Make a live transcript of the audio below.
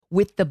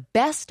With the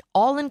best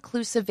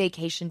all-inclusive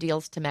vacation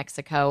deals to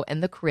Mexico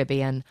and the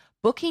Caribbean,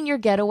 booking your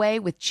getaway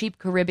with Cheap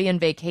Caribbean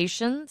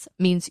Vacations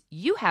means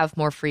you have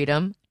more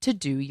freedom to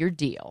do your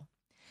deal.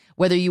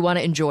 Whether you want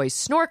to enjoy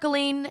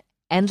snorkeling,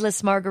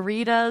 endless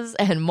margaritas,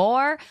 and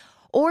more,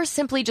 or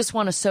simply just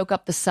want to soak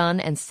up the sun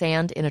and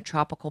sand in a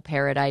tropical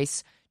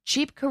paradise,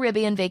 Cheap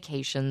Caribbean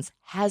Vacations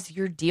has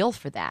your deal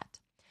for that.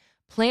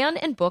 Plan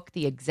and book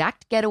the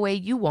exact getaway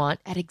you want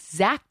at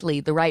exactly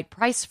the right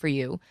price for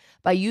you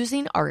by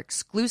using our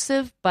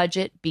exclusive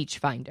budget beach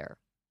finder.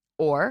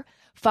 Or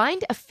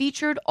find a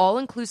featured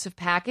all-inclusive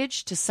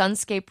package to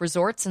Sunscape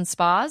Resorts and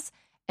Spas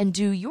and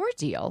do your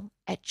deal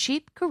at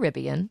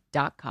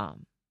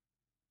cheapcaribbean.com.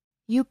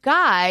 You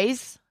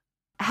guys,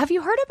 have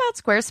you heard about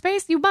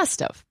Squarespace? You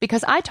must have,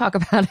 because I talk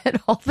about it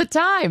all the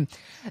time.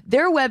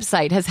 Their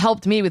website has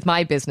helped me with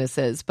my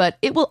businesses, but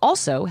it will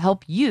also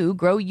help you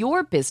grow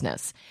your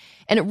business.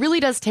 And it really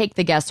does take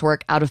the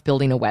guesswork out of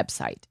building a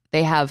website.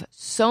 They have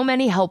so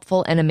many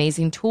helpful and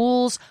amazing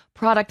tools,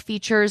 product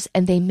features,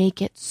 and they make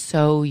it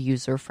so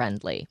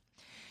user-friendly.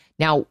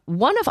 Now,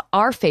 one of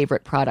our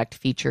favorite product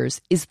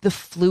features is the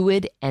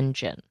Fluid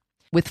Engine.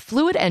 With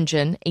Fluid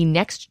Engine, a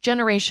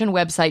next-generation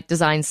website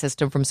design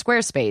system from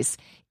Squarespace,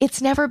 it's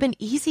never been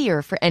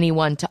easier for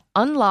anyone to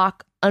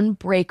unlock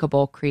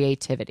unbreakable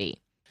creativity.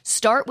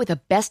 Start with a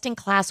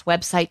best-in-class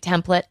website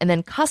template and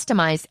then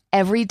customize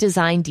every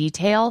design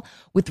detail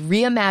with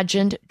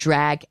reimagined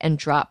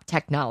drag-and-drop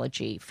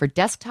technology for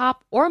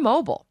desktop or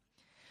mobile.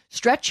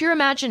 Stretch your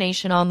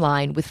imagination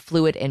online with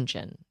Fluid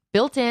Engine,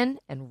 built in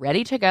and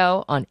ready to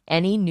go on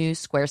any new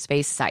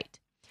Squarespace site.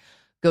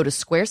 Go to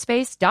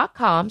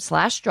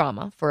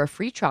squarespace.com/drama for a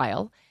free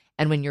trial,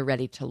 and when you're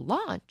ready to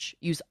launch,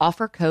 use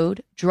offer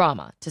code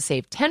DRAMA to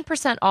save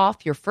 10%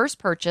 off your first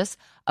purchase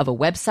of a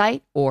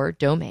website or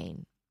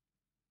domain.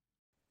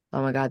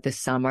 Oh my God, this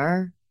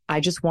summer, I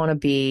just want to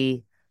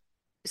be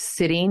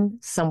sitting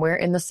somewhere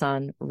in the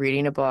sun,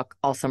 reading a book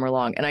all summer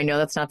long. And I know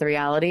that's not the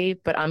reality,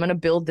 but I'm going to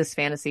build this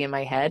fantasy in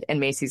my head, and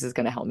Macy's is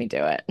going to help me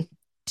do it.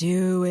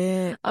 Do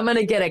it. I'm going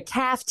to get a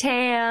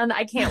caftan.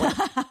 I can't wait.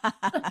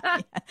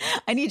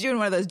 I need you in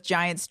one of those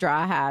giant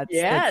straw hats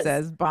Yes. that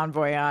says Bon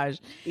Voyage.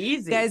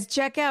 Easy. Guys,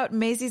 check out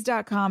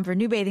Macy's.com for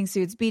new bathing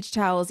suits, beach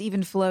towels,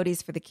 even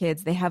floaties for the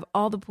kids. They have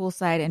all the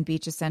poolside and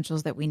beach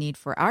essentials that we need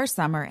for our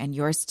summer and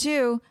yours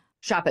too.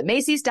 Shop at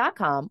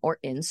Macy's.com or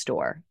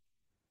in-store.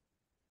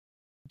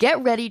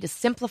 Get ready to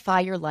simplify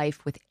your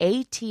life with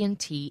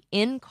AT&T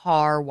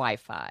in-car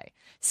Wi-Fi.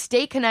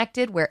 Stay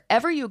connected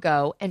wherever you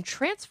go and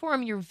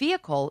transform your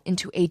vehicle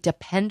into a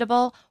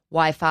dependable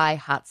Wi-Fi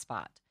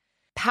hotspot.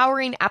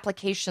 Powering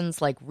applications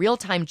like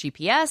real-time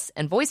GPS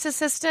and voice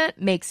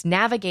assistant makes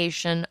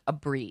navigation a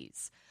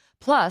breeze.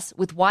 Plus,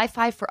 with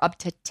Wi-Fi for up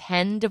to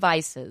 10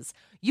 devices,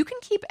 you can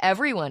keep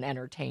everyone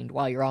entertained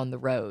while you're on the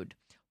road.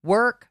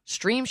 Work,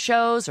 stream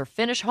shows, or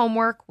finish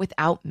homework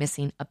without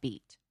missing a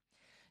beat.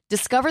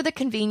 Discover the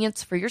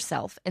convenience for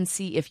yourself and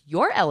see if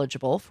you're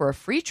eligible for a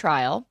free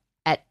trial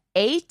at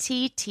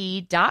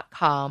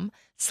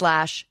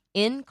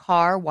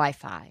att.com/in-car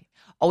Wi-Fi.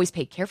 Always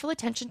pay careful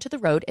attention to the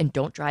road and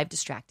don't drive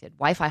distracted.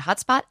 Wi-Fi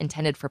hotspot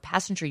intended for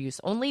passenger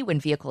use only when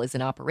vehicle is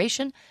in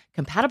operation.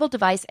 Compatible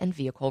device and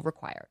vehicle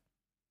required.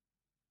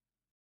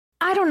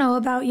 I don't know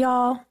about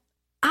y'all.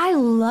 I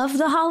love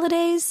the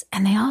holidays,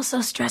 and they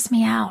also stress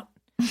me out.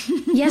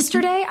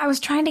 Yesterday, I was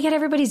trying to get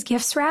everybody's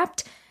gifts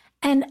wrapped,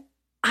 and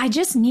I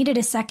just needed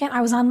a second. I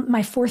was on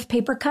my 4th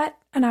paper cut,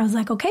 and I was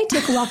like, okay,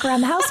 take a walk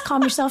around the house,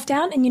 calm yourself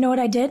down. And you know what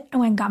I did? I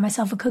went and got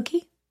myself a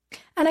cookie,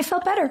 and I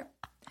felt better.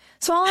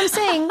 So all I'm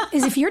saying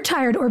is if you're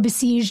tired or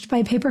besieged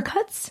by paper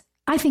cuts,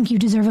 I think you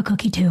deserve a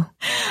cookie too.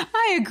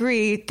 I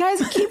agree. Guys,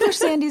 Keebler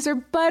Sandies are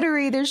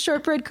buttery. They're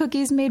shortbread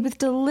cookies made with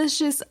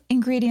delicious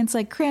ingredients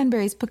like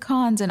cranberries,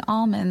 pecans, and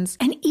almonds.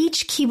 And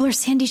each Keebler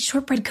Sandies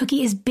shortbread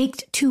cookie is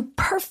baked to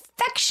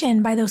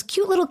perfection by those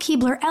cute little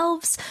Keebler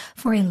elves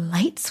for a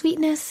light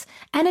sweetness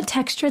and a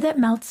texture that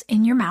melts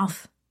in your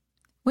mouth.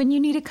 When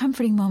you need a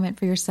comforting moment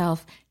for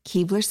yourself,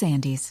 Keebler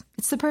Sandies.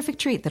 It's the perfect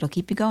treat that'll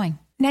keep you going.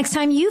 Next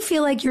time you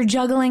feel like you're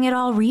juggling it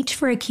all, reach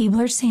for a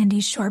Keebler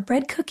Sandies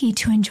shortbread cookie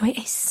to enjoy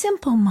a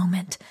simple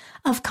moment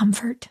of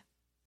comfort.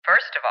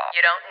 First of all,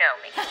 you don't know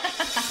me.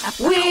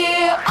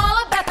 We're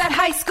all about that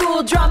high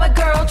school drama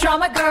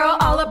girl,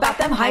 all about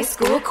them high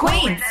school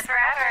queens.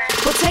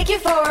 We'll take you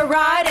for a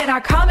ride in our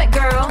comic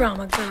girl,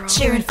 Drama girl.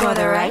 cheering for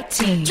the right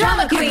team.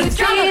 Drama queens,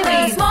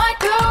 smart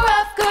girl,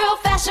 rough girl,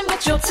 fashion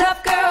but you're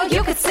tough girl.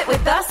 You could sit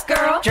with us,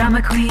 girl.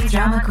 Drama queens,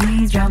 drama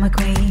queens, drama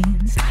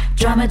queens.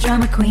 Drama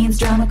queens,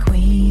 drama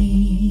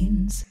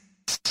queens.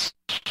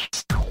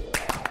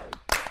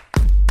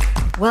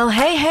 Well,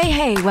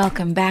 hey,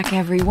 welcome back,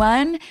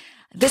 everyone.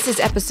 This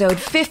is episode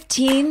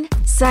 15.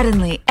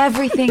 Suddenly,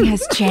 everything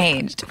has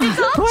changed.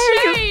 It's all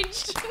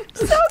changed.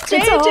 So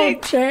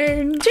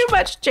changing. Too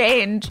much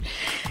change.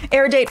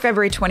 Air date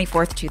February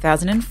 24th,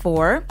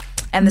 2004.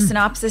 And the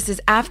synopsis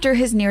is after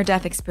his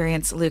near-death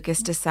experience,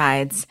 Lucas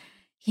decides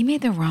he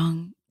made the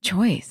wrong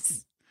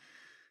choice.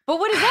 But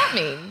what does that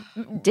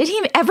mean? Did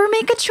he ever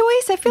make a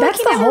choice? I feel That's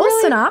like he the never whole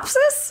really...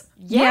 synopsis?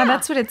 Yeah,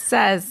 that's what it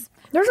says.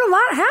 There's a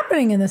lot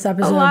happening in this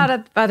episode. A lot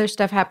of other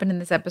stuff happened in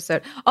this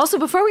episode. Also,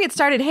 before we get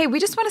started, hey, we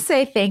just want to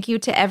say thank you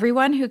to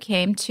everyone who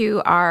came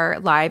to our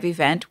live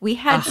event. We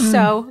had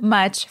so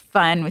much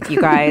fun with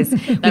you guys.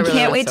 We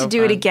can't wait to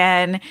do it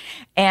again.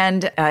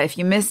 And if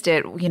you missed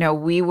it,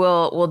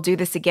 we'll do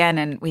this again,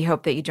 and we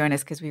hope that you join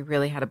us because we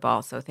really had a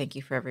ball. So thank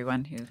you for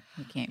everyone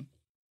who came.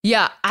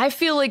 Yeah, I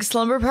feel like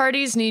slumber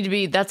parties need to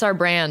be, that's our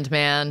brand,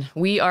 man.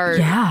 We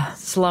are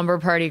slumber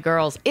party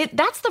girls.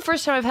 That's the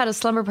first time I've had a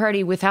slumber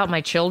party without my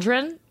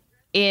children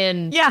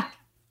in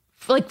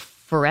like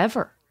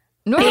forever.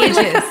 Normally,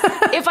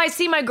 if I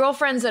see my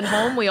girlfriends at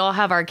home, we all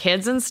have our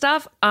kids and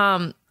stuff.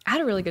 I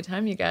had a really good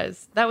time, you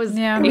guys. That was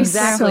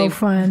exactly so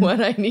fun. What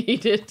I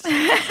needed.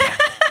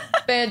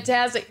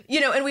 Fantastic.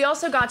 And we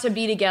also got to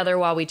be together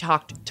while we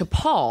talked to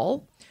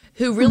Paul,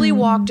 who really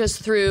walked us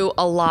through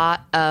a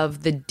lot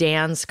of the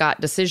Dan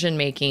Scott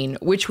decision-making,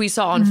 which we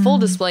saw on full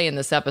display in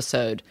this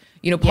episode.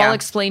 Paul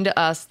explained to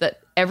us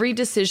that every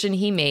decision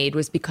he made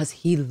was because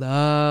he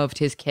loved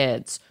his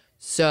kids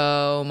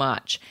so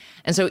much.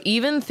 And so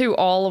even through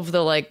all of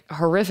the like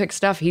horrific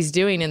stuff he's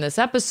doing in this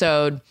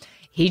episode,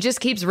 he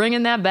just keeps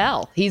ringing that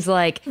bell. He's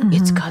like,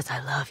 it's because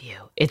I love you.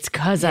 It's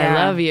because I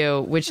love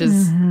you, which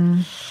is...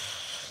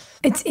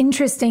 It's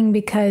interesting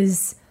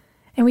because...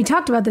 And we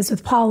talked about this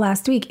with Paul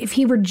last week. If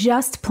he were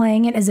just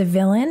playing it as a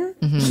villain,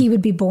 he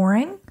would be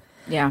boring.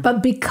 Yeah.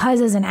 But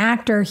because as an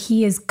actor,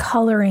 he is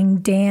coloring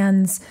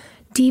Dan's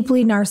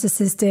deeply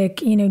narcissistic,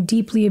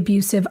 deeply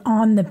abusive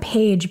on the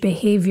page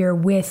behavior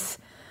with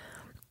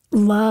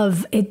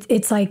love.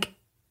 It's like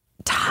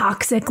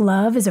toxic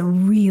love is a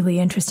really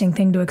interesting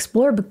thing to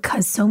explore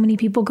because so many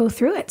people go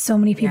through it. So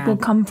many people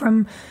come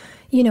from...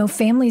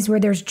 families where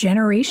there's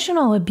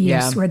generational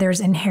abuse, where there's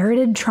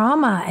inherited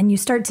trauma, and you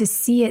start to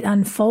see it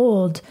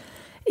unfold.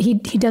 He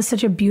does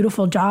such a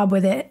beautiful job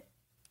with it.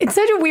 It's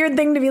such a weird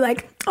thing to be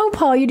like, oh,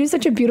 Paul, you do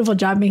such a beautiful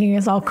job making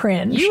us all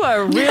cringe. You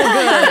are real good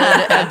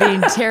at being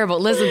terrible.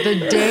 Listen,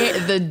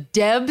 the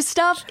Deb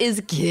stuff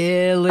is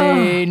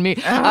killing me.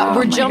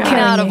 We're jumping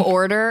out of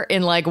order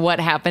in like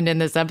what happened in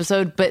this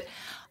episode, but...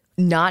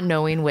 not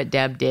knowing what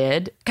Deb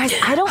did. Guys,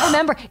 I don't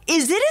remember.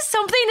 Is it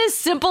something as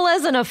simple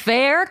as an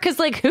affair? Because,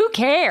 like, who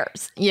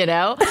cares,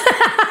 Yeah,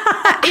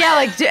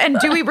 and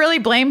do we really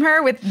blame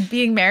her with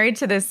being married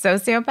to this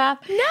sociopath?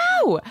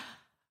 No.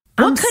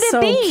 I'm What could so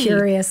it be?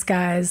 Curious,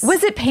 guys.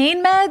 Was it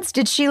pain meds?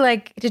 Did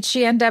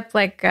she end up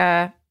like,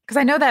 because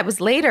I know that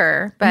was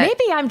later, but.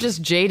 Maybe I'm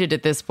just jaded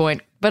at this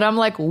point, but I'm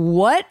like,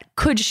 what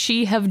could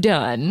she have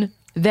done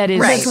that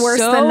is worse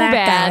so than that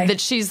bad guy?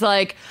 that she's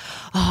like,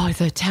 oh,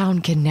 the town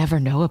can never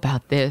know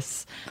about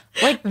this.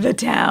 Like the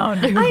town.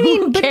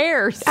 Who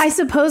cares? I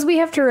suppose we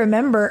have to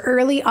remember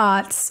early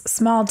aughts,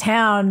 small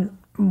town,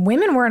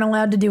 women weren't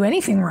allowed to do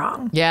anything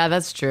wrong. Yeah,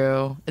 that's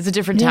true. It's a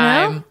different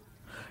time.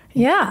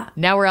 Yeah.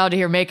 Now we're out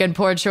here making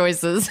poor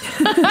choices.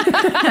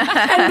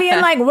 And being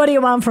like, what do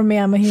you want from me?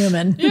 I'm a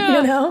human.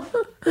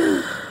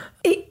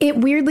 It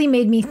weirdly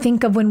made me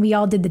think of when we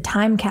all did the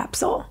time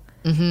capsule.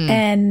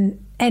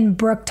 And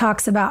Brooke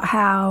talks about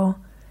how,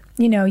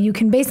 you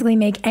can basically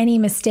make any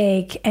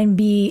mistake and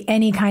be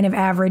any kind of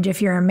average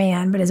if you're a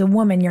man, but as a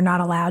woman, you're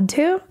not allowed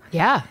to.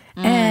 Yeah.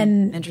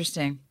 And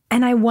Interesting.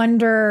 And I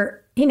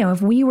wonder,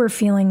 if we were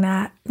feeling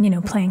that,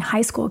 playing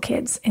high school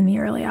kids in the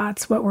early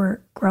aughts, what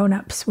were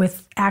grown-ups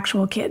with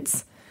actual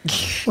kids?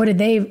 What had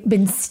they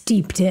been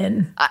steeped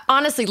in?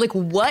 Honestly, like,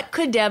 what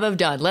could Deb have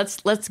done?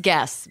 Let's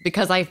guess,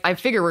 because I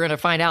figure we're going to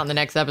find out in the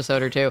next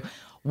episode or two.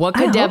 What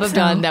could Deb have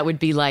done that would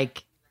be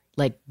like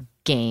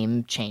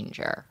game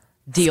changer,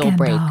 deal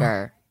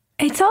breaker?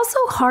 It's also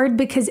hard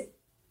because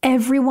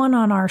everyone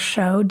on our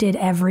show did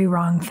every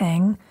wrong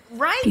thing.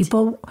 Right.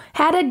 People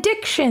had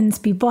addictions.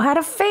 People had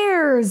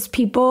affairs.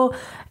 People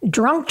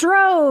drunk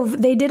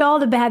drove. They did all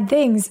the bad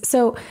things.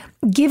 So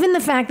given the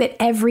fact that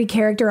every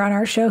character on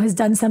our show has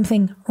done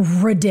something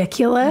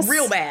ridiculous.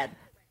 Real bad.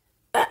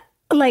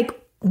 Like,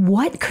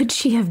 what could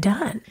she have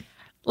done?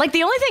 Like,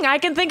 the only thing I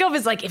can think of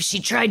is, like, if she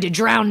tried to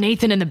drown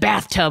Nathan in the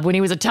bathtub when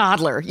he was a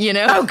toddler,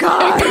 Oh,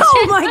 God.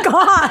 Oh, my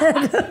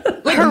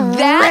God. Like,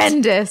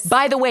 horrendous.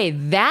 By the way,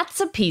 that's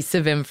a piece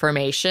of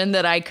information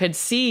that I could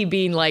see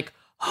being, like,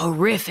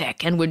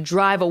 horrific and would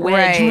drive a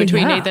wedge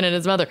between Nathan and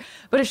his mother.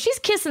 But if she's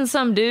kissing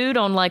some dude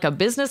on, like, a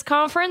business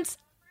conference,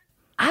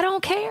 I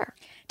don't care.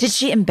 Did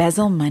she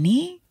embezzle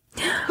money?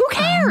 Who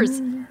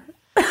cares?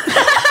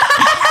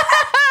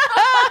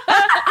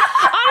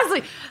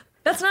 Honestly,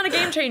 that's not a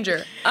game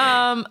changer.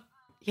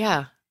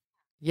 Yeah.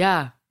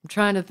 I'm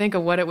trying to think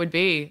of what it would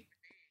be.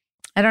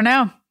 I don't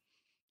know.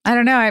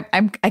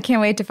 I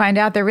can't wait to find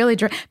out. They're really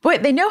boy,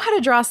 they know how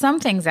to draw some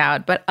things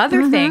out, but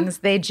other things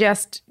they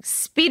just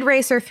speed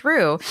racer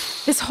through.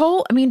 This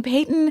whole,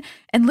 Peyton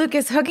and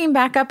Lucas hooking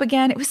back up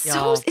again. It was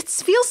it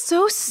feels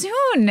so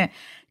soon.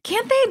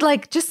 Can't they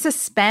just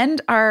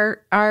suspend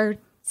our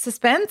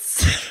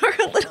suspense for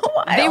a little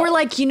while. They were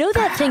like, you know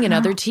that thing in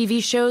other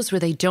TV shows where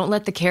they don't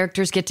let the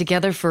characters get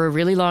together for a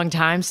really long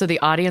time so the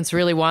audience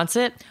really wants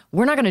it?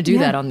 We're not going to do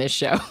that on this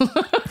show.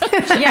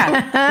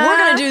 Yeah. We're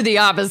going to do the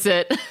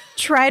opposite.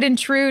 Tried and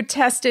true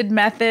tested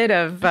method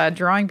of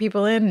drawing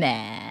people in.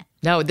 Nah.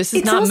 No, this is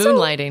It's not also-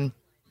 moonlighting.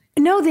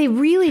 No, they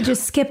really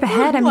just skip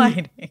ahead. I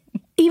mean,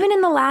 even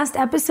in the last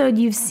episode,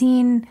 you've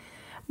seen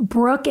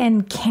Brooke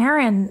and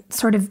Karen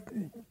sort of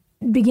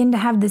begin to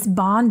have this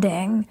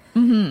bonding.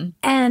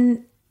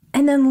 And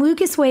then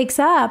Lucas wakes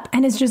up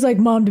and it's just like,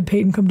 Mom, did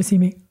Peyton come to see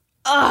me?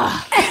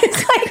 Ugh. And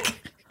it's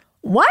like,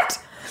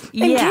 what?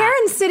 And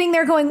Karen's sitting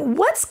there going,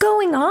 what's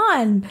going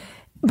on?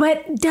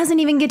 But doesn't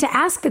even get to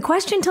ask the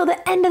question till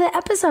the end of the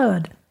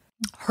episode.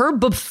 Her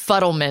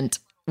befuddlement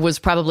was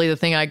probably the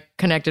thing I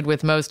connected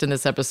with most in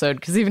this episode.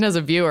 Because even as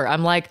a viewer,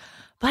 I'm like,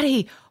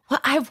 buddy, well,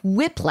 I have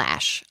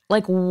whiplash.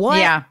 Like,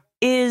 what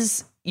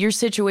is your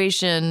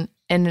situation?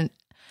 And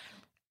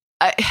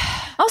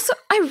Also,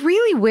 I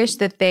really wish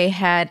that they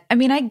had, I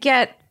mean, I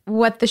get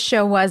what the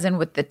show was and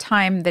with the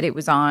time that it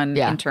was on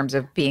in terms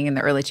of being in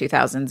the early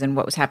 2000s and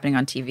what was happening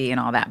on TV and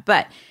all that.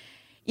 But,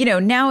 you know,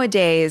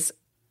 nowadays,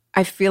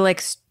 I feel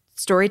like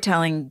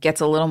storytelling gets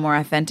a little more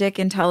authentic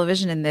in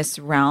television in this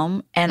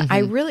realm. And I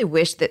really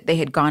wish that they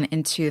had gone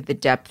into the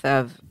depth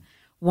of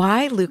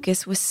why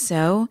Lucas was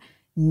so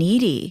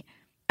needy.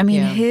 I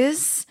mean,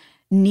 his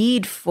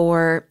need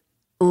for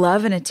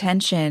love and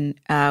attention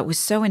was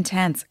so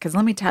intense. Because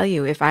let me tell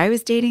you, if I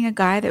was dating a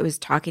guy that was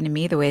talking to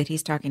me the way that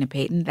he's talking to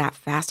Peyton that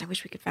fast, I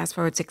wish we could fast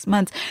forward 6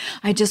 months.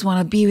 I just want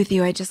to be with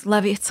you. I just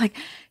love you. It's like,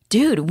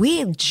 dude,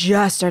 we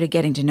just started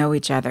getting to know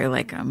each other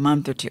like a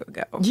month or two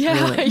ago.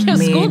 yeah, really. I school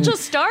mean,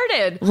 just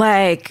started.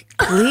 like,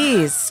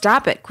 please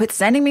stop it. Quit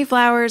sending me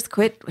flowers.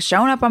 Quit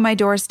showing up on my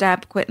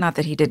doorstep. Quit, not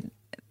that he did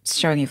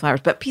showing you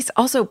flowers, but peace.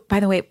 Also, by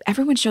the way,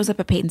 everyone shows up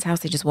at Peyton's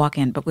house. They just walk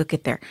in, but we'll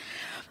get there.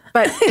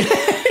 But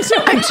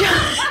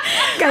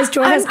Guys,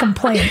 Joy has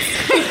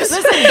complaints.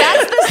 Listen,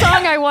 that's the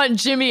song I want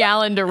Jimmy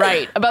Allen to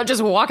write about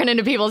just walking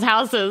into people's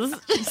houses.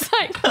 Just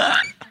like,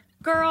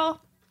 girl,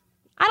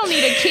 I don't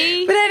need a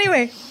key. But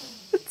anyway,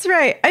 that's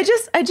right. I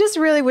just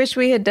really wish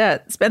we had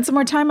spent some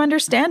more time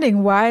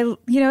understanding why,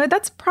 you know,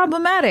 that's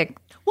problematic.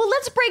 Well,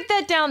 let's break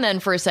that down then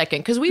for a second,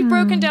 because we've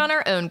broken down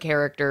our own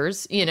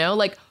characters. You know,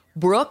 like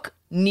Brooke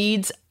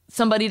needs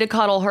somebody to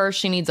cuddle her.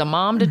 She needs a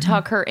mom to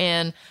tuck her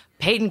in.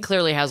 Peyton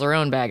clearly has her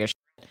own bag of shit.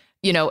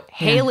 You know,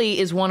 Haley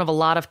is one of a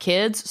lot of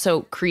kids,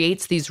 so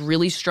creates these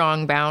really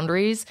strong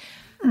boundaries.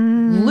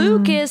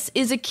 Lucas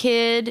is a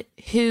kid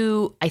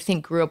who I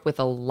think grew up with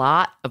a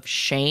lot of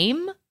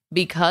shame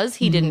because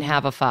he didn't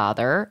have a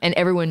father, and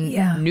everyone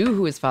knew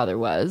who his father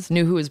was,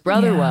 knew who his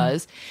brother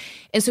was.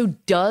 And so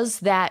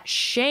does that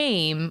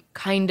shame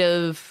kind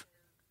of,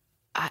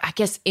 I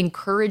guess,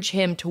 encourage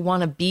him to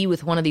want to be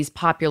with one of these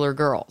popular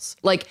girls?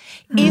 Like,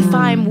 if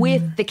I'm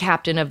with the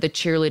captain of the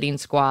cheerleading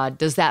squad,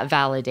 does that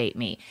validate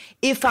me?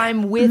 If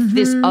I'm with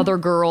this other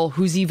girl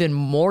who's even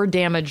more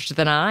damaged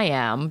than I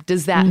am,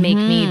 does that make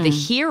me the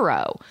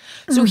hero?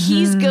 So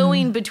he's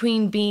going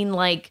between being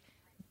like,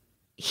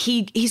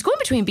 he's going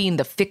between being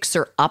the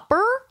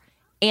fixer-upper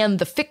and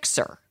the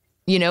fixer.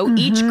 You know,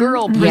 each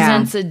girl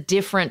presents a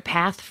different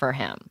path for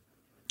him.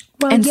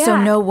 Well, And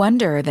so no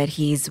wonder that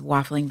he's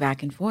waffling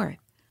back and forth.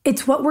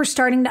 It's what we're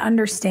starting to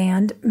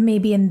understand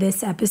maybe in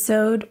this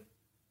episode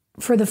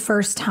for the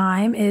first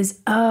time is,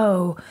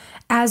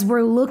 as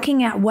we're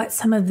looking at what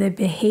some of the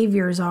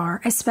behaviors are,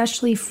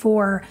 especially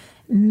for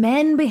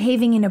men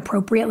behaving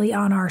inappropriately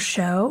on our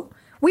show.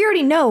 We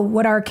already know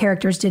what our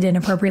characters did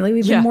inappropriately.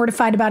 We've been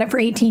mortified about it for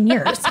 18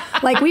 years.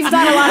 Like, we've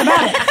thought a lot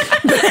about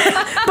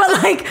it.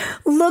 But like,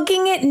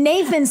 looking at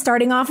Nathan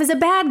starting off as a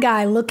bad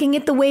guy, looking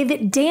at the way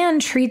that Dan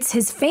treats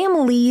his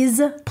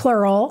families,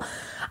 plural,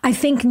 I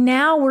think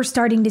now we're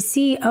starting to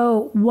see,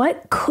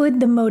 what could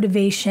the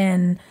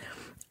motivation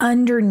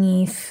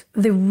underneath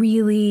the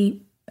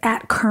really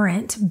at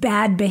current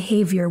bad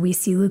behavior we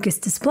see Lucas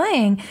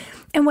displaying?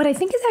 And what I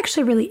think is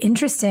actually really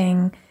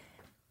interesting,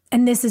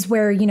 and this is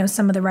where, you know,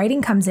 some of the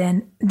writing comes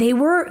in, they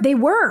were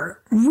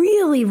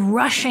really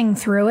rushing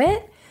through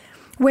it,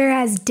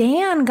 whereas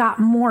Dan got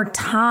more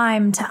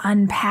time to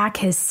unpack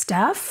his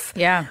stuff.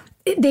 Yeah.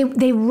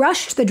 They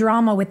rushed the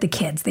drama with the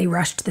kids. They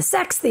rushed the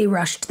sex. They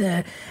rushed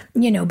the,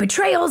 you know,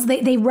 betrayals.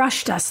 They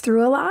rushed us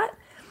through a lot.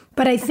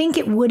 But I think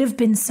it would have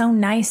been so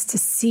nice to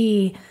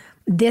see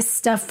this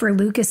stuff for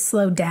Lucas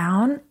slow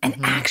down and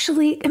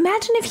actually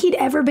imagine if he'd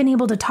ever been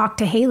able to talk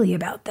to Haley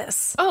about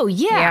this. Oh,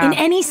 yeah. In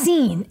any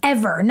scene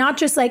ever. Not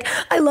just like,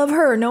 I love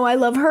her. No, I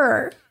love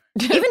her.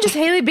 Even just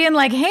Haley being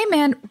like, hey,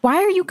 man, why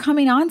are you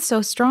coming on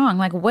so strong?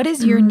 Like, what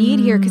is your need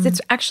here? Because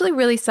it's actually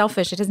really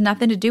selfish. It has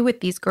nothing to do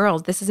with these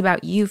girls. This is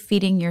about you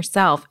feeding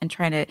yourself and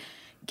trying to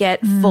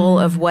get full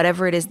of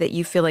whatever it is that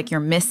you feel like you're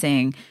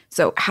missing.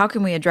 So how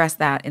can we address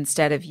that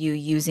instead of you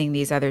using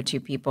these other two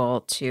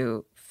people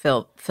to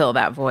fill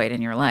that void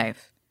in your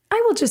life?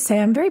 I will just say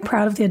I'm very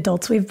proud of the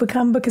adults we've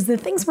become because the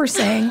things we're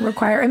saying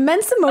require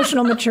immense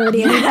emotional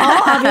maturity, and we've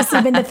all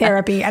obviously been to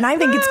therapy, and I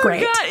think it's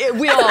great. God,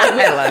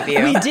 I love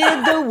you. We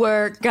did the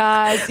work,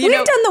 guys. We've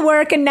done the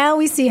work, and now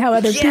we see how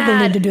other people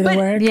need to do the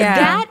work. Yeah.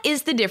 That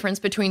is the difference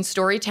between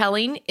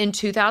storytelling in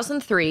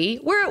 2003,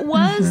 where it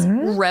was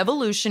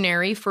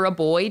revolutionary for a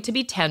boy to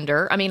be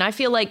tender. I mean, I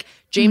feel like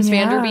James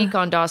Van Der Beek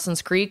on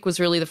Dawson's Creek was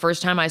really the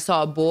first time I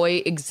saw a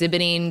boy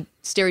exhibiting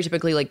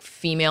stereotypically like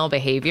female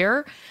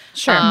behavior.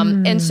 Sure.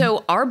 And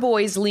so our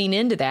boys lean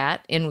into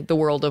that in the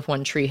world of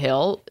One Tree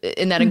Hill.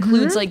 And that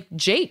includes like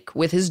Jake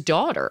with his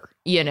daughter,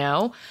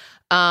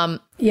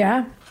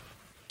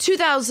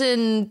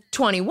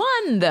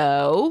 2021,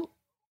 though,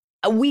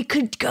 we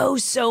could go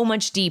so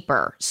much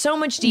deeper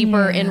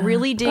and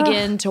really dig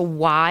into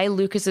why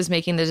Lucas is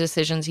making the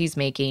decisions he's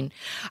making.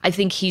 I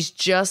think he's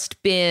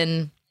just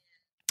been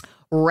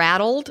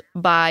rattled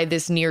by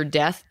this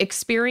near-death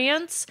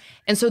experience.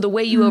 And so the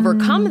way you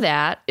overcome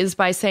that is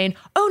by saying,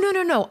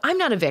 oh, no, I'm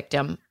not a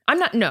victim.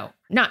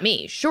 Not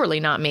me. Surely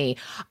not me.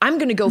 I'm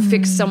going to go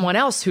fix someone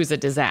else who's a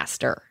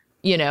disaster,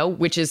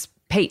 which is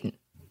Peyton.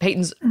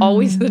 Peyton's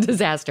always the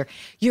disaster.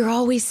 You're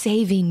always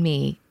saving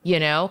me,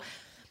 To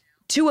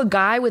a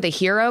guy with a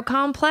hero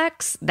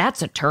complex,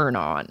 that's a turn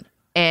on.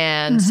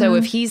 And so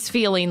if he's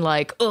feeling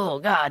like, oh,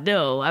 God,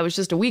 no, I was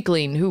just a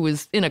weakling who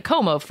was in a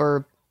coma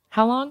for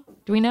how long?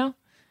 Do we know?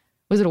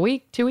 Was it a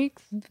week, 2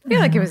 weeks? I feel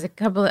like it was a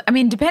couple of,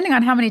 depending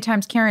on how many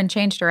times Karen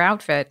changed her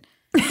outfit.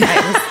 They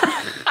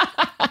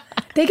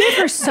gave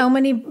her so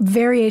many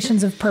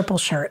variations of purple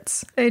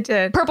shirts. They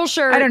did. Purple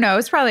shirt. I don't know. It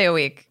was probably a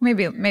week.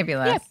 Maybe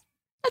less. Yeah,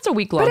 that's a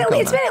week long. But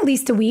it's been at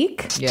least a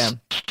week. Yeah.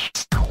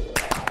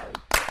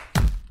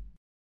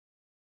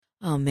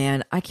 Oh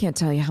man, I can't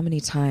tell you how many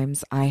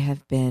times I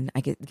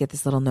get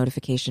this little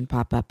notification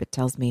pop up. It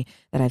tells me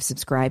that I've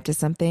subscribed to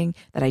something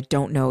that I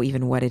don't know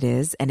even what it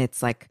is. And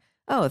it's like,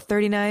 oh,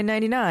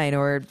 $39.99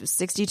 or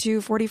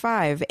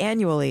 $62.45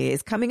 annually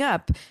is coming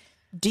up.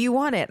 Do you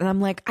want it? And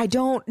I'm like, I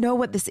don't know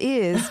what this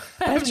is.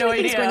 I have no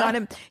idea.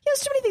 There's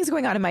too many things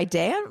going on in my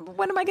day.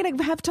 When am I going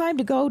to have time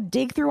to go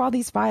dig through all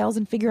these files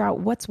and figure out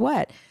what's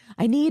what?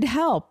 I need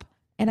help.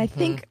 And I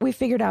think we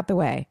figured out the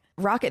way.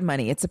 Rocket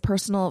Money. It's a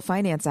personal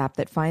finance app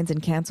that finds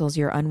and cancels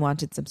your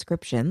unwanted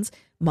subscriptions,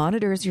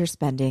 monitors your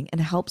spending,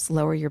 and helps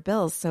lower your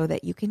bills so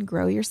that you can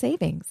grow your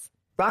savings.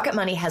 Rocket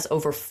Money has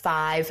over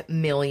 5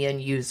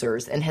 million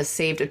users and has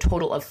saved a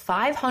total of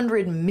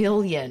 $500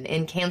 million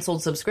in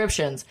canceled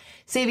subscriptions,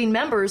 saving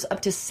members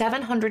up to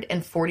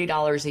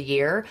 $740 a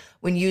year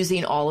when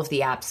using all of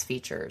the app's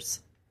features.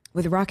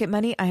 With Rocket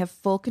Money, I have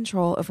full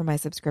control over my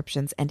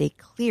subscriptions and a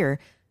clear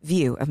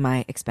view of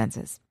my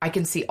expenses. I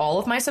can see all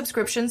of my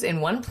subscriptions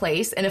in one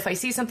place, and if I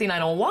see something I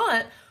don't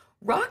want,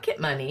 Rocket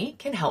Money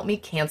can help me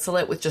cancel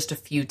it with just a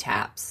few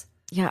taps.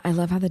 Yeah, I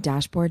love how the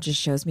dashboard just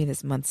shows me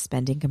this month's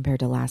spending compared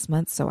to last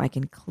month, so I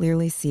can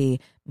clearly see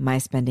my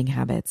spending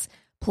habits.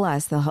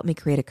 Plus, they'll help me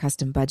create a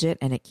custom budget,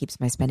 and it keeps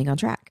my spending on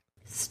track.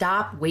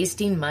 Stop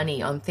wasting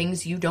money on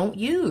things you don't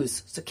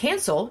use. So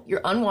cancel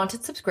your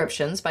unwanted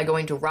subscriptions by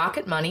going to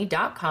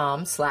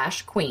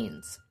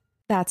rocketmoney.com/queens.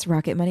 That's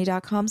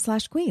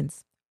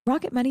rocketmoney.com/queens.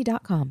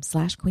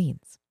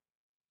 rocketmoney.com/queens.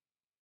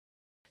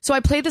 So I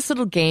play this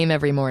little game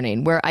every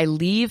morning where I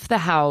leave the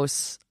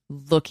house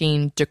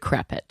looking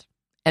decrepit.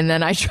 And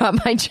then I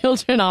drop my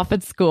children off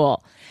at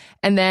school.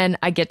 And then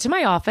I get to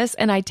my office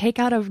and I take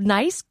out a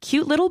nice,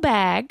 cute little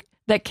bag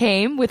that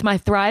came with my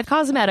Thrive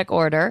Cosmetic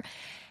order.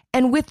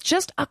 And with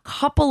just a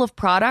couple of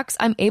products,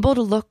 I'm able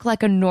to look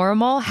like a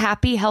normal,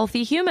 happy,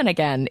 healthy human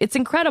again. It's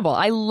incredible.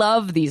 I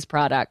love these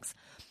products.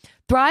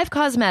 Thrive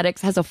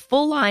Cosmetics has a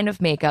full line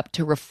of makeup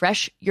to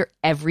refresh your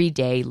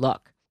everyday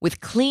look.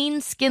 With clean,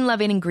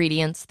 skin-loving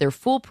ingredients, their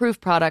foolproof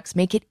products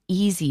make it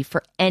easy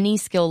for any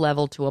skill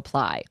level to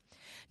apply.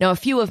 Now, a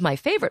few of my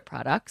favorite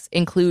products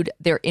include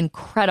their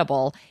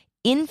incredible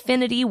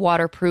Infinity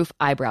Waterproof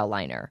Eyebrow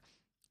Liner.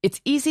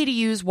 Its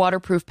easy-to-use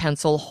waterproof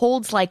pencil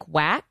holds like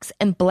wax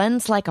and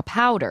blends like a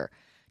powder.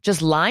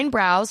 Just line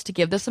brows to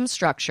give them some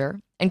structure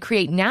and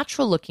create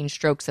natural-looking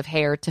strokes of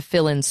hair to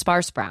fill in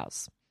sparse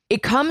brows.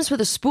 It comes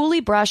with a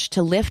spoolie brush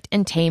to lift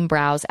and tame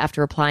brows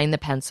after applying the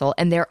pencil,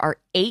 and there are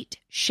 8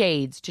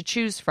 shades to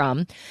choose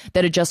from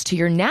that adjust to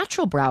your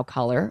natural brow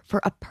color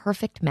for a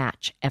perfect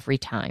match every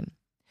time.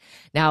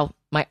 Now,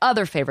 my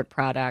other favorite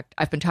product,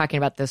 I've been talking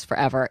about this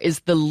forever,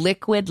 is the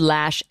Liquid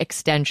Lash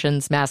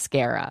Extensions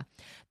Mascara.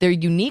 Their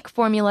unique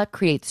formula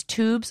creates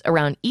tubes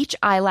around each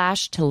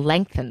eyelash to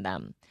lengthen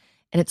them.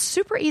 And it's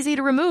super easy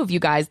to remove, you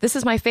guys. This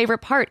is my favorite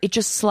part. It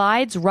just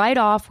slides right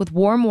off with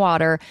warm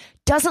water,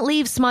 doesn't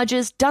leave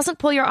smudges, doesn't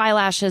pull your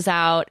eyelashes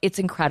out. It's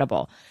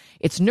incredible.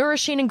 Its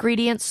nourishing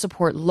ingredients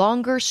support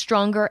longer,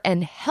 stronger,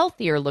 and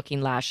healthier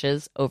looking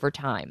lashes over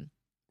time.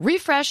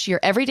 Refresh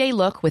your everyday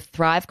look with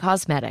Thrive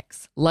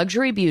Cosmetics,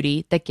 luxury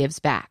beauty that gives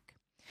back.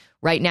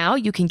 Right now,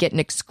 you can get an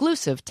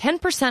exclusive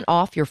 10%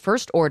 off your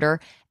first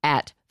order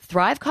at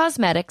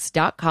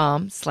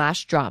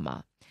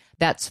thrivecosmetics.com/drama.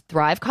 That's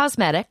Thrive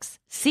Cosmetics,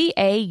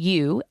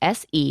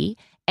 CAUSEMETICS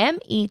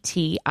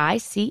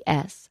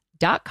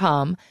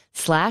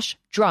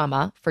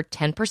squarespace.com/drama for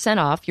 10%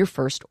 off your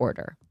first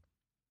order.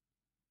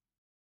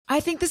 I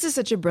think this is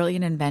such a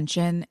brilliant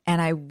invention,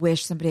 and I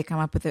wish somebody had come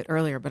up with it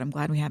earlier, but I'm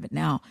glad we have it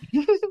now.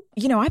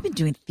 You know, I've been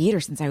doing theater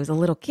since I was a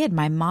little kid.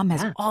 My mom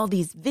has all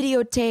these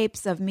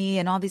videotapes of me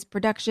and all these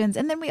productions.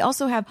 And then we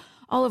also have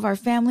all of our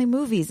family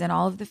movies and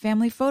all of the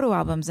family photo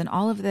albums and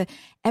all of the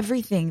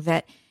everything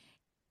that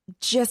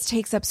just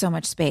takes up so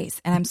much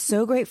space. And I'm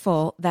so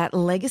grateful that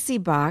Legacy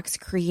Box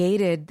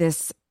created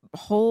this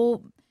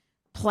whole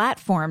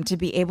platform to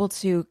be able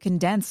to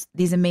condense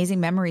these amazing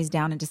memories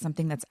down into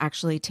something that's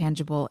actually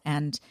tangible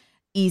and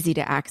easy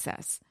to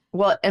access.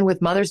 Well, and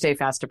with Mother's Day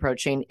fast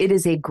approaching, it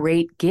is a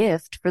great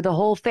gift for the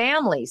whole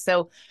family.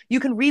 So you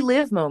can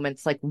relive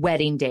moments like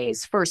wedding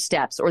days, first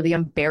steps, or the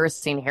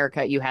embarrassing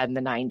haircut you had in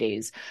the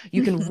 90s.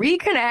 You can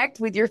reconnect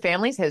with your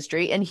family's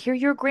history and hear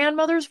your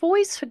grandmother's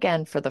voice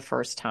again for the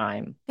first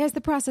time. Yes, the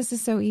process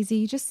is so easy.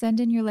 You just send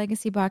in your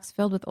Legacy Box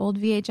filled with old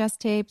VHS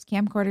tapes,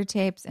 camcorder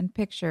tapes, and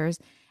pictures,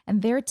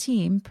 and their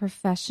team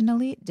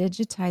professionally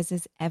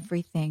digitizes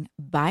everything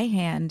by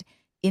hand.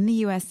 In the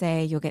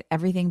USA, you'll get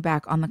everything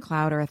back on the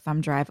cloud or a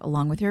thumb drive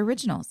along with your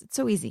originals. It's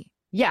so easy.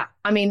 Yeah.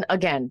 I mean,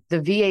 again, the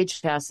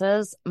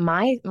VHSs,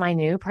 my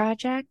new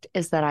project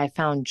is that I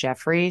found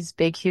Jeffrey's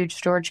big, huge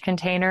storage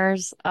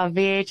containers of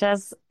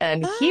VHS,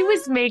 and he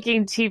was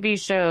making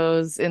TV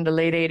shows in the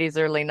late 80s,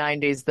 early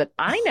 90s that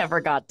I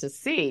never got to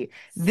see.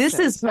 This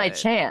is my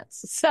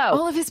chance. So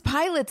all of his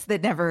pilots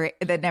that never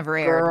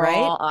aired, girl,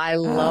 right? I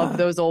love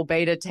those old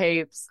beta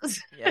tapes.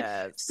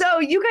 Yes. So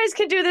you guys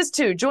can do this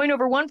too. Join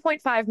over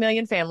 1.5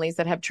 million families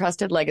that have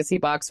trusted Legacy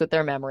Box with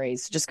their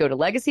memories. Just go to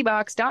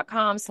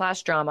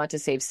legacybox.com/drama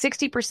to save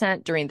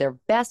 60% during their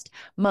best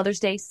Mother's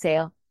Day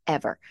sale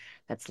ever.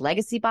 That's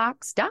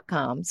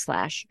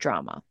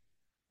legacybox.com/drama.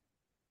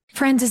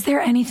 Friends, is there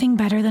anything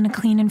better than a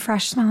clean and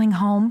fresh smelling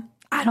home?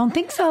 I don't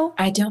think so.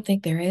 I don't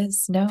think there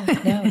is. No.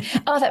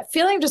 Oh, that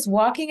feeling of just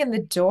walking in the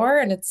door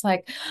and it's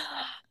like,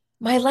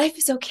 my life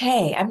is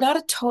okay. I'm not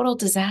a total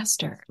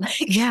disaster.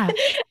 Yeah.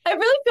 I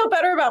really feel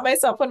better about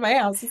myself when my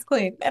house is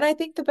clean. And I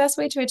think the best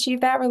way to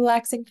achieve that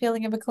relaxing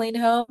feeling of a clean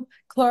home,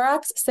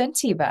 Clorox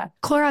Scentiva.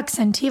 Clorox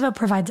Scentiva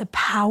provides a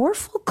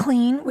powerful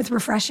clean with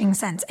refreshing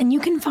scents, and you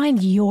can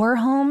find your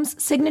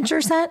home's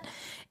signature scent.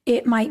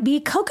 It might be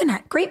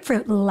coconut,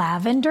 grapefruit,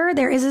 lavender.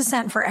 There is a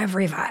scent for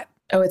every vibe.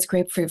 Oh, it's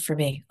grapefruit for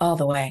me, all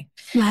the way.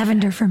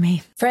 Lavender for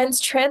me.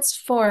 Friends,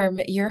 transform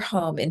your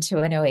home into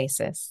an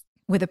oasis.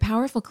 With a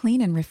powerful, clean,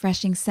 and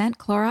refreshing scent,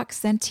 Clorox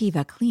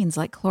Scentiva cleans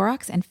like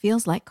Clorox and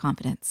feels like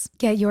confidence.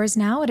 Get yours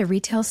now at a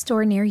retail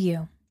store near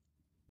you.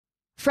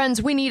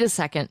 Friends, we need a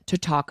second to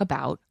talk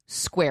about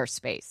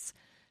Squarespace.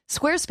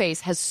 Squarespace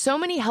has so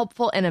many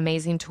helpful and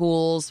amazing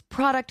tools,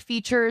 product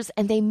features,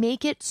 and they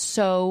make it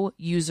so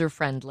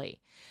user-friendly.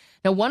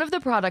 Now, one of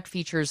the product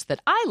features that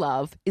I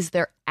love is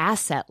their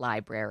asset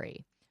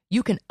library.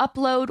 You can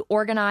upload,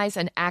 organize,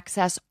 and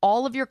access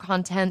all of your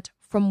content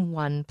from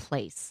one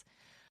place.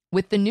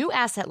 With the new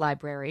asset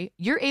library,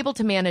 you're able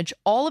to manage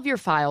all of your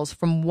files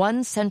from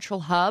one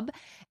central hub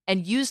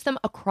and use them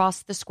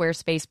across the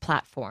Squarespace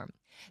platform.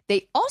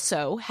 They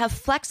also have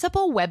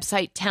flexible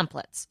website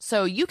templates,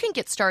 so you can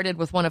get started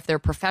with one of their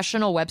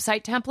professional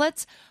website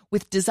templates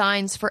with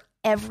designs for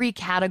every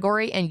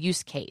category and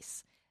use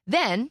case.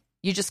 Then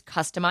you just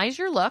customize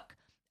your look,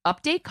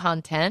 update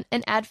content,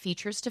 and add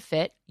features to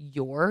fit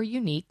your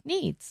unique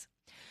needs.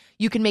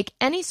 You can make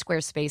any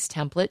Squarespace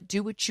template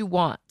do what you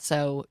want,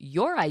 so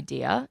your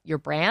idea, your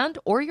brand,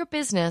 or your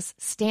business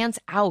stands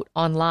out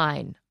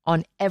online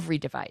on every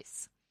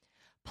device.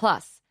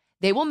 Plus,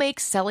 they will make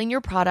selling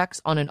your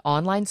products on an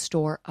online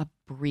store a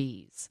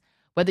breeze.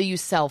 Whether you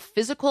sell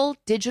physical,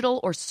 digital,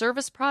 or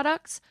service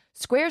products,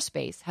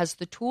 Squarespace has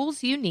the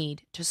tools you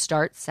need to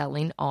start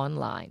selling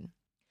online.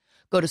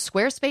 Go to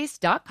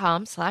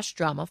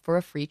squarespace.com/drama for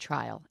a free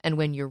trial. And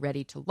when you're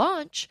ready to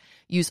launch,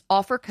 use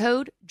offer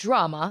code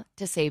DRAMA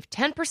to save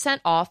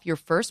 10% off your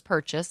first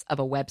purchase of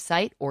a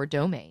website or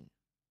domain.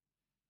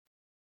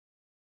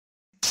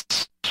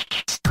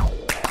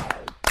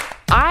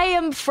 I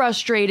am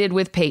frustrated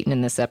with Peyton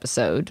in this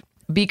episode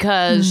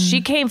because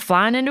she came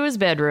flying into his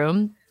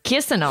bedroom,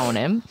 kissing on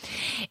him.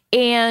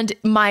 And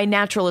my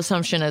natural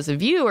assumption as a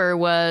viewer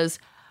was,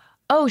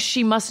 oh,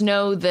 she must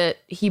know that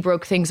he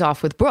broke things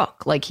off with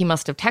Brooke. Like he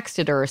must have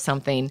texted her or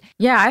something.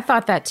 Yeah, I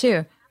thought that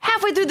too.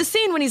 Halfway through the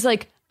scene when he's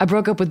like, I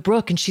broke up with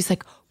Brooke. And she's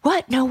like,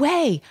 what? No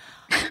way.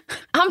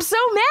 I'm so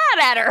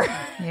mad at her.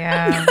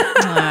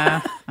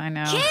 Yeah, I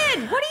know.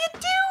 Kid, what are you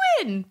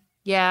doing?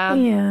 Yeah.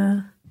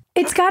 Yeah.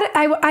 It's got,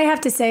 I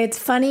have to say, it's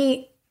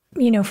funny,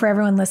 for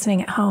everyone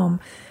listening at home,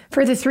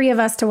 for the three of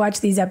us to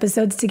watch these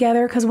episodes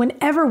together, because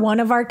whenever one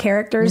of our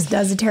characters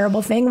does a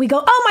terrible thing, we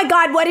go, oh my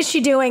God, what is she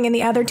doing? And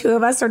the other two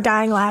of us are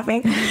dying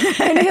laughing.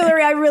 And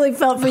Hillary, I really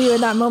felt for you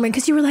in that moment,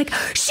 because you were like,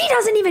 she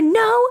doesn't even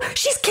know.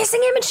 She's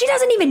kissing him and she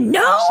doesn't even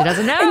know. She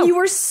doesn't know. And you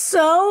were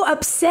so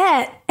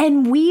upset.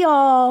 And we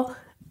all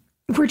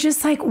were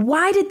just like,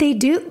 why did they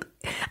do...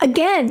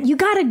 Again, you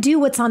got to do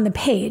what's on the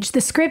page. The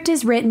script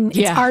is written.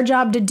 It's our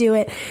job to do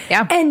it.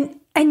 Yeah. And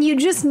And you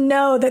just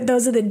know that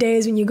those are the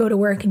days when you go to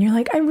work and you're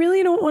like, I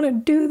really don't want to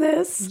do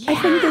this. I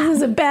think this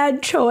is a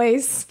bad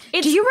choice.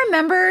 Do you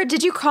remember,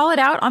 did you call it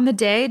out on the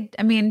day?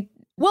 I mean,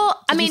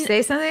 did you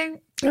say something?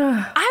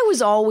 I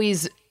was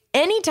always,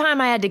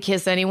 anytime I had to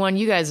kiss anyone,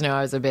 you guys know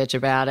I was a bitch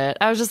about it.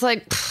 I was just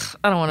like,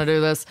 I don't want to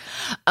do this.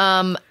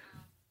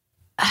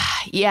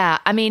 Yeah,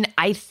 I mean,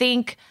 I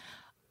think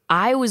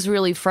I was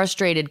really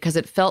frustrated because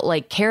it felt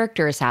like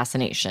character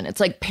assassination. It's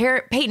like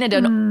Peyton had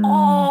done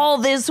all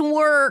this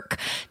work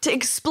to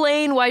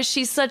explain why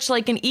she's such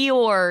like an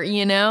Eeyore,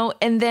 you know?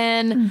 And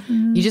then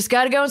you just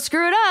got to go and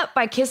screw it up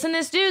by kissing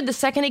this dude the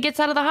second he gets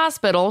out of the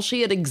hospital.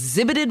 She had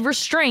exhibited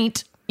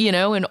restraint, you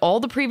know, in all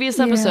the previous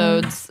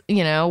episodes,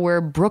 you know,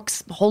 where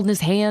Brooke's holding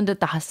his hand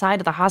at the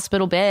side of the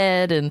hospital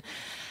bed and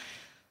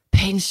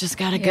Peyton's just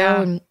got to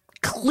go. And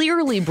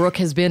clearly Brooke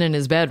has been in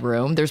his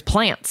bedroom. There's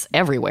plants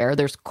everywhere.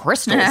 There's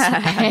crystals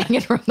hanging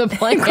from the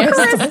plants.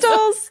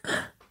 Crystals.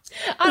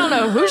 I don't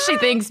know who she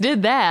thinks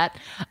did that.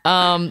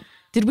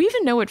 Did we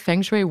even know what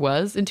Feng Shui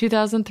was in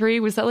 2003?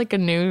 Was that like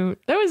that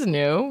was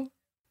new?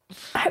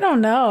 I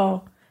don't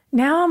know.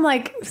 Now I'm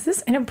like, is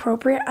this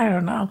inappropriate? I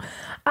don't know.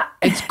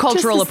 It's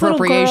cultural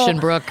appropriation,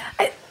 Brooke.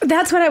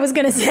 That's what I was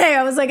going to say.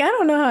 I was like, I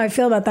don't know how I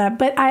feel about that.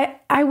 But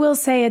I will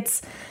say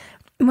it's,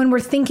 when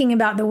we're thinking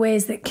about the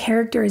ways that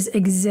characters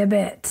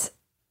exhibit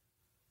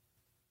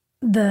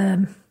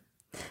the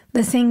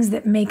things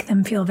that make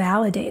them feel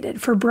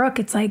validated. For Brooke,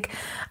 it's like,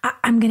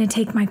 I'm going to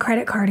take my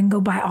credit card and go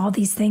buy all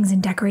these things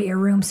and decorate your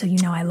room so you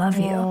know I love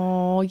you.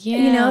 Oh, yeah.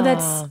 You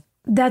know,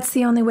 that's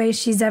the only way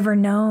she's ever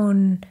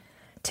known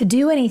to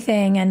do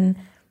anything. And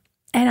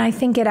I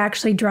think it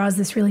actually draws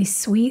this really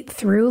sweet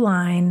through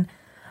line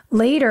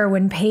later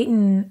when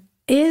Peyton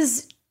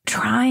is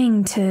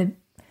trying to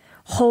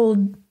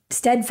hold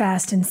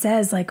steadfast and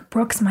says, like,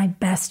 Brooke's my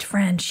best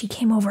friend. She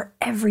came over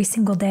every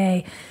single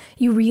day.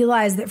 You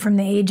realize that from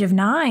the age of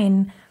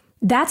 9,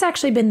 that's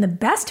actually been the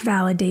best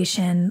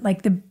validation.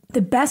 Like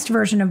the best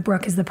version of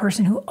Brooke is the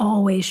person who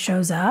always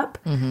shows up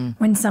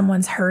when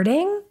someone's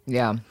hurting.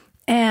 Yeah.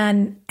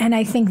 And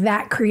I think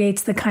that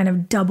creates the kind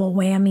of double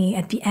whammy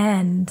at the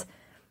end.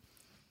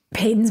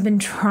 Peyton's been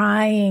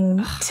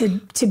trying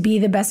to be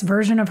the best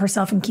version of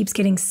herself and keeps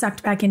getting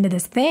sucked back into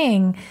this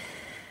thing.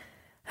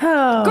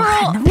 Oh,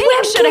 girl,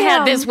 Peyton should have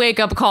had this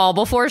wake-up call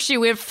before she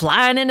went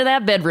flying into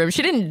that bedroom.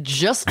 She didn't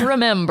just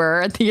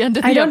remember at the end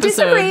of the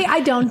episode. I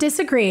don't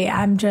disagree.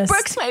 I'm just,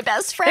 Brooke's my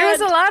best friend. There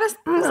was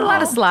a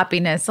lot of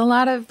sloppiness, a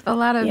lot of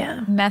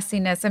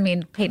messiness. I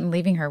mean, Peyton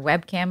leaving her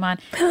webcam on.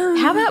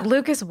 How about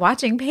Lucas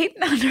watching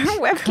Peyton on her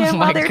webcam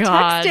while they're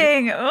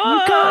texting?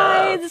 Oh,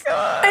 guys.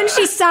 And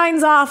she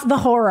signs off the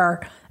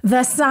horror.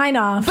 The sign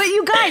off. But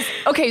you guys,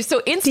 okay,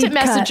 so instant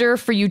messenger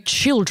for you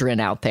children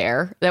out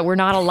there that were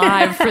not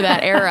alive for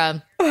that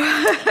era.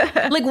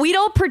 Like, we'd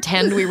all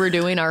pretend we were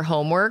doing our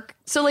homework.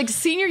 So like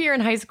senior year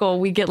in high school,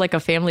 we get like a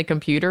family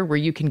computer where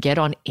you can get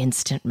on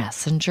instant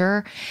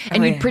messenger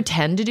and you'd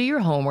pretend to do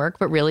your homework,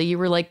 but really you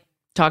were like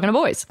talking to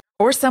boys.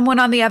 Or someone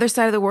on the other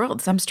side of the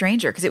world, some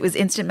stranger, because it was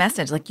instant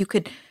message. Like you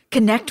could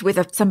connect with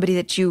somebody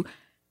that you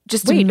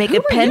just to make a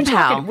pen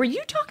pal. Were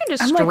you talking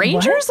to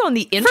strangers on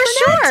the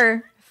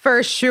internet?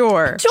 For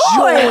sure.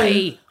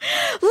 Joy.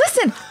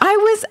 Listen,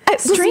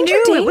 stranger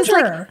new. danger. It was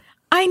like,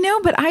 I know,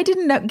 but I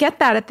didn't get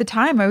that at the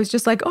time. I was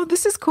just like, oh,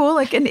 this is cool.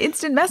 Like an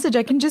instant message.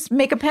 I can just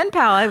make a pen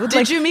pal.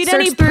 Did you meet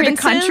any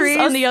princes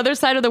on the other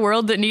side of the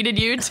world that needed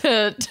you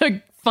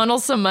to funnel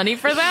some money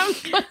for them?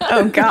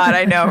 Oh, God,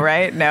 I know,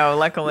 right? No,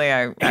 luckily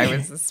I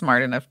was a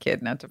smart enough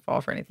kid not to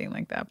fall for anything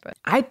like that. But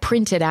I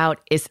printed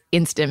out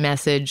instant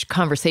message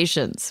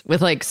conversations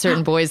with like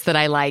certain boys that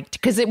I liked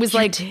because it was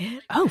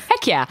oh,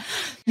 heck yeah.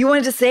 You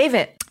wanted to save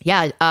it.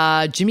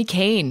 Yeah. Jimmy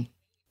Kane.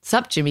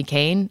 Sup, Jimmy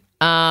Kane.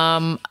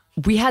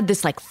 We had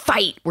this like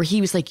fight where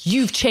he was like,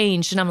 you've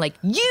changed. And I'm like,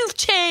 you've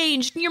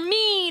changed. You're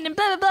mean and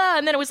blah, blah, blah.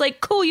 And then it was like,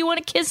 cool. You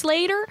want to kiss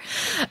later?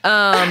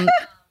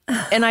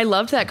 And I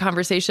loved that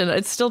conversation.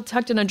 It's still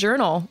tucked in a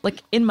journal,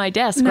 like in my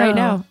desk right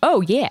now.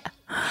 Oh, yeah.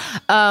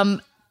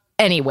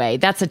 Anyway,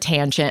 that's a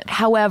tangent.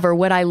 However,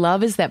 what I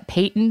love is that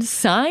Peyton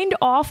signed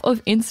off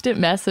of Instant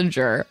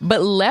Messenger,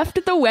 but left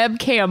the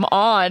webcam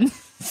on.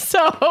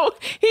 So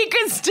he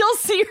could still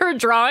see her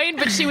drawing,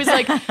 but she was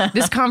like,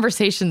 this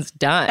conversation's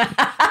done.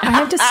 I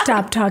have to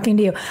stop talking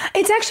to you.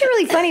 It's actually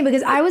really funny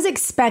because I was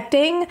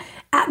expecting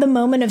at the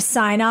moment of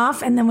sign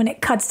off, and then when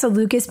it cuts to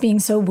Lucas being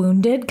so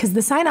wounded, because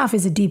the sign off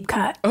is a deep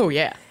cut. Oh,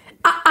 yeah.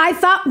 I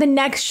thought the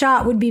next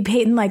shot would be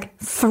Peyton like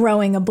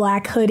throwing a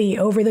black hoodie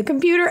over the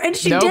computer, and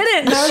she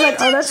didn't. And I was like,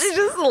 oh, she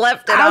just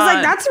left it on. I was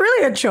like, that's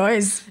really a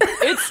choice.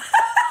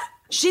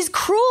 She's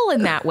cruel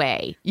in that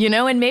way, you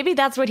know, and maybe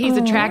that's what he's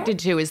attracted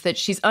to is that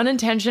she's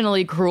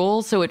unintentionally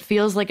cruel. So it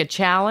feels like a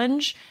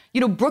challenge.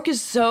 You know, Brooke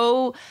is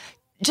so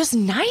just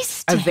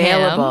nice to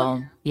available.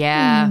 Him.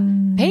 Yeah.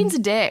 Payne's a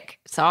dick.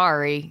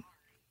 Sorry.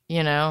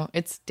 You know,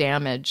 it's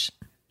damage.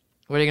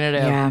 What are you going to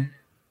do? Yeah.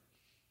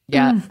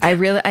 Yeah.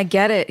 I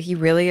get it. He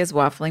really is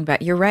waffling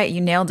back. You're right.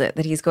 You nailed it.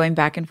 That he's going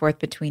back and forth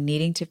between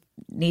needing to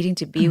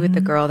be with the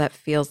girl that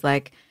feels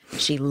like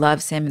She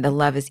loves him. The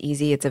love is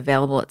easy. It's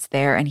available. It's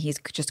there. And he's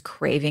just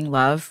craving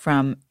love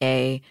from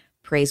a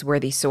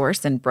praiseworthy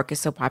source. And Brooke is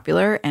so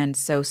popular and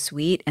so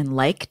sweet and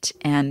liked.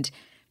 And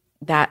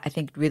that, I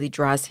think, really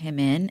draws him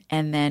in.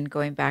 And then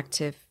going back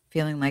to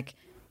feeling like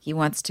he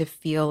wants to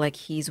feel like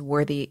he's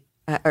worthy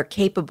or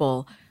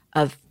capable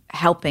of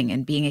helping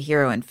and being a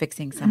hero and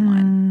fixing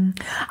someone.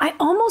 I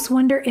almost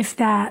wonder if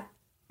that,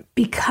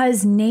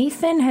 because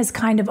Nathan has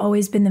kind of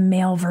always been the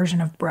male version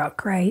of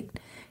Brooke, right?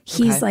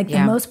 He's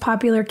the most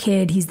popular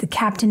kid. He's the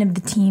captain of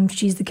the team.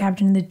 She's the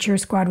captain of the cheer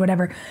squad,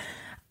 whatever.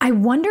 I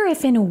wonder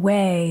if in a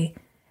way,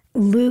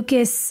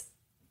 Lucas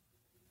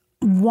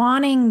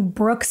wanting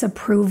Brooke's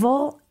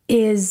approval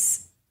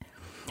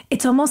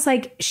it's almost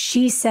like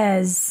she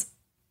says,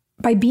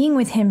 by being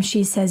with him,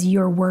 she says,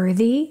 you're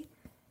worthy.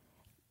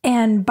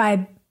 And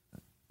by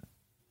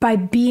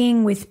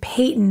being with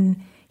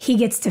Peyton, he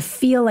gets to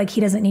feel like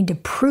he doesn't need to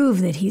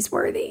prove that he's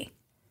worthy.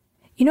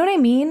 You know what I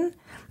mean?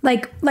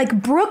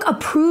 Like Brooke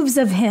approves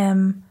of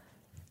him,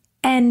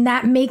 and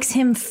that makes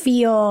him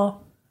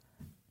feel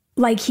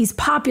like he's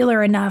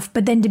popular enough.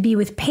 But then to be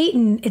with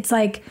Peyton, it's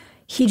like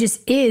he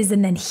just is,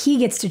 and then he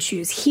gets to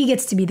choose. He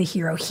gets to be the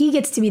hero. He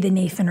gets to be the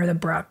Nathan or the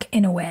Brooke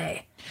in a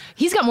way.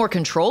 He's got more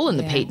control in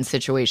the Peyton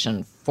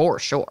situation for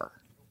sure.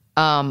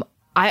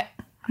 I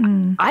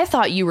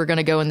thought you were going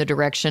to go in the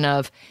direction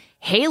of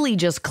Haley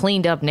just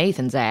cleaned up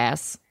Nathan's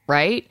ass,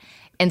 right?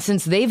 And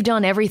since they've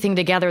done everything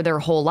together their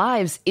whole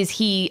lives, is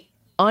he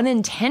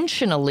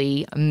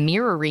unintentionally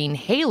mirroring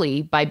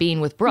Haley by being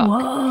with Brooke?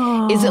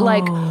 Whoa. Is it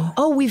like,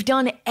 oh, we've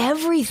done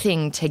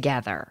everything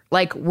together?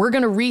 Like, we're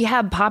going to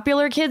rehab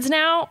popular kids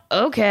now?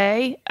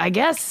 Okay, I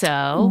guess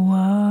so.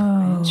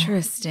 Whoa.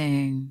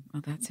 Interesting.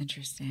 Oh, that's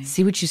interesting.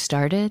 See what you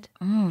started?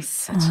 Oh,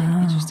 such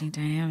an interesting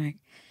dynamic.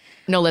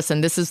 No, listen,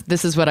 this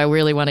is what I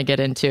really want to get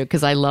into,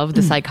 because I love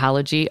the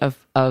psychology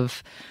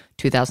of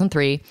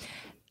 2003.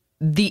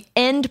 The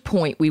end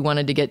point we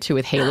wanted to get to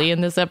with Haley in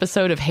this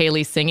episode of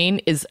Haley singing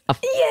is a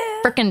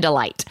frickin'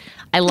 delight.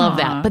 I love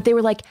that. But they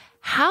were like,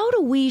 how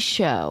do we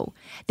show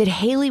that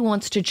Haley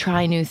wants to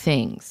try new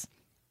things?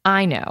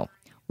 I know.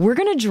 We're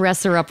going to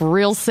dress her up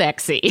real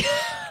sexy.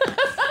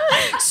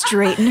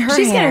 Straighten her hair.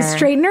 She's going to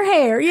straighten her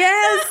hair.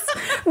 Yes.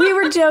 We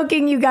were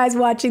joking, you guys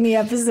watching the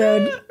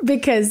episode,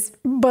 because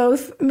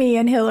both me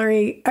and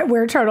Hillary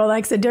wear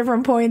turtlenecks at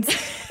different points.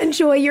 And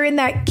Joy, you're in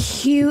that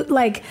cute,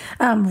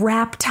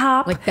 wrap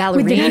top. Like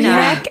ballerina. With the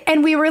neck.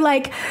 And we were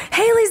like,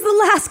 Haley's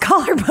the last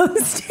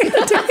collarbone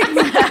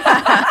standing.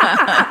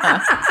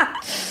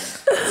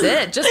 That's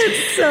it. Just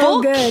So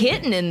full good.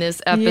 kitten in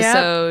this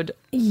episode.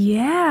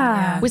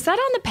 Yeah. Was that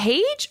on the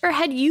page, or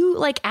had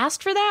you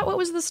asked for that? What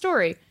was the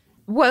story?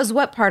 Was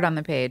what part on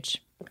the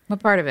page?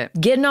 What part of it?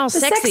 Getting all The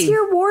sexy.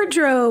 sexier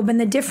wardrobe and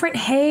the different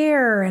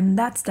hair and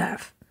that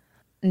stuff.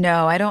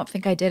 No, I don't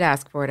think I did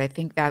ask for it. I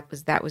think that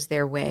was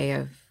their way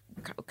of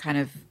kind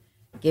of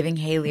giving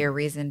Haley a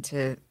reason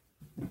to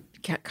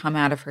come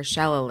out of her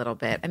shell a little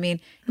bit. I mean,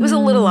 it was a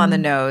little on the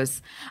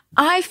nose.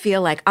 I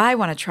feel like I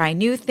want to try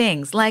new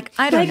things, like,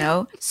 I don't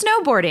know,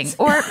 snowboarding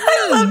or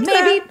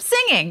maybe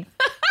singing.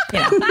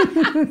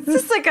 It's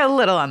just like a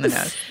little on the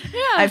nose. Yeah.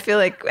 I feel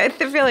like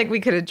we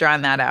could have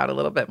drawn that out a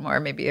little bit more,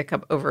 maybe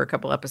over a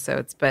couple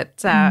episodes,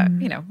 but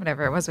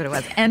whatever, it was what it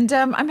was. And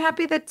I'm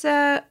happy that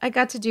I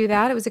got to do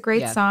that. It was a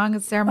great song.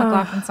 It's a Sarah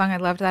McLachlan song. I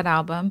loved that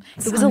album.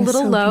 It was a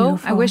little low.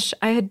 Beautiful. I wish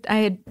I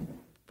had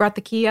brought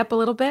the key up a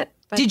little bit.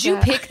 But, Did you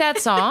pick that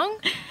song?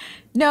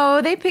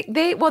 No, they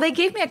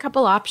gave me a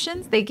couple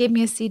options. They gave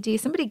me a CD.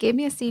 Somebody gave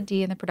me a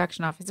CD in the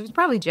production office. It was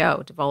probably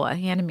Joe Davola.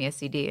 He handed me a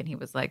CD and he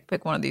was like,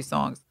 pick one of these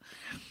songs.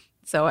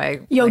 So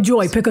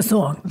Joy, pick a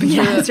song.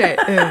 Yeah, that's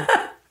right.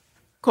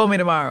 Call me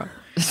tomorrow.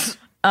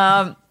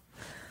 I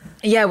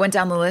went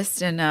down the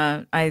list and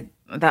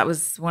that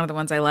was one of the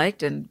ones I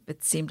liked, and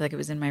it seemed like it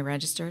was in my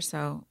register.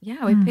 So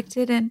we picked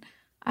it, and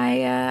I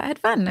had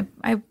fun.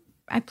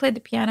 I played the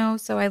piano,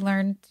 so I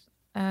learned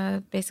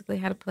basically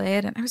how to play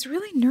it, and I was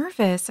really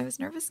nervous. I was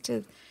nervous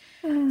to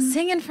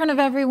sing in front of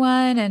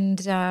everyone,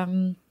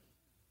 and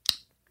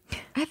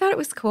I thought it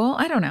was cool.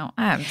 I don't know.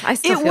 I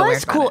still feel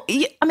weird about cool.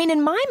 it. I mean,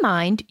 in my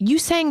mind, you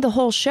sang the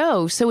whole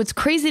show, so it's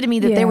crazy to me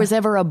that there was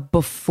ever a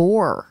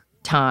before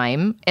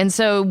time, and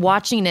so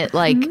watching it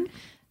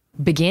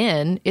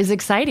begin is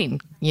exciting.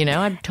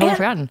 I'd totally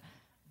forgotten.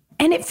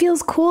 And it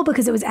feels cool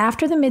because it was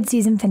after the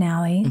mid-season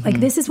finale. Like,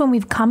 this is when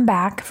we've come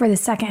back for the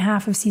second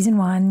half of season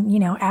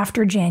 1,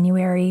 after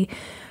January.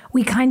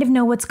 We kind of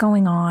know what's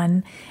going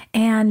on.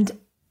 And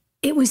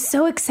it was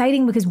so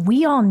exciting because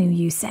we all knew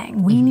you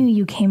sang. We knew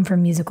you came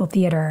from musical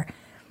theater.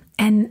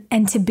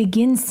 And to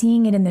begin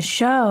seeing it in the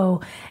show,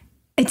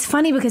 it's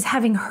funny because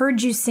having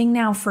heard you sing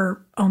now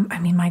for,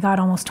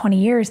 almost 20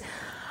 years,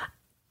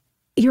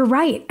 you're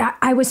right.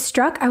 I was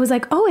struck. I was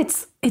like, oh,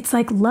 it's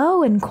like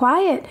low and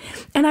quiet.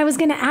 And I was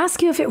going to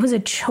ask you if it was a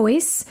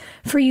choice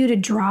for you to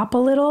drop a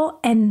little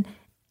and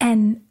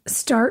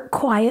start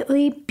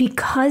quietly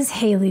because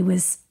Haley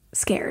was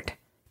scared,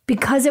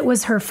 because it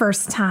was her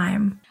first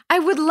time. I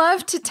would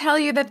love to tell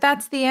you that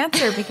that's the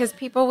answer because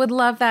people would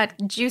love that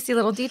juicy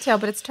little detail,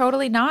 but it's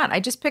totally not. I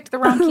just picked the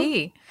wrong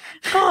key.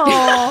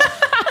 Oh,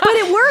 but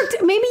it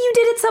worked. Maybe you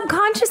did it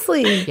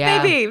subconsciously.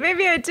 Yeah.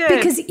 Maybe I did.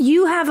 Because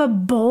you have a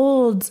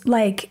bold,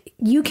 like,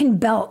 you can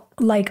belt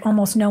like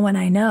almost no one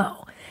I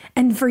know.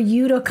 And for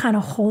you to kind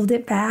of hold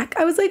it back,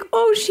 I was like,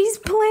 oh, she's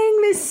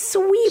playing this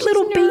sweet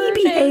little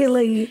baby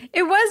Haley.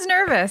 It was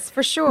nervous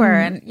for sure.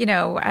 And, you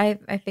know, I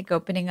think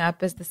opening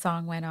up as the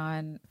song went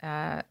on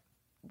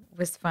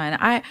was fun.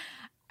 I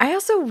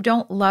also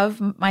don't love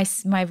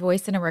my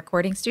voice in a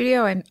recording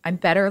studio. I'm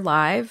better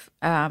live,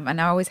 and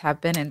I always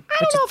have been. And I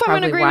don't know if I'm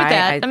going to agree with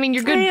that. I mean,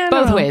 you're good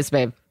both ways,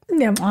 babe.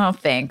 Yeah. Oh,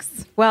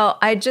 thanks. Well,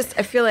 I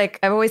feel like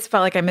I've always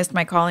felt like I missed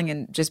my calling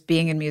in just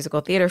being in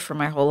musical theater for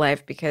my whole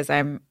life because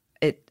I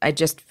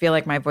just feel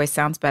like my voice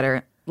sounds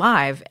better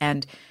live.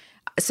 And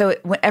so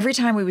every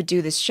time we would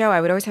do this show,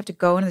 I would always have to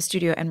go into the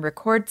studio and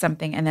record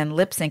something and then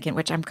lip sync it,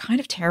 which I'm kind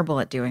of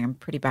terrible at doing. I'm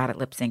pretty bad at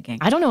lip syncing.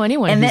 I don't know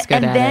anyone who's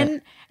good at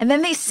it. And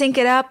then they sync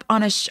it up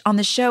on the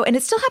show. And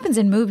it still happens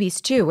in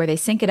movies too, where they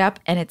sync it up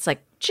and it's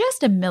like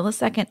just a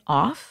millisecond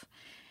off.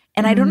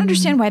 And I don't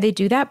understand why they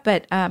do that,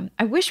 but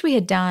I wish we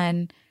had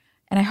done,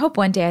 and I hope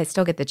one day I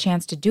still get the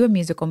chance to do a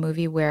musical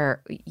movie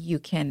where you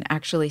can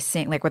actually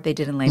sing, like what they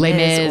did in Les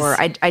Mis. Or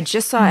I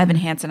just saw Evan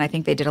Hansen. I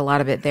think they did a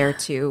lot of it there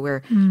too,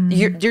 where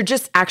you're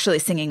just actually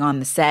singing on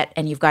the set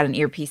and you've got an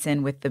earpiece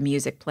in with the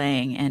music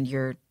playing and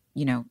you're,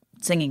 you know,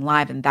 singing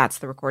live, and that's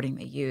the recording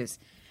they use.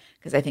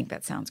 Because I think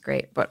that sounds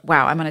great. But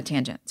wow, I'm on a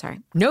tangent. Sorry.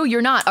 No,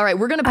 you're not. All right,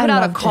 we're going to put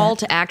out a call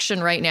to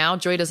action right now.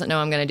 Joy doesn't know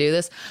I'm going to do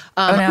this.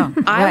 Oh,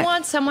 no. I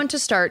want someone to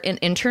start an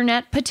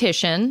internet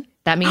petition.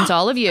 That means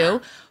all of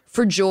you.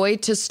 For Joy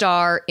to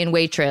star in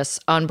Waitress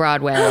on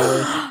Broadway.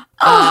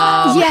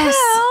 Yes.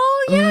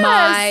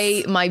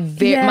 My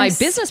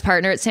business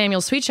partner at Samuel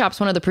Sweet Shop's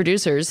one of the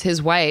producers.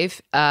 His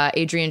wife,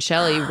 Adrienne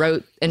Shelley,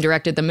 wrote and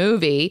directed the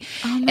movie.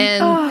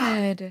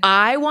 God.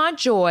 I want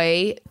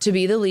Joy to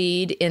be the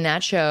lead in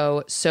that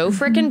show so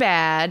freaking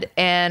bad.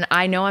 And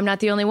I know I'm not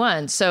the only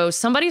one. So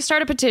somebody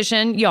start a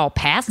petition. Y'all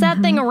pass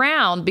that thing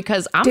around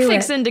because I'm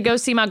fixing to go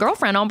see my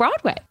girlfriend on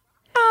Broadway.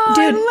 Oh,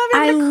 Dude,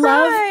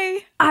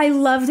 I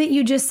love that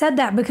you just said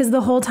that because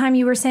the whole time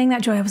you were saying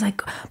that, Joy, I was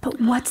like,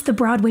 but what's the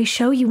Broadway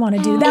show you want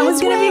to do? That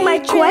was going to be my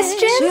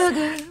question.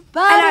 And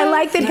I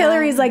like that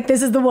Hillary's like,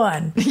 this is the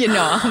one. You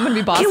know, I'm going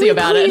to be bossy Can we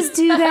about please it.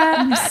 do that?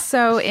 I'm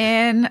so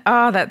in.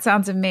 Oh, that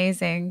sounds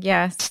amazing.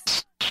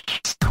 Yes.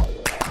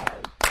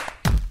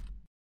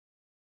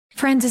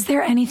 Friends, is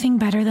there anything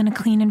better than a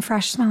clean and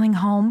fresh smelling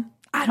home?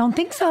 I don't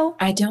think so.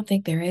 I don't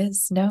think there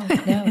is. No.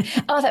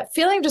 Oh, that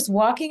feeling of just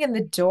walking in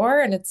the door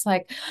and it's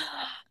like,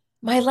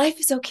 my life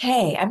is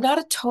okay. I'm not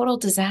a total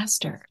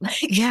disaster.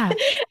 Yeah.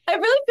 I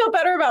really feel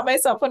better about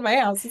myself when my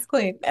house is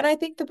clean. And I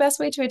think the best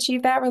way to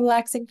achieve that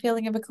relaxing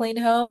feeling of a clean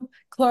home,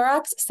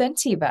 Clorox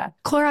Scentiva.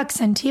 Clorox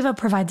Scentiva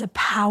provides a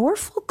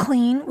powerful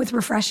clean with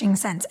refreshing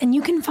scents, and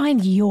you can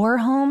find your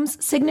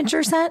home's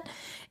signature scent.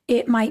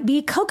 It might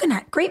be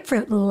coconut,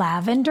 grapefruit,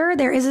 lavender.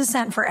 There is a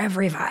scent for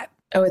every vibe.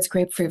 Oh, it's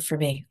grapefruit for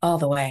me, all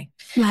the way.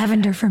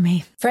 Lavender for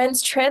me.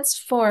 Friends,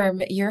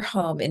 transform your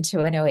home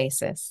into an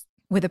oasis.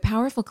 With a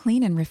powerful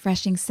clean and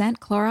refreshing scent,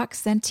 Clorox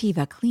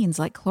Scentiva cleans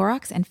like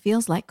Clorox and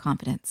feels like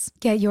confidence.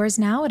 Get yours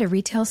now at a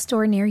retail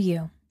store near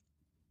you.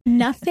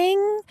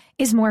 Nothing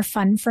is more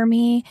fun for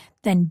me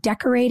than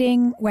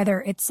decorating,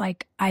 whether it's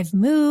like I've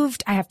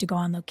moved, I have to go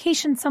on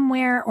location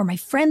somewhere, or my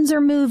friends are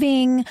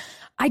moving.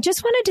 I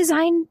just want to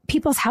design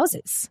people's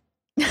houses.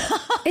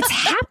 It's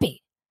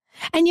happy.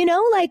 And you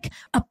know, like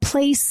a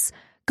place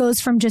goes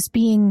from just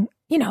being,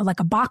 you know, like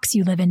a box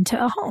you live in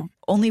to a home.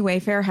 Only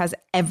Wayfair has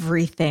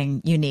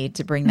everything you need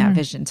to bring that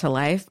vision to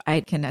life.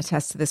 I can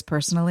attest to this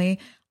personally.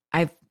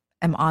 I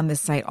am on this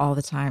site all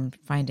the time,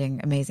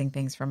 finding amazing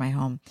things for my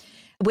home.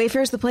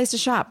 Wayfair is the place to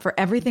shop for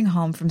everything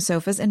home, from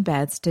sofas and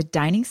beds to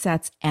dining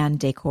sets and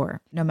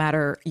decor. No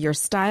matter your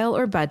style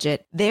or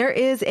budget, there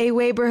is a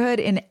Wayborhood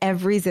in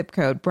every zip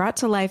code, brought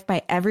to life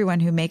by everyone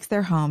who makes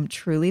their home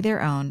truly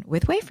their own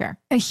with Wayfair.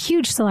 A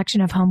huge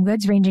selection of home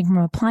goods ranging from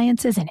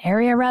appliances and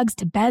area rugs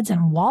to beds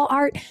and wall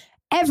art.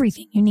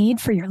 Everything you need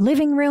for your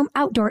living room,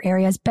 outdoor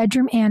areas,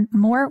 bedroom, and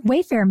more.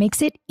 Wayfair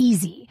makes it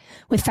easy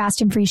with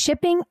fast and free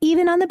shipping,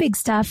 even on the big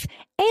stuff,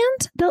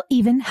 and they'll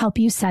even help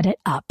you set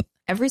it up.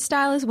 Every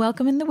style is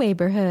welcome in the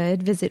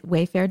Wayborhood. Visit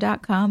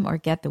wayfair.com or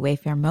get the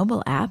Wayfair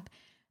mobile app.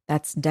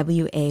 That's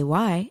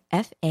WAYFAIR.com.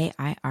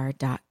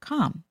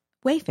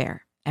 Wayfair.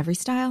 Every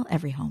style,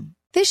 every home.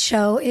 This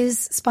show is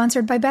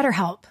sponsored by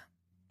BetterHelp.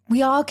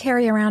 We all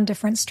carry around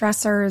different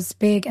stressors,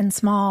 big and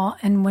small,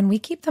 and when we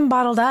keep them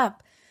bottled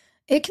up,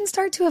 it can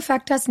start to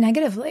affect us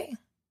negatively.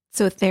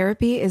 So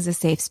therapy is a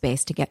safe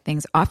space to get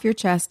things off your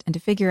chest and to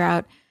figure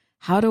out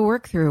how to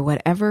work through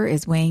whatever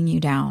is weighing you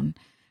down.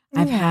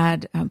 I've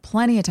had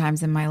plenty of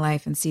times in my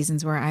life and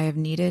seasons where I have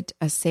needed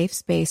a safe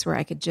space where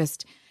I could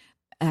just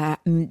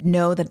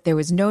know that there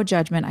was no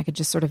judgment. I could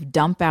just sort of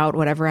dump out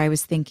whatever I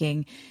was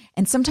thinking.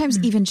 And sometimes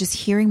even just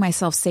hearing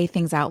myself say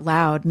things out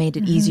loud made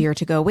it easier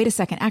to go, wait a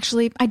second,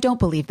 actually, I don't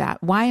believe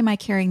that. Why am I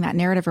carrying that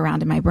narrative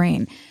around in my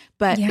brain?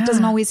 But it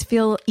doesn't always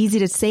feel easy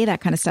to say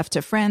that kind of stuff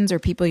to friends or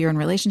people you're in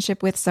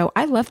relationship with. So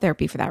I love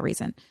therapy for that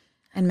reason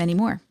and many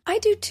more. I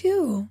do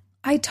too.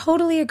 I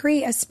totally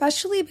agree,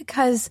 especially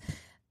because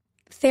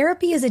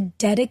therapy is a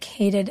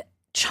dedicated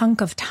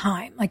chunk of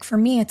time. Like for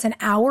me, it's an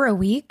hour a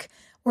week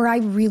where I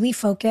really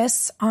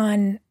focus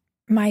on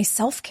my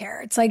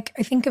self-care. It's like,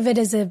 I think of it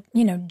as a,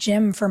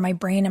 gym for my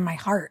brain and my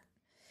heart.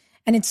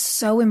 And it's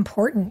so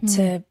important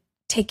to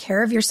take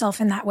care of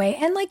yourself in that way.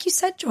 And like you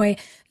said, Joy,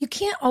 you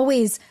can't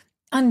always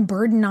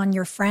unburden on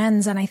your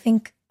friends. And I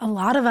think a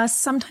lot of us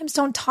sometimes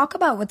don't talk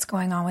about what's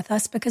going on with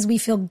us because we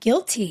feel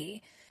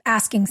guilty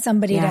asking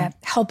somebody to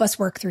help us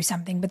work through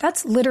something. But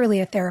that's literally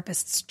a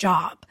therapist's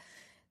job.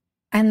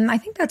 And I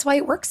think that's why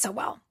it works so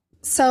well.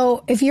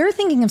 So if you're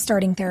thinking of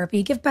starting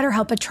therapy, give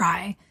BetterHelp a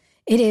try.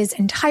 It is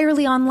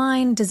entirely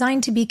online,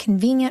 designed to be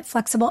convenient,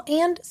 flexible,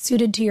 and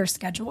suited to your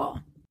schedule.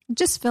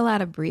 Just fill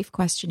out a brief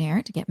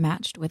questionnaire to get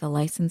matched with a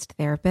licensed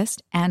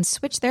therapist and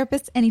switch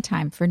therapists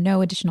anytime for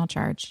no additional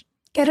charge.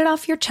 Get it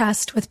off your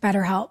chest with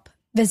BetterHelp.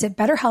 Visit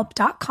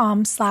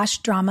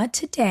BetterHelp.com/drama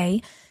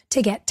today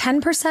to get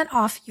 10%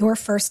 off your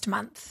first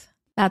month.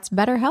 That's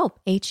BetterHelp,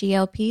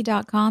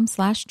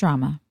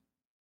 HELP.com/drama.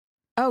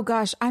 Oh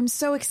gosh, I'm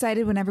so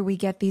excited whenever we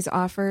get these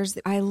offers.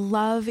 I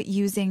love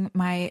using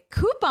my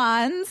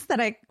coupons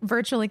that I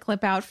virtually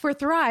clip out for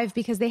Thrive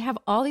because they have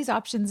all these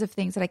options of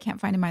things that I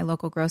can't find in my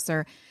local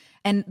grocer.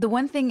 And the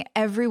one thing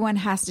everyone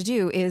has to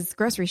do is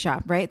grocery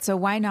shop, right? So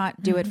why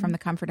not do it from the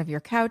comfort of your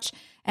couch?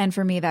 And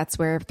for me, that's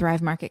where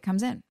Thrive Market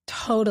comes in.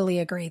 Totally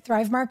agree.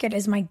 Thrive Market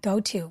is my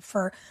go-to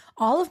for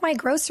all of my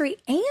grocery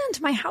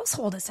and my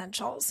household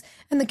essentials.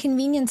 And the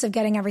convenience of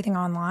getting everything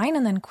online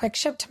and then quick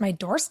ship to my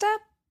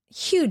doorstep,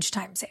 huge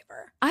time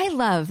saver. I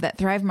love that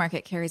Thrive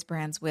Market carries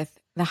brands with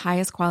the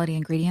highest quality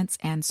ingredients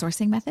and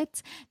sourcing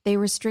methods. They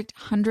restrict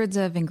hundreds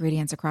of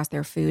ingredients across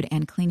their food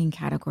and cleaning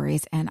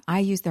categories, and I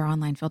use their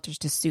online filters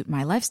to suit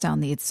my lifestyle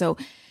needs. So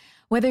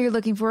whether you're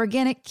looking for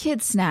organic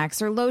kids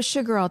snacks or low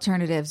sugar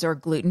alternatives or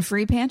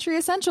gluten-free pantry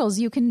essentials,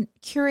 you can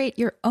curate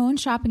your own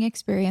shopping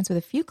experience with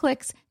a few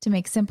clicks to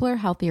make simpler,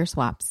 healthier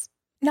swaps.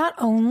 Not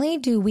only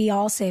do we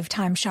all save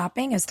time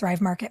shopping as Thrive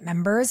Market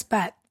members,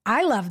 but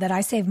I love that I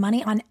save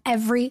money on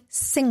every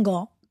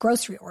single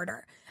grocery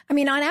order. I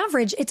mean, on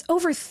average, it's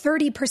over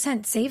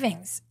 30%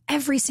 savings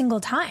every single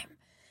time.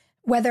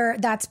 Whether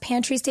that's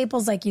pantry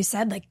staples, like you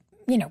said, like,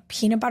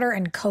 peanut butter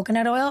and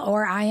coconut oil,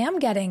 or I am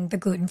getting the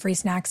gluten-free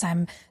snacks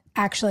I'm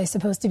actually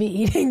supposed to be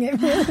eating.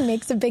 It really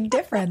makes a big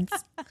difference.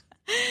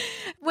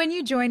 When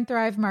you join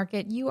Thrive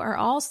Market, you are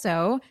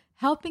also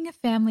helping a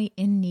family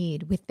in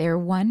need with their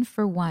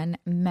 1-for-1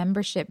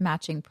 membership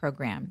matching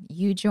program.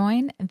 You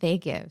join, they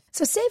give.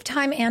 So save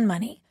time and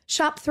money.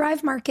 Shop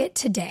Thrive Market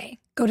today.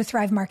 Go to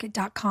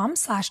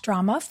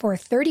thrivemarket.com/drama for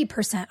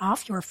 30%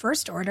 off your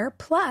first order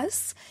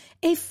plus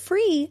a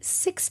free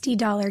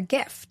 $60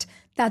 gift.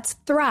 That's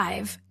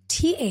Thrive,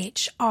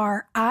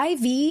 THRIVE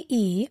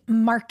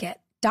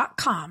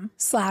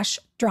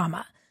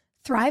market.com/drama.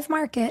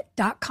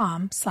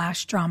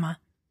 thrivemarket.com/drama.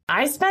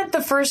 I spent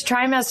the first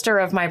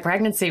trimester of my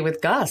pregnancy with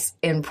Gus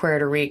in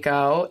Puerto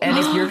Rico. And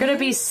if you're going to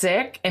be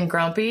sick and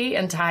grumpy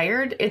and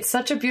tired, it's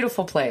such a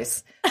beautiful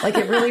place. Like,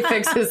 it really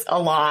fixes a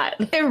lot.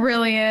 It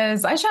really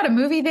is. I shot a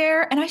movie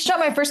there and I shot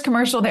my first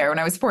commercial there when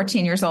I was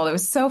 14 years old. It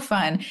was so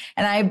fun.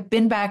 And I've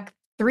been back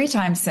 3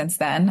 times since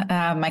then.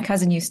 My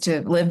cousin used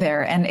to live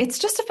there and it's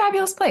just a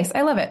fabulous place.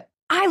 I love it.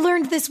 I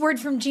learned this word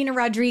from Gina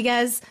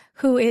Rodriguez,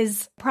 who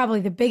is probably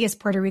the biggest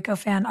Puerto Rico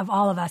fan of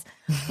all of us.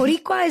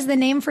 Boricua is the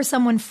name for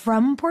someone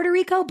from Puerto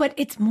Rico, but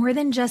it's more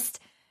than just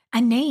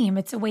a name.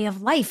 It's a way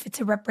of life. It's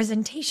a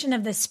representation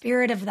of the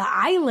spirit of the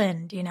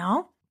island,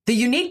 The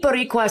unique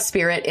Boricua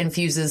spirit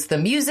infuses the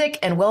music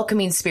and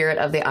welcoming spirit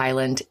of the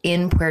island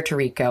in Puerto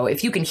Rico.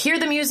 If you can hear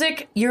the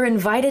music, you're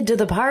invited to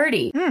the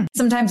party.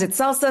 Sometimes it's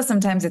salsa,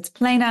 sometimes it's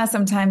plena,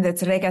 sometimes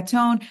it's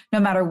reggaeton. No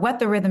matter what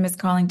the rhythm is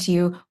calling to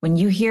you, when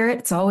you hear it,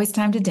 it's always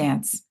time to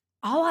dance.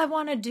 All I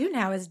want to do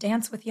now is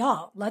dance with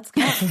y'all. Let's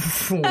go.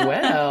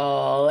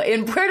 Well,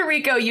 in Puerto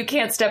Rico, you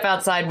can't step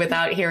outside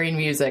without hearing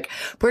music.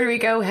 Puerto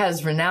Rico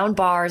has renowned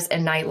bars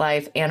and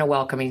nightlife and a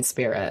welcoming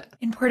spirit.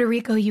 In Puerto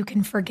Rico, you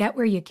can forget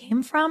where you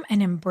came from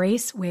and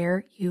embrace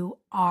where you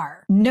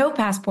are. No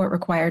passport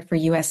required for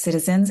U.S.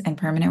 citizens and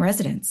permanent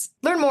residents.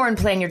 Learn more and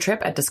plan your trip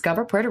at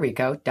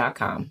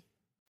discoverpuertorico.com.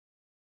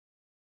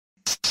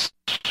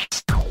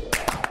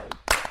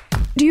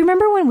 Do you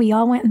remember when we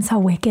all went and saw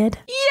Wicked?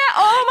 Yeah.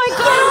 Oh my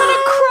God, I'm going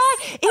to cry.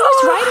 It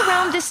was right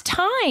around this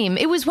time.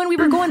 It was when we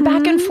were going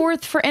back and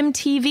forth for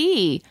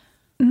MTV.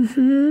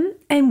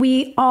 And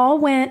we all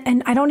went,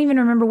 and I don't even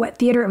remember what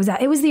theater it was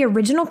at. It was the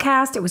original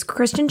cast. It was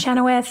Kristen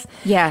Chenoweth.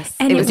 Yes.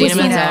 And it was Dina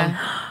Menzel.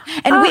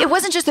 And it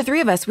wasn't just the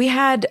 3 of us. We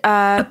had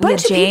a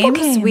bunch of people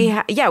came. We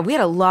had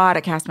a lot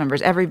of cast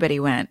members. Everybody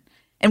went.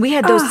 And we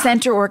had those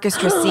center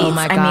orchestra seats. Oh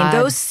my God. I mean,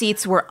 those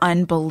seats were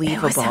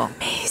unbelievable. It was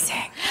amazing.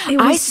 It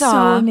was I saw so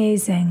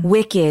amazing.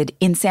 Wicked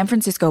in San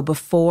Francisco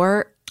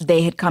before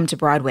they had come to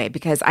Broadway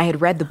because I had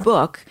read the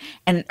book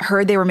and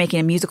heard they were making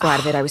a musical out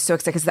of it. I was so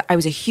excited because I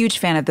was a huge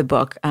fan of the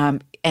book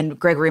and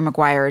Gregory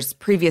Maguire's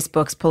previous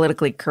books,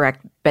 Politically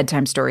Correct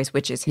Bedtime Stories,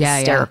 which is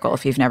hysterical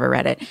if you've never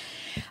read it.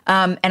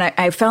 And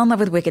I fell in love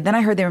with Wicked. Then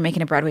I heard they were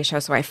making a Broadway show,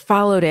 so I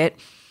followed it.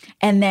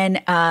 And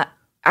then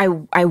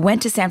I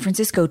went to San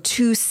Francisco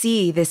to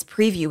see this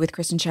preview with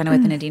Kristen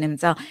Chenoweth and Idina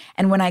Menzel.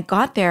 And when I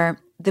got there,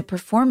 the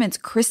performance,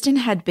 Kristen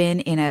had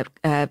been in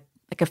a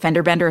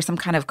fender bender or some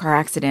kind of car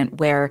accident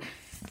where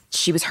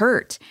she was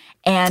hurt.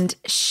 And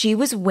she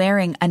was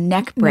wearing a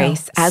neck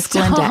brace as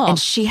Glinda. And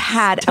she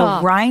had a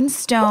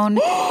rhinestone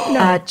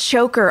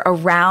choker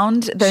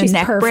around the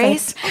neck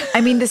brace.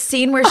 I mean, the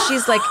scene where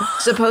she's like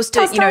supposed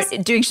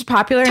to, doing she's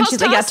popular. And she's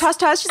like, toss,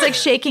 toss. She's like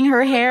shaking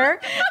her hair.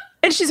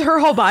 And her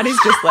whole body's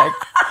just like,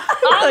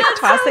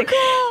 tossing. So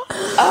cool.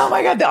 Oh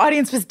my God, the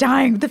audience was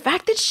dying. The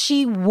fact that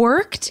she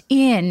worked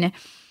in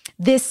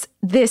this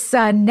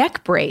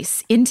neck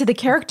brace into the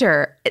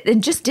character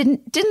and just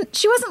didn't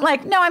she wasn't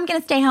like, no, I'm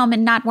gonna stay home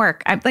and not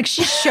work. I'm like,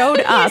 she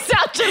showed up. You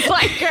sound just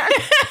like her.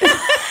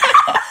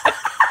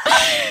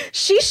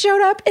 She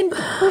showed up and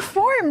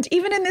performed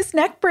even in this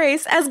neck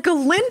brace as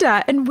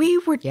Galinda. And we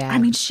were, I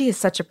mean, she is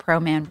such a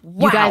pro, man.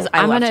 Wow, you guys,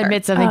 I'm going to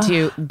admit something to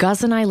you.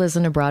 Gus and I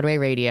listen to Broadway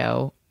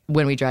radio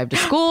when we drive to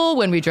school,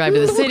 when we drive to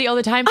the city all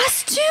the time.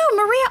 Us too,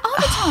 Maria, all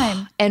the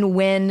time. And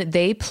when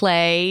they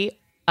play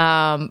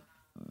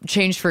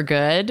Change for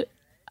Good,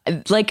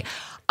 like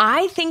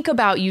I think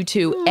about you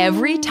two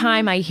every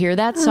time I hear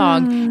that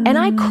song and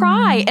I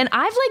cry. And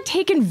I've like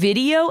taken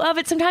video of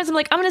it. Sometimes I'm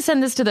like, I'm going to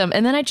send this to them.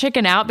 And then I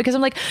chicken out because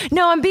I'm like,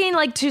 no, I'm being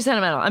like too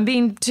sentimental. I'm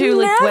being too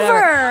like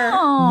whatever.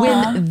 Aww.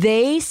 When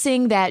they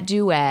sing that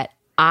duet,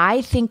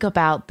 I think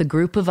about the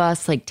group of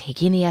us like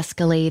taking the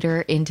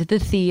escalator into the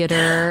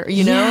theater,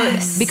 you know,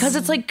 because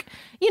it's like,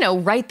 you know,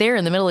 right there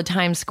in the middle of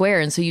Times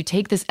Square. And so you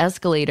take this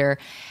escalator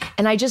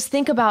and I just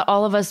think about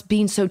all of us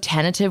being so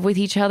tentative with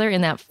each other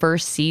in that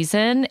first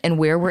season and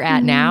where we're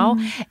at now.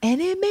 And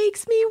it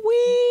makes me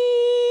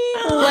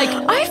weep. Like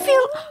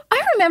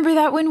I remember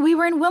that when we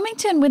were in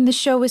Wilmington when the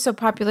show was so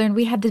popular and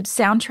we had the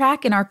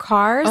soundtrack in our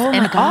cars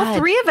and all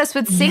three of us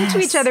would sing to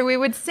each other. We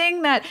would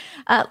sing that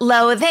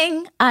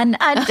loathing,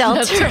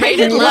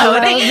 unadulterated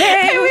loathing.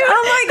 And we would,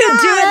 oh my God,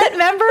 do it,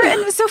 remember?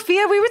 And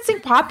Sophia, we would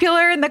sing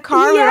Popular in the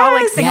car. We would all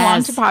like sing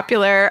along to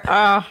Popular.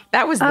 Oh,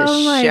 that was the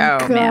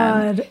show,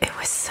 man. It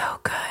was so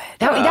good.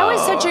 That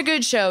was such a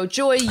good show.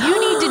 Joy,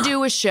 you need to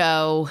do a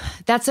show.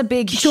 That's a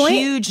big,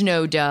 huge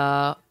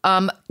no-duh.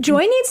 Joy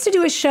needs to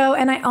do a show,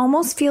 and I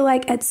almost feel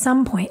like at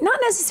some point, not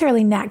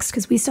necessarily next,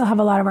 because we still have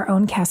a lot of our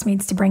own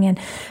castmates to bring in,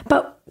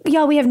 but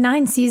y'all, we have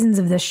 9 seasons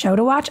of this show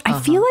to watch. I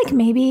feel like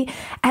maybe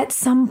at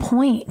some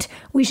point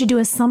we should do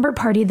a slumber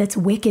party that's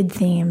Wicked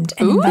themed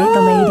and invite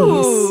the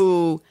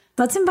ladies.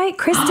 Let's invite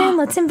Kristen.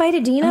 Let's invite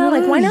Idina.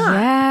 Like, why not?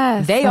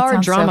 Yes, they are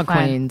drama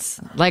queens.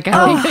 Like,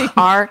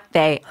 are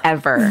they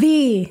ever?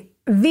 The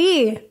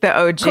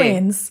OG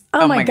queens.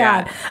 Oh my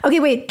God. Okay,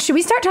 wait. Should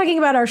we start talking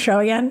about our show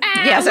again?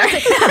 Yes.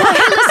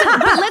 Listen,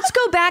 but let's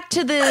go back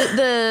to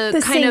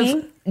the kind singing.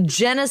 of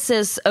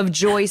genesis of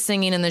Joy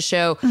singing in the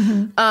show.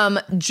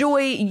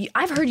 Joy,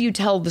 I've heard you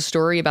tell the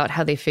story about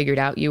how they figured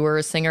out you were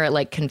a singer at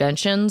like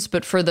conventions,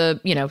 but for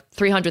the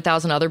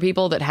 300,000 other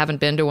people that haven't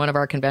been to one of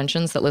our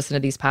conventions that listen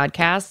to these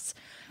podcasts,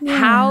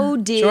 how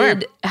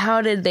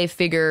did they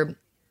figure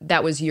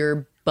that was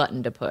your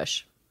button to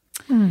push?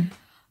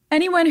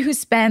 Anyone who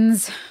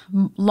spends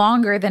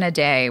longer than a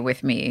day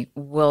with me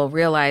will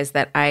realize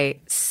that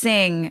I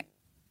sing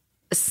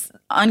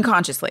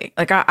unconsciously.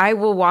 Like I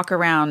will walk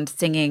around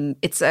singing.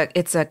 It's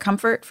a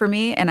comfort for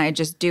me, and I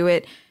just do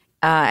it.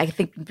 I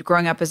think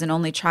growing up as an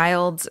only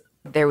child,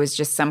 there was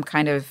just some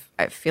kind of,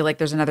 I feel like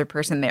there's another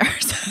person there.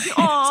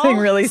 Something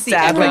really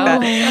sad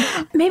like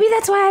that. Maybe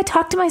that's why I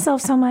talk to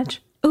myself so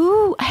much.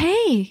 Ooh,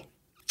 hey.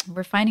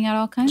 We're finding out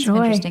all kinds of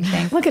interesting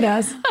things. Look at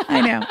us.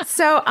 I know.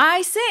 So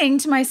I sing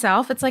to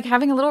myself. It's like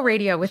having a little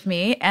radio with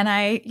me. And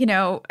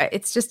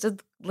it's just a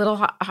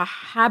little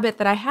habit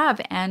that I have.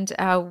 And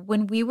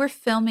when we were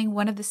filming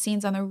one of the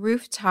scenes on the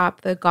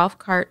rooftop, the golf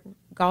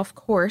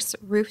course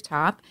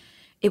rooftop,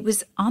 it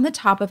was on the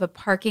top of a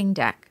parking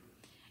deck.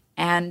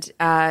 And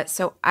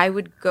so I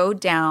would go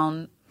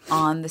down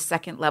on the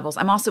second levels.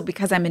 I'm also,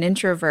 because I'm an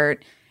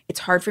introvert, it's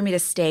hard for me to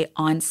stay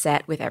on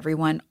set with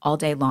everyone all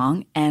day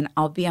long. And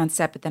I'll be on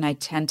set, but then I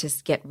tend to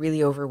get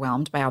really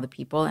overwhelmed by all the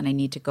people and I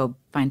need to go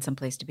find some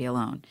place to be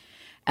alone,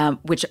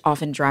 which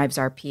often drives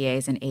our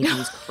PAs and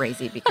ADs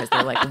crazy because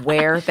they're like,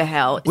 where the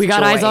hell is We got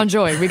Joy? eyes on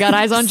Joy. We got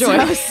eyes on Joy.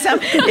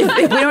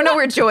 If we don't know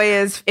where Joy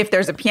is, if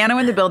there's a piano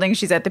in the building,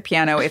 she's at the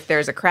piano. If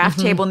there's a craft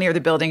table near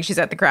the building, she's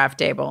at the craft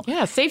table.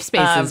 Yeah, safe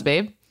spaces,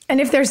 babe. And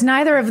if there's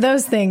neither of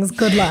those things,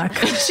 good luck.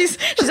 She's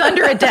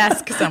under a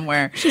desk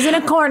somewhere. She's in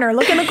a corner.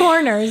 Look in the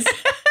corners.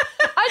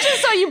 I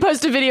just saw you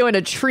post a video in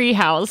a tree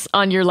house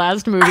on your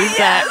last movie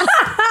set. That's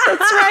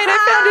right. I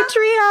found a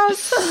tree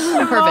house.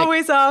 I'm Perfect.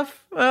 always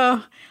off.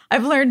 Oh,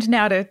 I've learned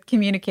now to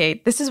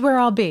communicate. This is where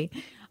I'll be.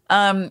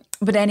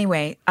 But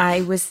anyway,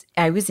 I was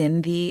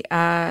in the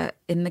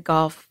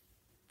golf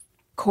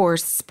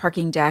course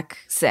parking deck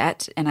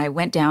set, and I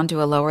went down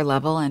to a lower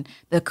level, and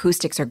the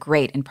acoustics are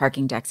great in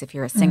parking decks. If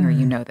you're a singer,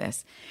 you know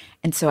this.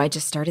 And so I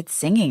just started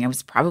singing. I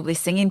was probably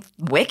singing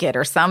Wicked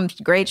or some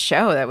great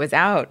show that was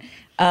out.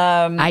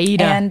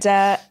 Aida. And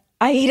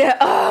Aida.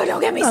 Oh, don't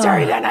get me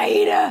started on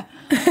Aida.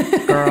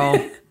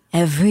 Girl.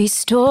 Every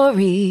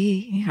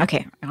story.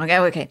 Okay.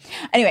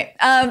 Anyway,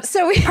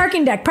 so we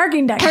Parking deck.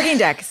 parking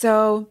deck.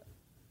 So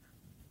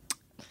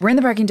we're in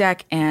the parking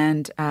deck,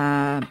 and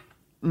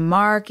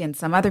Mark and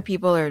some other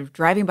people are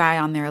driving by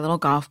on their little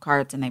golf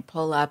carts, and they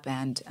pull up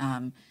and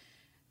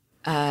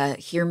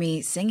hear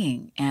me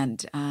singing,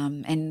 and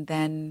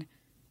then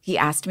he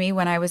asked me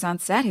when I was on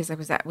set. He's like,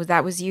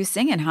 "Was you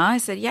singing, huh?" I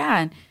said, "Yeah."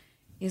 And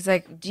he's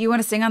like, "Do you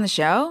want to sing on the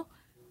show?"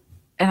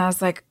 And I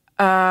was like,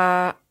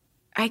 I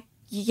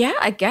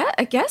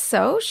guess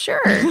so,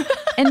 sure."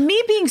 And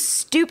me being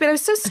stupid, I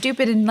was so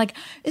stupid and like,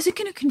 is it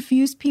going to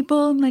confuse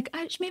people? I'm like,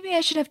 maybe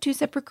I should have 2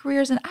 separate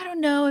careers, and I don't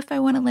know if I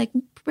want to like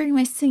bring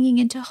my singing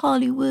into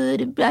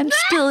Hollywood. And I'm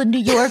still a New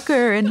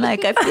Yorker, and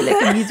like I feel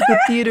like a musical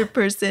theater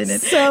person.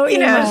 And So you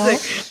know, emo. it's like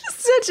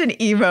such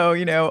an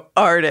emo,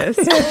 artist.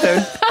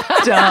 So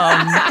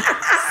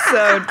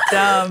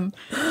dumb.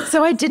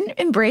 So I didn't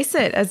embrace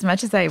it as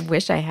much as I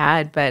wish I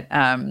had, but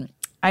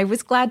I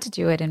was glad to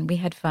do it, and we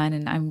had fun,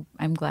 and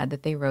I'm glad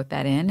that they wrote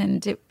that in,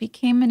 and it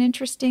became an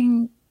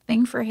interesting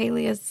thing for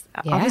Haley.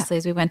 Obviously,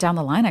 as we went down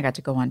the line, I got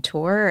to go on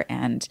tour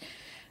and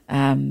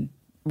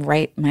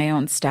write my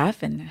own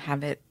stuff and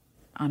have it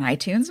on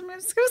iTunes. It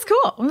was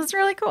cool. It was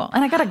really cool,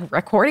 and I got a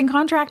recording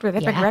contract with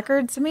Epic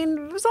Records. I mean,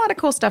 there was a lot of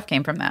cool stuff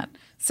came from that.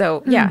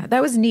 So yeah,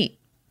 that was neat.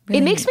 Really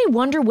It makes me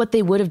wonder what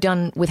they would have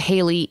done with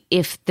Haley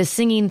if the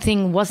singing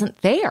thing wasn't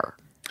there.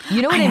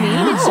 You know what I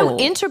mean? It's so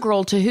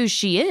integral to who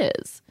she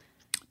is.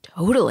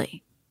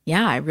 Totally.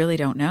 Yeah, I really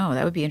don't know.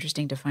 That would be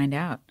interesting to find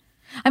out.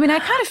 I mean, I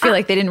kind of feel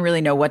like they didn't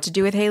really know what to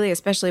do with Haley,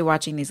 especially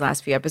watching these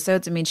last few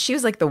episodes. I mean, she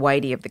was like the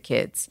Whitey of the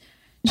kids.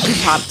 She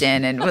popped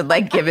in and would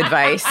like give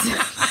advice.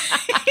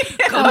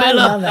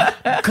 Camilla.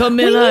 We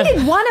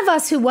needed one of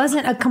us who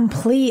wasn't a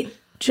complete,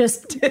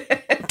 just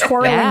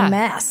twirling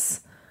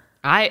mess.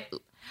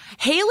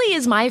 Haley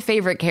is my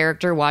favorite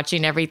character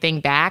watching everything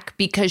back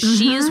because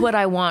she is what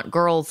I want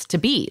girls to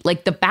be,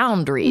 like the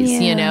boundaries,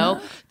 you know,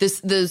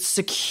 the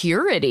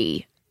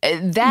security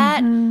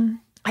that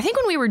I think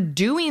when we were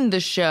doing the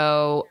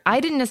show, I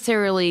didn't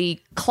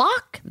necessarily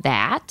clock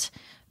that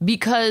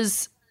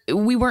because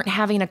we weren't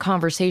having a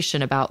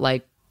conversation about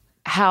like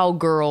how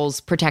girls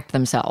protect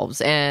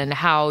themselves and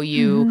how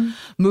you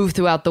move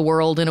throughout the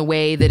world in a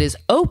way that is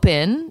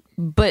open,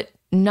 but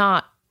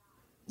not,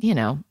 you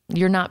know,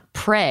 you're not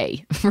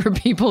prey for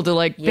people to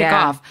like pick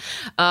off.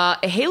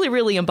 Haley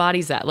really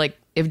embodies that. Like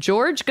if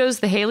George goes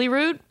the Haley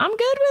route, I'm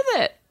good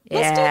with it.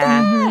 Let's do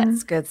that.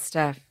 That's good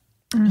stuff.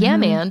 Yeah,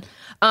 man.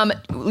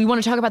 We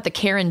want to talk about the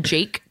Karen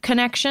Jake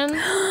connection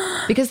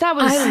because that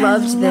was I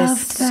loved this loved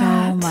so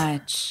that.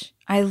 much.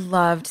 I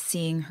loved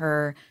seeing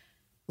her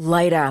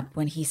light up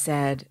when he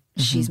said,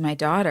 "She's my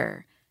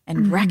daughter,"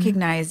 and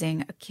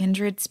recognizing a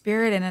kindred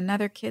spirit and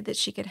another kid that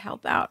she could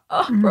help out.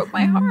 Oh, broke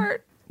my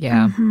heart.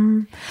 Yeah.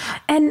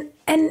 And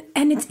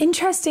it's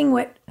interesting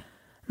what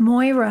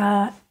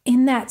Moira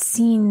in that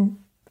scene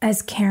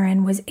as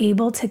Karen was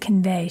able to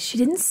convey. She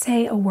didn't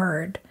say a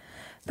word,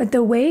 but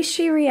the way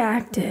she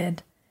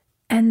reacted,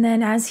 and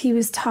then as he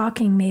was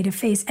talking, made a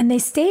face, and they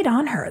stayed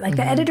on her. Like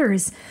the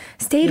editors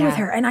stayed with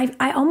her. And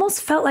I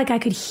almost felt like I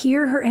could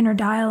hear her inner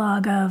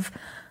dialogue of,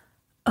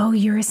 "Oh,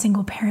 you're a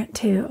single parent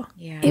too."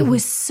 Yeah. It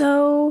was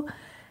so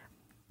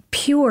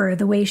pure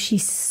the way she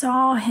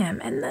saw him,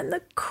 and then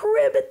the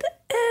crib at the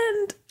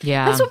end.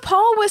 Yeah. That's what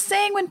Paul was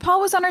saying when Paul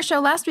was on our show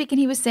last week, and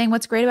he was saying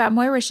what's great about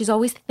Moira, she's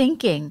always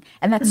thinking.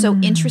 And that's so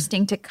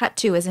interesting to cut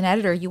to as an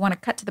editor. You want to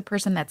cut to the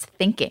person that's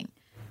thinking,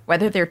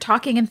 whether they're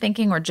talking and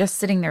thinking or just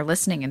sitting there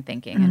listening and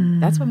thinking.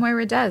 And that's what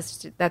Moira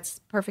does. That's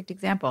a perfect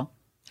example.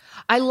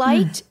 I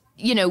liked,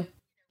 you know,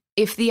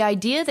 if the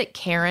idea that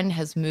Karen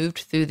has moved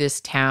through this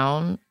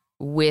town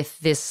with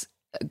this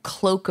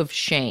cloak of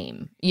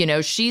shame, you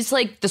know, she's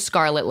like the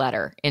scarlet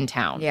letter in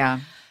town. Yeah.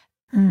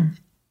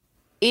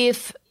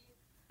 If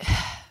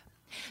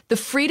the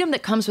freedom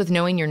that comes with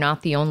knowing you're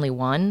not the only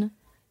one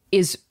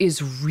is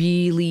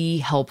really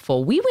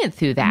helpful. We went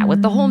through that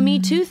with the whole Me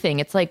Too thing.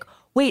 It's like,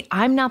 wait,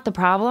 I'm not the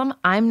problem.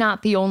 I'm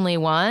not the only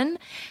one.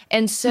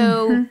 And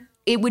so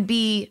it would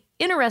be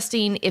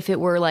interesting if it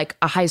were like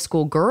a high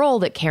school girl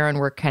that Karen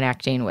were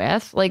connecting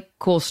with, like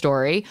cool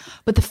story.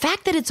 But the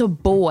fact that it's a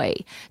boy,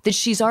 that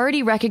she's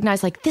already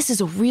recognized, like, this is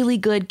a really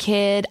good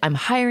kid. I'm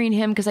hiring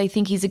him because I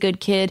think he's a good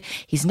kid.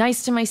 He's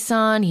nice to my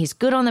son. He's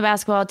good on the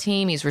basketball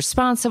team. He's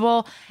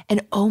responsible. And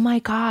oh my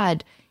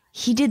God,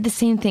 he did the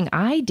same thing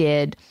I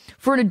did.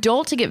 For an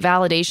adult to get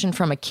validation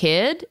from a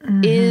kid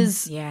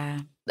is,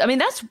 I mean,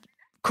 that's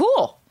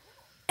cool.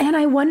 And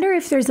I wonder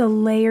if there's a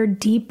layer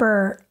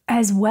deeper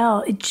as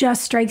well. It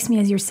just strikes me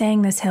as you're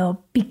saying this,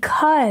 Hill,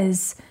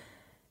 because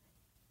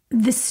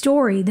the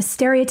story, the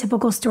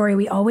stereotypical story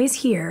we always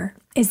hear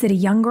is that a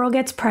young girl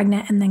gets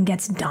pregnant and then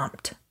gets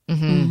dumped.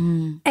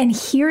 And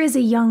here is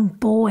a young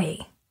boy.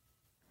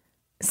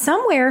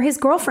 Somewhere his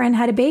girlfriend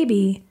had a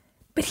baby,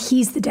 but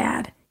he's the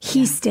dad.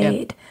 He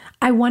stayed.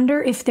 I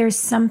wonder if there's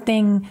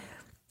something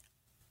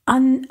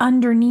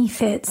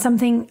underneath it,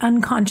 something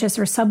unconscious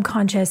or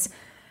subconscious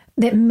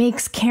that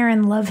makes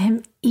Karen love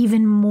him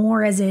even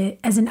more as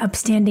an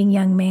upstanding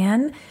young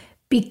man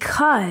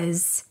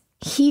because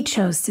he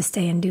chose to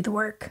stay and do the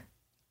work.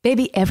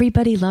 Baby,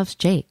 everybody loves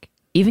Jake,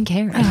 even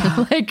Karen.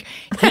 Like,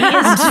 he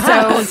is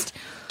so...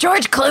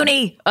 George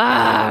Clooney. Oh,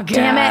 God.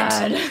 Damn it.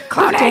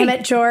 Clooney. Damn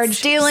it, George.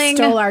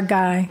 Stole our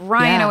guy.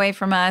 Ryan away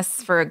from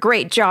us for a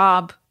great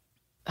job.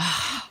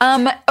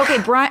 Okay,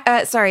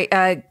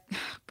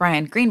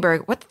 Brian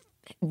Greenberg.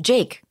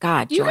 Jake.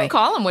 God, You Joy. can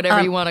call him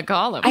whatever you want to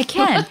call him. I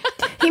can.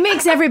 He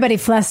makes everybody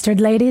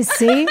flustered, ladies.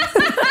 See?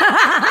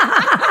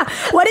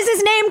 What is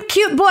his name?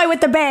 Cute boy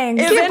with the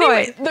bangs.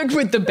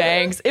 With the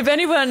bangs. If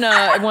anyone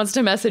wants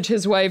to message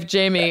his wife,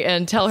 Jamie,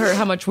 and tell her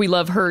how much we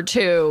love her,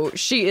 too,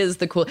 she is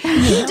the cool.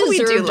 He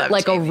deserved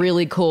like Jamie. A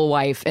really cool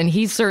wife, and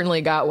he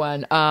certainly got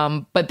one.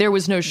 But there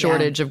was no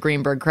shortage of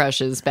Greenberg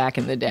crushes back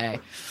in the day.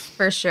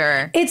 For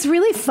sure. It's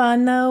really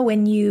fun, though,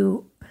 when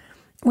you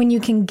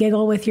can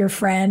giggle with your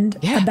friend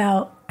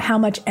about how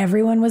much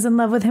everyone was in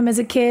love with him as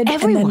a kid.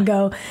 And then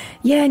go,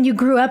 yeah, and you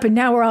grew up and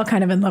now we're all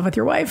kind of in love with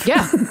your wife.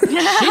 Yeah.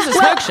 She's a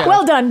smoke show.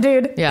 Well done,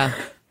 dude. Yeah.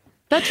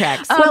 That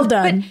tracks. Well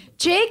done.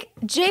 But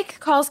Jake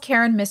calls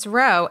Karen Miss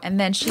Rowe, and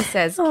then she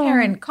says,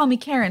 Karen, call me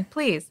Karen,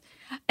 please.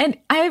 And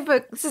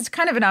this is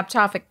kind of an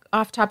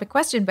off-topic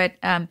question, but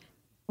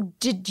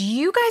did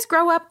you guys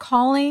grow up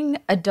calling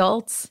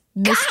adults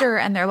Mr.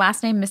 and their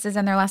last name, Mrs.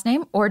 and their last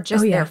name, or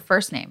just their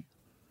first name?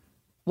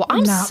 Well,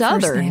 I'm Not first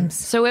Southern, names.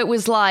 so it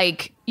was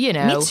like, Me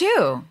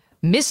too.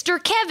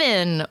 Mr.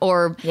 Kevin,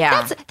 or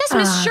that's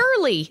Miss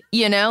Shirley,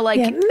 like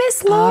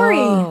Miss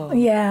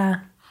Lori.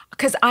 Yeah.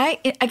 Because I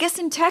guess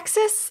in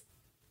Texas,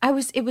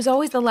 it was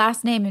always the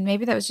last name, and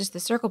maybe that was just the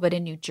circle, but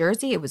in New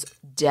Jersey, it was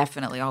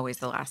definitely always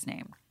the last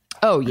name.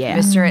 Oh, yeah.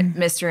 Mr. and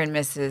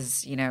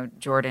Mrs.,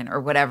 Jordan, or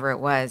whatever it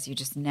was. You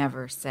just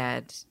never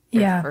said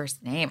their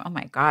first name. Oh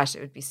my gosh,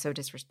 it would be so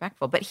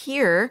disrespectful. But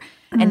here,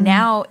 and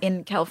now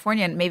in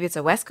California, and maybe it's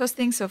a West Coast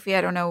thing, Sophia,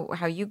 I don't know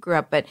how you grew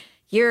up, but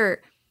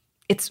here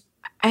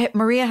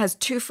Maria has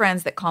two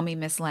friends that call me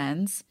Miss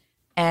Lenz,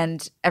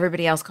 and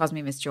everybody else calls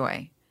me Miss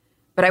Joy.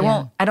 But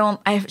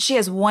she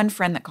has one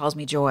friend that calls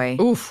me Joy.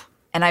 Oof.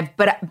 And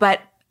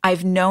but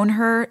I've known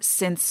her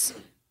since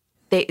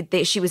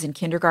she was in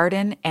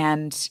kindergarten,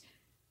 and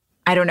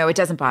I don't know. It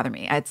doesn't bother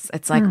me.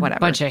 It's like whatever.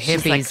 Bunch of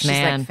hippies, man. She's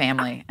like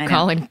family. I know.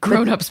 Calling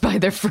grown-ups by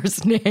their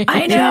first name.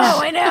 I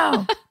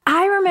know.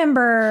 I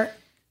remember,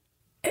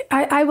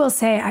 I will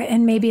say,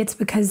 and maybe it's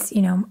because,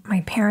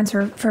 my parents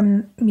are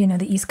from,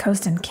 the East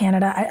Coast in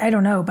Canada. I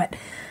don't know, but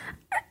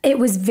it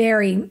was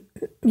very,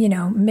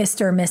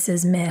 Mr.,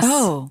 Mrs., Miss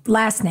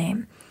last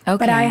name. Okay.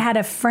 But I had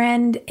a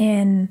friend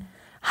in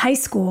high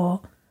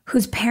school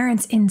whose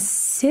parents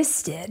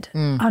insisted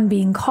on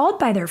being called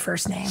by their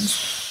first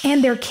names,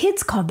 and their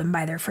kids called them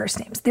by their first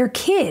names. Their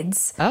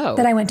kids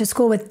that I went to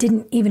school with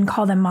didn't even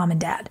call them mom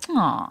and dad.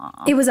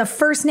 Aww. It was a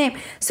first name.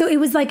 So it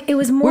was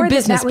more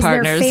that was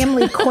partners. Their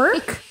family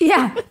quirk.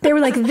 Yeah. They were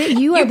like,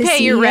 you are the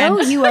pay CEO. your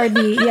rent. You are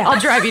the, I'll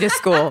drive you to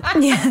school.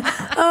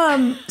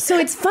 Yeah. So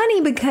it's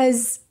funny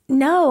because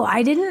no,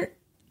 I didn't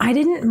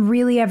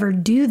really ever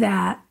do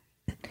that.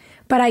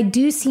 But I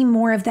do see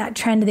more of that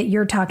trend that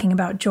you're talking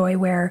about, Joy,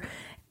 where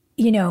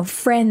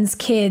friends'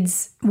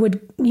 kids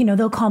would,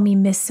 they'll call me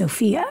Miss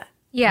Sophia.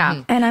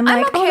 Yeah. And I'm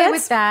like, okay that's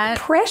with that.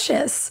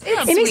 Precious.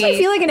 It's it makes me sweet.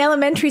 feel like an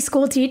elementary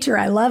school teacher.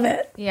 I love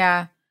it.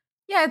 Yeah.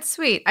 Yeah, it's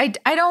sweet. I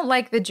don't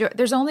like the Joy.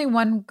 There's only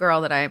one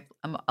girl that I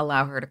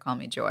allow her to call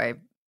me Joy.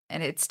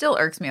 And it still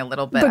irks me a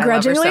little bit. I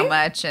love her so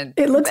much. And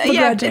it looks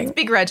begrudging. Yeah, it's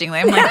begrudgingly.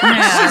 I'm like,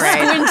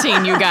 she's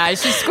squinting, you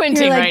guys. She's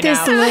squinting You're like, right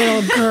this now.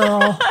 little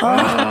girl.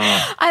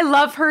 Oh. I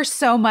love her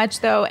so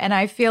much, though. And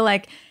I feel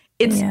like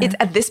it's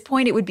at this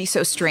point, it would be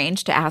so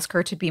strange to ask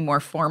her to be more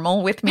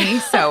formal with me.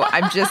 So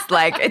I'm just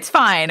like, it's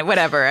fine.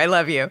 Whatever. I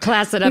love you.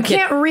 Class it up. You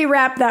can't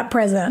rewrap that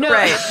present. No.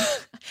 Right.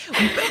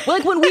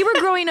 Like when we were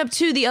growing up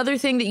too, the other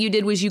thing that you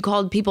did was you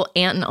called people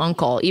aunt and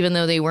uncle, even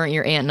though they weren't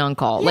your aunt and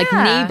uncle. Like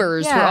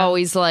neighbors were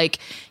always like,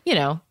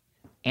 aunt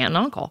and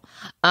uncle.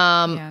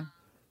 I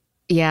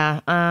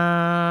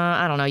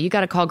don't know. You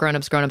got to call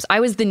grown-ups. I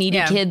was the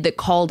needy kid that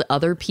called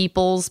other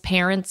people's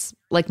parents,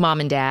 like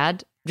mom and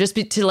dad, just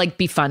to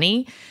be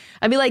funny.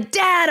 I'd be like,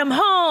 Dad, I'm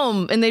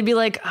home. And they'd be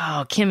like,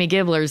 oh, Kimmy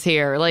Gibbler's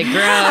here. Like,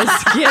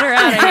 gross. Get her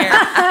out of here.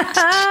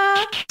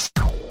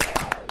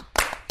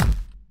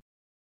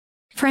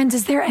 Friends,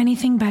 is there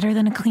anything better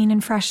than a clean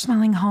and fresh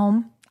smelling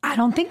home? I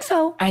don't think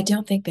so. I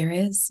don't think there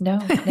is. No.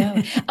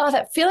 Oh,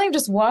 that feeling of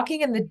just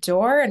walking in the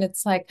door and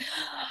it's like,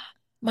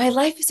 my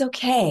life is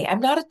okay. I'm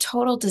not a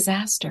total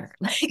disaster.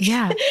 I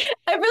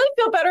really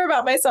feel better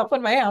about myself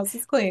when my house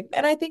is clean.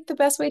 And I think the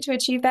best way to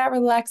achieve that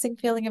relaxing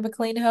feeling of a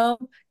clean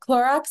home,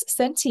 Clorox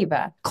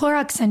Scentiva.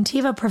 Clorox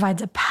Scentiva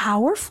provides a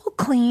powerful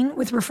clean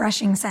with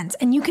refreshing scents.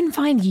 And you can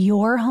find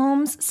your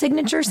home's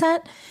signature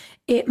scent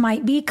It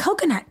might be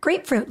coconut,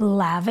 grapefruit,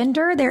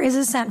 lavender. There is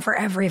a scent for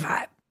every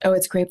vibe. Oh,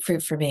 it's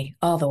grapefruit for me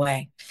all the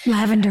way.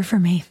 Lavender for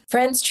me.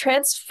 Friends,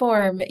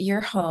 transform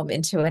your home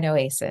into an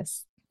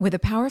oasis. With a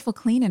powerful,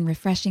 clean, and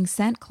refreshing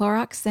scent,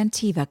 Clorox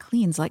Scentiva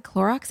cleans like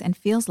Clorox and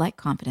feels like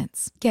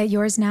confidence. Get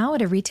yours now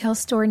at a retail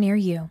store near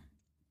you.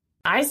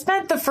 I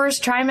spent the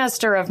first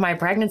trimester of my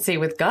pregnancy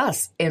with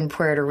Gus in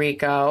Puerto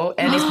Rico.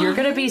 And if you're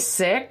going to be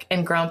sick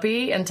and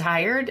grumpy and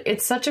tired,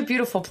 it's such a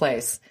beautiful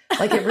place.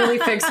 Like, it really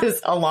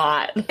fixes a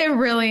lot. It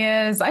really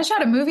is. I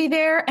shot a movie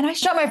there, and I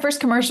shot my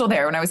first commercial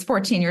there when I was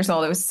 14 years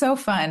old. It was so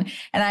fun.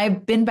 And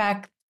I've been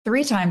back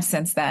 3 times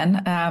since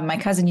then. My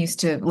cousin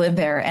used to live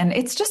there, and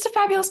it's just a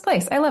fabulous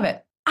place. I love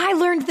it. I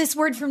learned this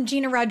word from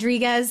Gina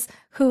Rodriguez,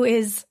 who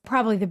is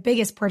probably the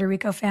biggest Puerto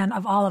Rico fan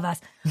of all of us.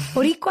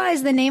 Boricua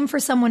is the name for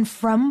someone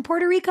from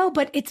Puerto Rico,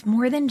 but it's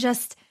more than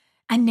just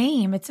a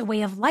name. It's a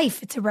way of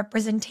life. It's a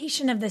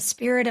representation of the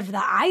spirit of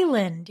the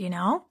island, you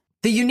know?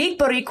 The unique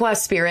Boricua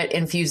spirit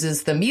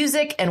infuses the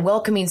music and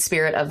welcoming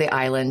spirit of the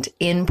island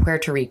in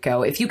Puerto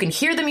Rico. If you can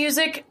hear the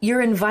music,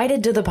 you're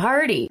invited to the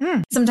party.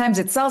 Sometimes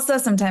it's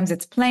salsa, sometimes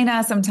it's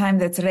plena,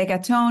 sometimes it's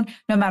reggaeton.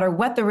 No matter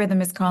what the rhythm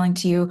is calling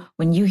to you,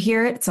 when you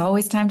hear it, it's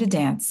always time to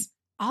dance.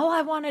 All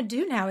I want to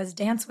do now is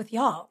dance with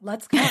y'all.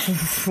 Let's go.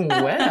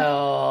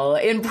 Well,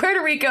 in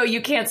Puerto Rico, you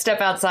can't step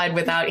outside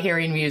without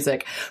hearing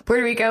music.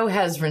 Puerto Rico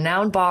has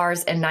renowned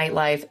bars and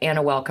nightlife and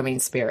a welcoming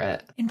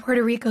spirit. In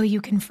Puerto Rico,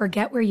 you can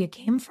forget where you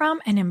came from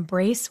and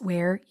embrace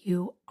where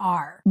you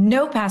are.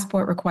 No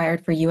passport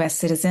required for U.S.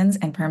 citizens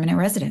and permanent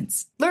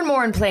residents. Learn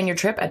more and plan your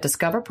trip at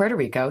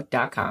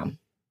discoverpuertorico.com.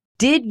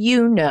 Did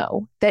you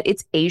know that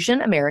it's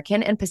Asian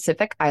American and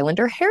Pacific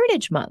Islander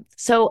Heritage Month?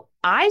 So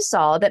I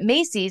saw that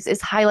Macy's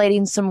is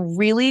highlighting some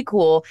really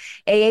cool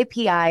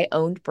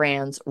AAPI-owned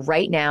brands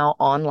right now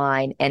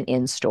online and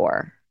in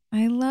store.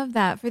 I love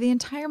that. For the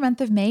entire month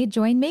of May,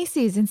 join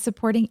Macy's in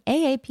supporting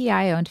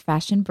AAPI-owned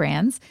fashion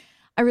brands.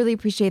 I really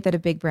appreciate that a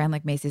big brand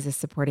like Macy's is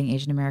supporting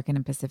Asian American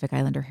and Pacific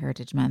Islander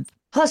Heritage Month.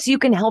 Plus, you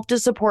can help to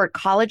support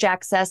college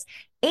access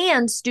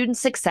and student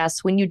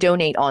success when you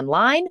donate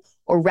online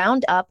or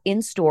round up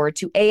in store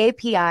to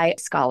AAPI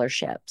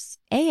scholarships.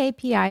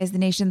 AAPI is the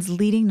nation's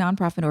leading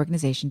nonprofit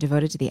organization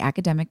devoted to the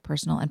academic,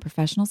 personal, and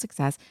professional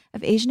success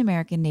of Asian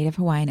American, Native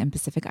Hawaiian, and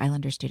Pacific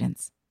Islander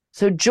students.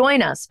 So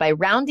join us by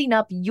rounding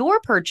up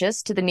your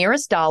purchase to the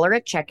nearest dollar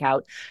at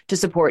checkout to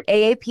support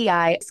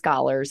AAPI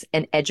scholars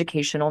and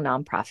educational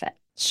nonprofit.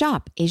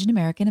 Shop Asian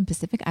American and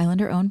Pacific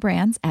Islander-owned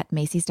brands at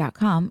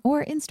Macy's.com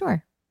or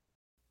in-store.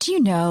 Do you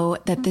know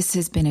that this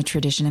has been a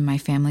tradition in my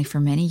family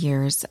for many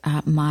years?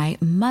 My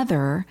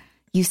mother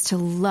used to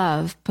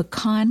love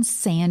pecan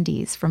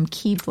sandies from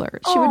Keebler.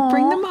 She would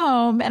bring them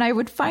home, and I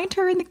would find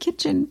her in the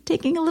kitchen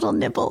taking a little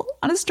nibble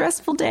on a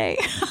stressful day.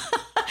 And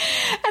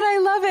I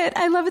love it.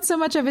 I love it so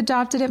much. I've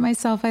adopted it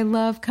myself. I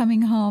love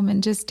coming home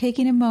and just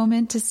taking a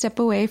moment to step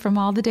away from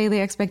all the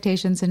daily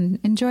expectations and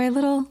enjoy a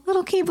little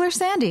Keebler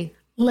sandy.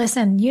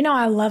 Listen, you know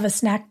I love a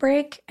snack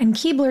break, and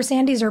Keebler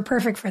Sandies are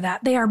perfect for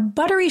that. They are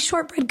buttery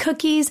shortbread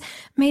cookies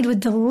made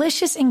with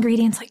delicious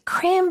ingredients like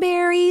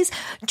cranberries,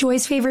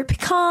 Joy's favorite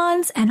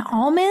pecans, and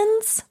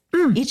almonds.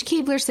 Each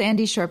Keebler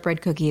Sandy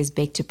shortbread cookie is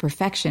baked to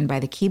perfection by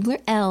the Keebler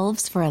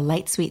elves for a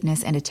light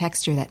sweetness and a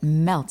texture that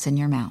melts in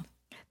your mouth.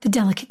 The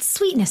delicate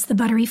sweetness, the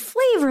buttery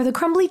flavor, the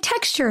crumbly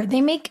texture,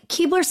 they make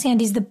Keebler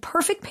Sandies the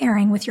perfect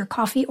pairing with your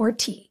coffee or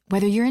tea.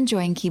 Whether you're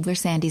enjoying Keebler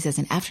Sandies as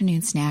an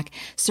afternoon snack,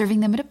 serving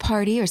them at a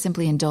party, or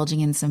simply indulging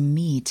in some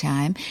me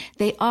time,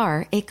 they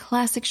are a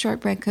classic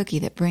shortbread cookie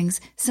that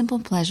brings simple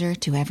pleasure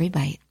to every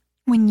bite.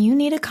 When you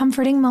need a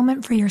comforting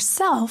moment for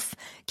yourself,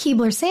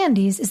 Keebler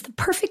Sandies is the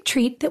perfect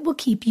treat that will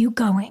keep you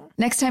going.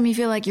 Next time you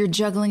feel like you're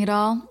juggling it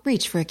all,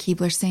 reach for a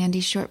Keebler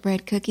Sandies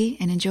shortbread cookie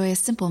and enjoy a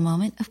simple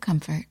moment of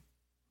comfort.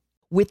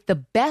 With the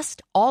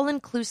best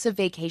all-inclusive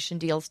vacation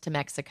deals to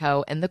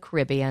Mexico and the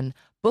Caribbean,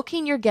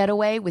 booking your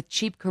getaway with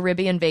Cheap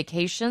Caribbean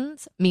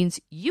Vacations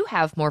means you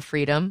have more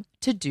freedom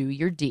to do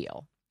your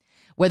deal.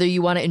 Whether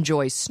you want to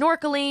enjoy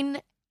snorkeling,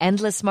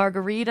 endless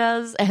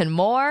margaritas, and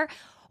more,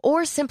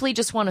 or simply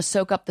just want to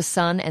soak up the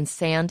sun and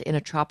sand in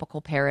a tropical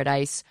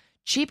paradise,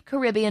 Cheap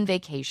Caribbean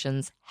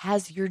Vacations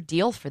has your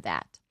deal for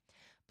that.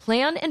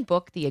 Plan and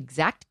book the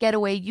exact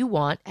getaway you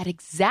want at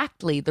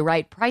exactly the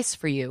right price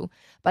for you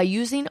by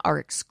using our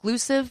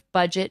exclusive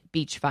budget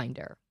beach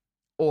finder.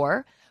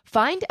 Or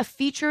find a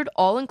featured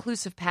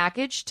all-inclusive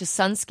package to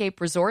Sunscape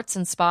Resorts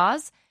and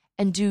Spas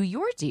and do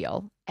your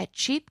deal at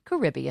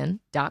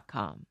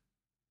cheapcaribbean.com.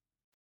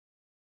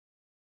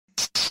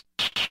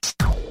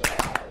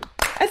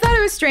 I thought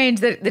it was strange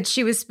that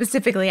she was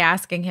specifically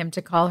asking him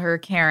to call her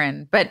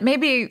Karen, but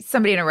maybe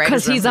somebody in a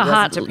writer's room because he's a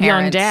hot young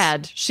young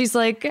dad. She's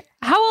like,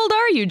 "How old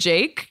are you,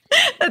 Jake?"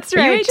 That's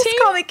right. Just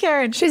call me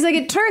Karen. She's like,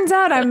 "It turns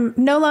out I'm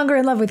no longer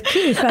in love with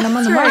Keith and I'm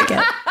on the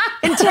market."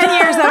 In 10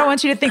 years, I don't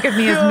want you to think of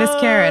me as Miss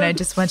Karen. I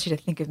just want you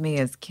to think of me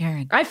as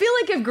Karen. I feel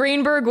like if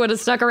Greenberg would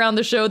have stuck around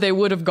the show, they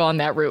would have gone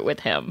that route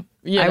with him.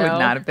 I would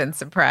not have been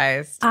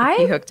surprised if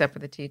he hooked up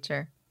with a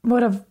teacher.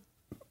 Would have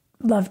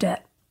loved it.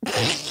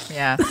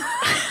 Yeah.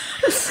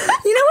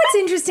 You know what's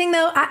interesting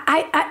though?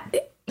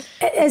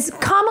 as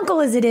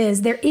comical as it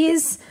is, there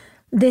is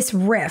this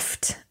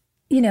rift.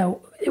 You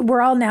know,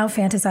 we're all now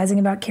fantasizing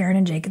about Karen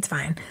and Jake. It's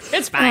fine.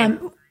 It's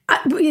fine.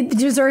 It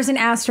deserves an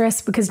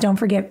asterisk because don't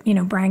forget, you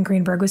know, Brian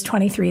Greenberg was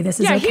 23. This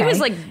is okay. He was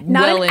like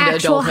not well an into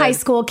actual adulthood. high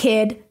school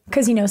kid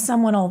because, you know,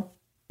 someone will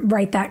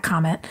write that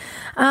comment.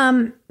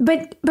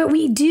 But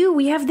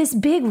we have this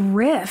big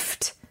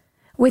rift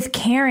with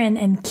Karen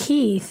and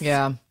Keith.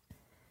 Yeah.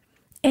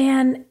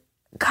 And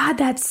God,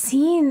 that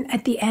scene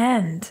at the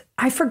end,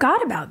 I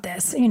forgot about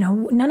this. You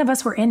know, none of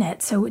us were in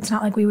it, so it's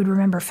not like we would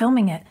remember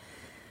filming it.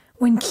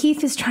 When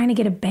Keith is trying to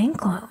get a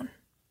bank loan.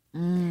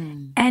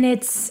 And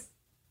it's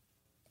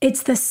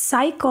the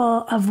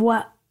cycle of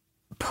what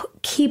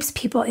keeps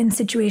people in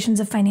situations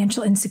of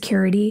financial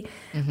insecurity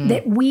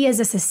that we as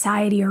a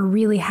society are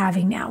really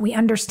having now. We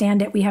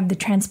understand it. We have the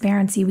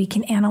transparency. We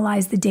can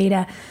analyze the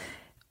data.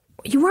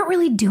 You weren't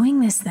really doing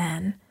this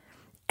then.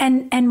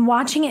 And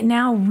watching it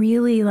now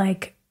really,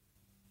 like,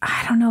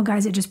 I don't know,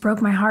 guys, it just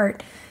broke my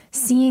heart.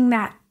 Seeing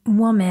that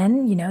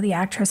woman, you know, the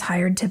actress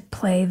hired to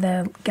play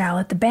the gal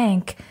at the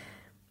bank,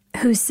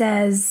 who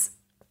says,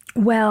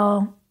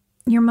 well,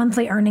 your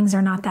monthly earnings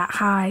are not that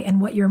high, and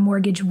what your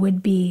mortgage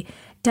would be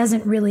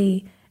doesn't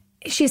really,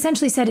 she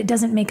essentially said, it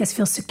doesn't make us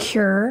feel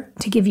secure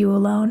to give you a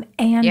loan,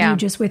 and you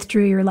just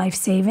withdrew your life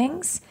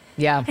savings.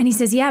 Yeah. And he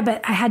says, yeah,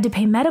 but I had to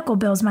pay medical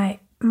bills. My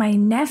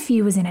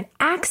nephew was in an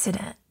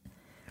accident.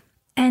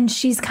 And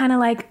she's kind of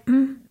like,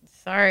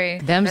 Sorry.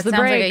 Them's that the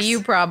sounds like breaks. a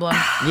you problem.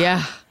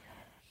 Yeah.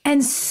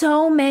 And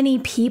so many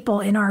people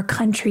in our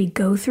country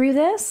go through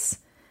this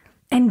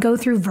and go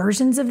through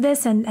versions of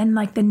this. And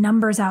like the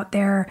numbers out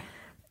there,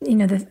 you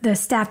know, the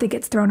stat that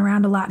gets thrown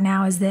around a lot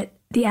now is that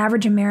the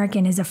average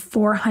American is a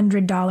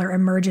 $400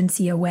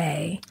 emergency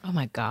away Oh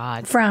my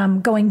God. from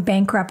going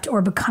bankrupt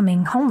or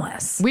becoming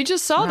homeless. We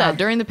just saw that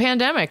during the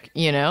pandemic,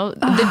 you know,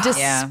 the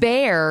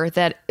despair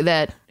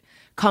that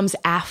comes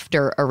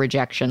after a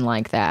rejection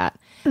like that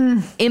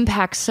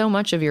impacts so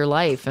much of your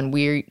life. And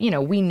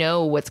we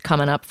know what's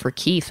coming up for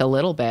Keith a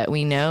little bit.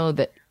 We know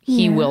that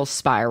he will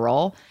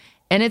spiral.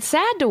 And it's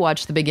sad to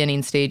watch the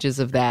beginning stages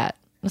of that.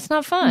 It's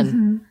not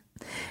fun.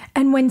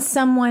 And when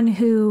someone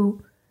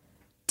who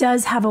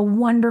does have a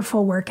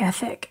wonderful work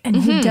ethic and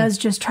who does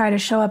just try to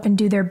show up and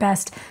do their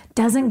best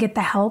doesn't get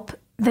the help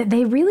that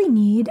they really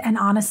need and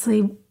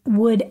honestly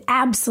would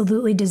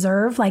absolutely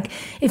deserve. Like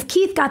if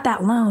Keith got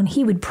that loan,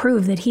 he would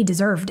prove that he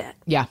deserved it.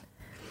 Yeah.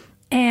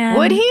 And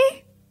Would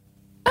he?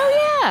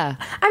 Oh, yeah.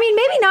 I mean,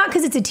 maybe not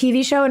because it's a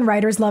TV show and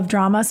writers love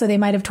drama, so they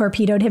might have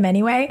torpedoed him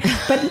anyway.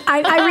 But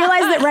I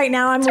realize that right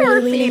now I'm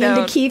really leaning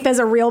into Keith as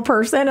a real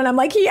person. And I'm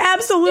like, he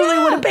absolutely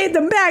would have paid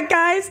them back,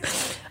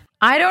 guys.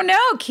 I don't know.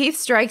 Keith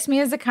strikes me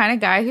as the kind of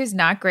guy who's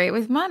not great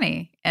with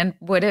money and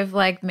would have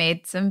like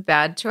made some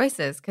bad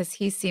choices because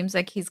he seems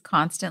like he's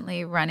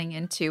constantly running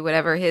into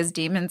whatever his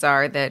demons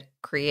are that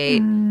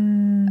create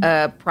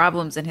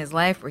problems in his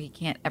life where he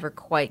can't ever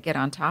quite get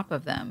on top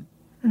of them.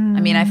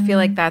 I mean, I feel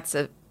like that's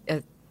a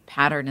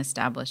pattern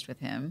established with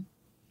him.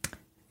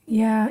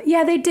 Yeah.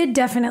 Yeah, they did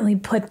definitely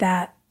put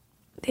that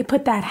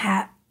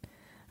hat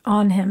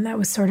on him. That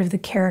was sort of the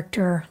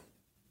character.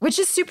 Which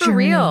is super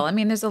real. I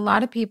mean, there's a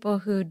lot of people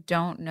who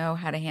don't know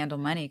how to handle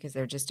money because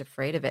they're just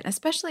afraid of it.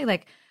 Especially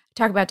like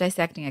talk about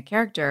dissecting a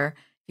character.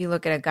 If you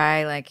look at a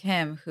guy like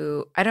him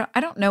who I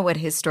don't know what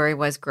his story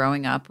was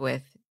growing up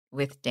with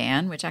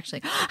Dan, which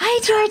actually hi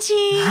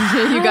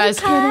Georgie. You guys,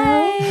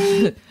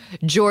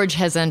 George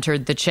has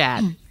entered the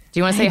chat. Do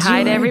you want to say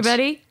hi to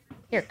everybody?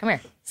 Here, come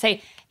here.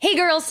 Say, hey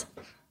girls.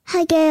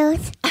 Hi,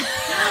 girls. Okay.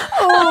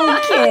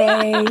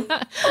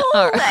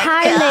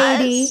 Hi,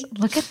 lady.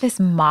 Look at this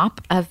mop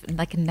of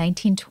like a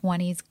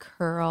 1920s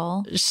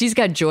curl. She's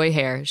got joy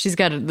hair. She's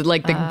got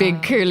like the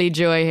big curly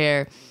joy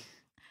hair.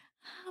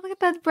 Oh, look at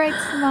that bright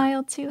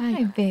smile too.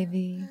 Hi,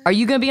 baby. Are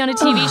you going to be on a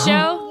TV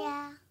show?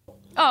 Yeah.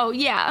 Oh,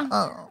 yeah.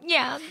 Oh.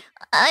 Yeah.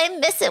 I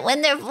miss it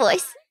when their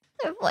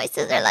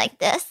voices are like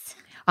this.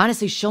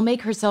 Honestly, she'll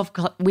make herself,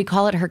 we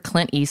call it her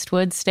Clint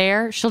Eastwood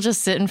stare. She'll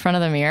just sit in front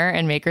of the mirror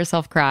and make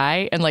herself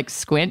cry and like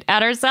squint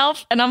at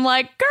herself. And I'm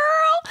like,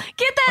 girl,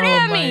 get that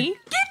at me.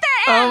 Get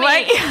that at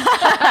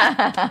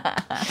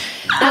me.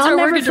 I'll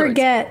never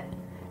forget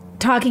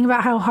talking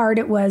about how hard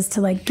it was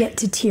to like get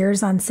to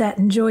tears on set.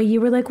 And Joy,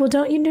 you were like, well,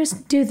 don't you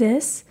just do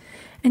this?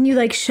 And you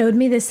like showed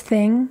me this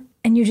thing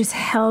and you just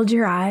held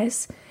your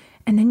eyes.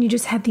 And then you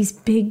just had these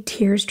big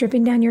tears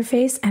dripping down your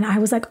face. And I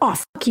was like, oh,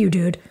 fuck you,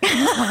 dude.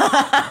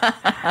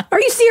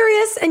 Are you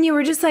serious? And you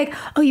were just like,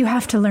 oh, you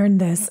have to learn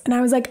this. And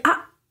I was like,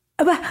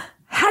 who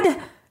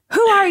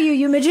are you,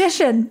 you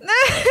magician?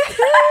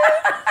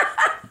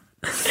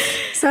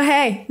 So,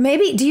 hey,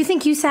 maybe, do you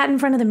think you sat in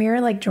front of the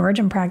mirror like George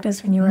and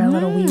practiced when you were a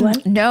little wee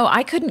one? No,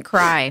 I couldn't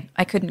cry.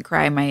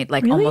 My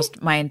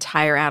almost my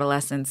entire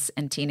adolescence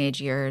and teenage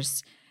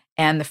years.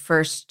 And the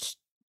first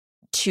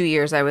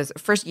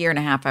first year and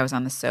a half I was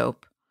on the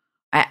soap.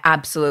 I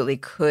absolutely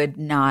could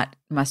not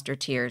muster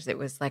tears. It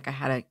was like I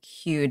had a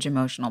huge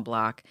emotional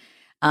block.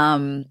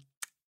 I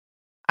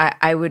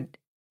would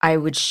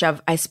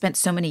I spent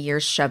so many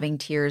years shoving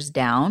tears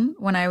down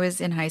when I was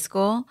in high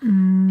school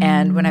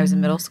and when I was in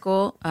middle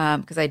school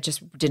because I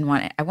just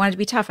I wanted to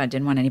be tough. I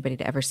didn't want anybody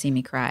to ever see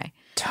me cry.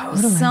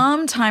 Totally.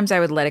 Sometimes I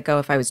would let it go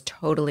if I was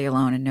totally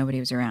alone and nobody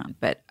was around.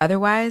 But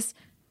otherwise,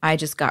 I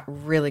just got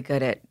really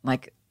good at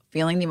like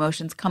feeling the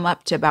emotions come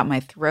up to about my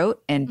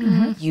throat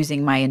and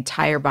using my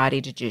entire body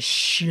to just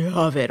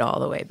shove it all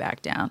the way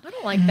back down. I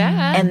don't like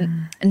that.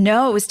 And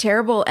no, it was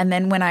terrible. And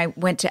then when I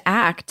went to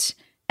act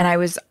and I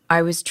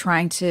was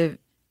trying to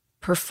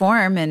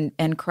perform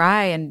and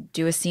cry and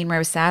do a scene where I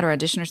was sad or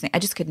audition or something, I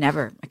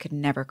could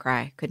never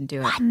cry. Couldn't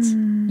do it. What?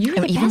 You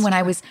were the even best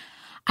when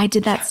I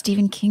did that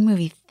Stephen King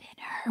movie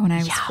Thinner when I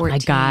was 14. Oh my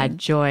God,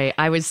 Joy.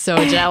 I was so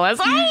jealous.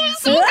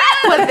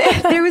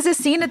 But there was a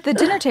scene at the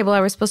dinner table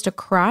I was supposed to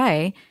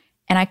cry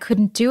and I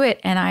couldn't do it.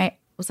 And I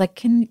was like,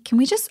 can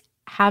we just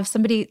have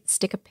somebody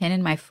stick a pin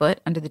in my foot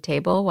under the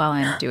table while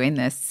I'm doing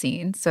this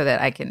scene so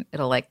that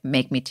it'll like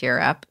make me tear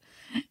up?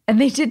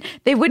 And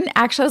they wouldn't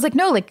actually, I was like,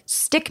 no, like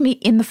stick me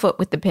in the foot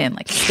with the pin,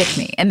 like stick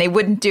me. And they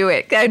wouldn't do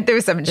it. There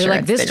was some insurance. They're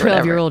like, this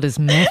 12-year-old is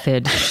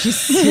method. She's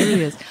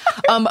serious.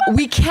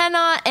 We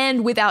cannot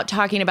end without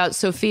talking about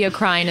Sophia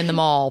crying in the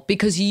mall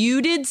because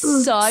you did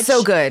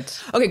so good.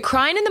 Okay,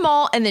 crying in the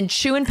mall and then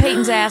chewing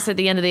Peyton's ass at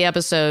the end of the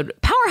episode.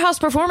 Powerhouse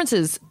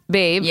performances,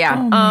 babe.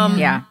 Yeah.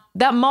 Yeah.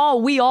 That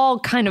mall, we all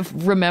kind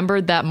of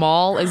remembered that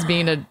mall as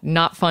being a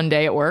not fun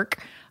day at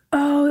work.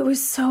 Oh, it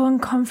was so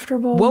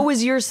uncomfortable. What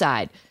was your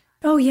side?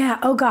 Oh, yeah.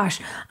 Oh, gosh.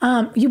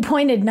 You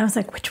pointed and I was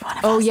like, which one of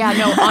us? Oh, yeah.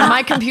 No, on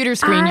my computer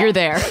screen, you're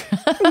there.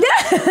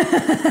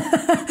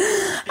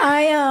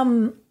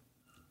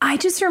 I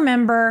just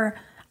remember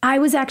I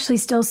was actually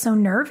still so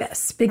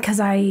nervous because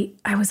I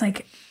was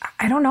like,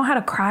 I don't know how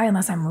to cry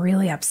unless I'm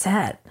really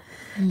upset.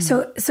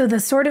 So the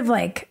sort of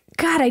like,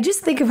 God, I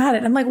just think about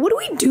it. I'm like, what do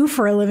we do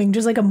for a living?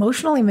 Just like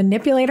emotionally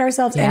manipulate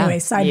ourselves? Yeah. Anyway,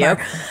 sidebar.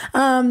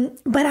 Yep.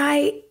 But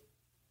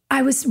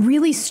I was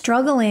really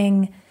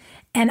struggling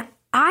and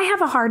I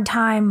have a hard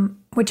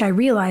time, which I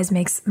realize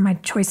makes my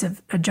choice of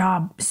a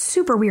job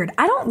super weird.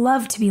 I don't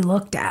love to be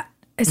looked at,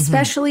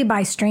 especially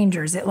by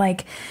strangers.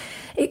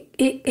 It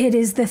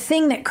is the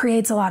thing that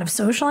creates a lot of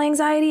social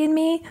anxiety in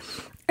me.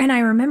 And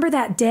I remember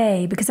that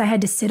day because I had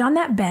to sit on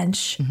that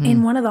bench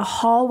in one of the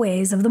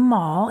hallways of the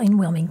mall in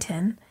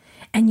Wilmington.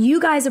 And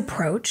you guys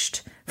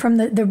approached from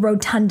the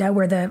rotunda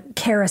where the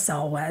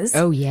carousel was.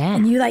 Oh, yeah.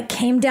 And you like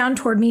came down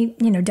toward me,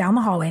 down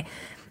the hallway.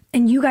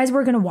 And you guys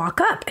were going to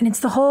walk up. And it's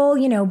the whole,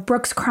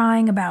 Brooke's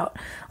crying about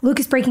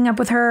Lucas breaking up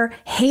with her.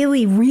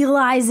 Haley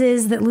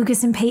realizes that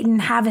Lucas and Peyton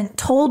haven't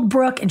told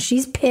Brooke and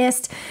she's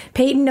pissed.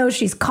 Peyton knows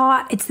she's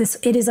caught.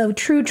 It is a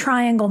true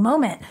triangle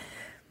moment.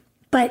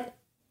 But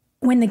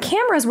when the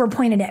cameras were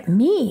pointed at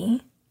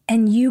me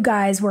and you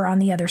guys were on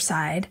the other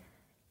side,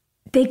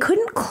 they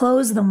couldn't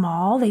close the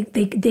mall. They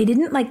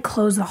didn't like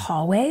close the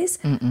hallways.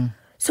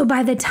 So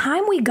by the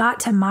time we got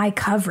to my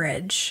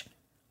coverage,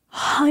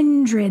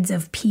 hundreds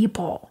of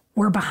people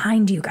were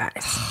behind you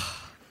guys.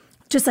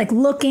 Just like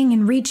looking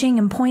and reaching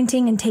and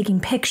pointing and taking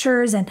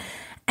pictures.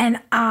 And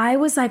I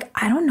was like,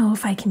 I don't know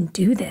if I can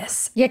do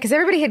this. Yeah, because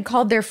everybody had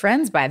called their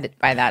friends by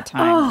that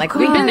time. Oh, like God.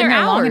 we'd been there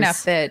long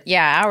enough that,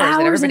 hours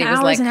that everybody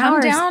was like, come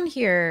down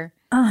here.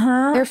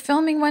 They're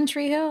filming One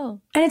Tree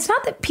Hill. And it's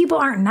not that people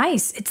aren't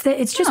nice. It's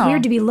just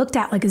weird to be looked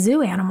at like a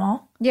zoo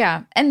animal.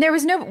 Yeah. And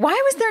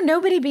why was there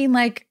nobody being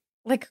like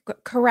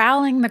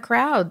corralling the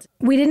crowds?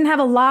 We didn't have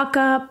a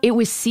lockup. It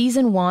was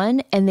season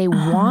 1 and they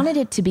wanted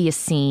it to be a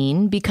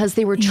scene because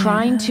they were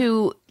trying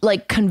to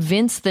like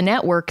convince the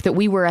network that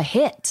we were a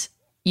hit,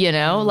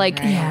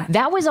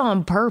 that was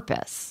on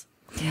purpose.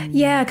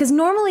 Yeah, because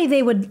normally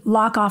they would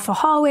lock off a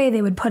hallway.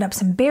 They would put up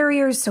some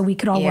barriers so we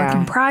could all work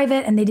in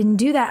private. And they didn't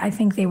do that. I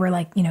think they were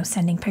like,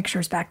 sending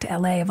pictures back to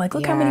LA of like,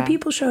 look how many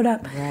people showed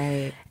up.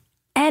 Right.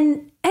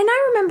 And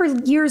I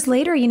remember years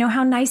later,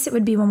 how nice it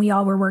would be when we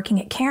all were working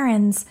at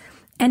Karen's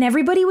and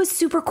everybody was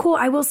super cool.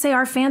 I will say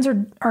our fans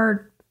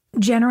are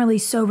generally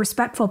so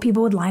respectful.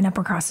 People would line up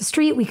across the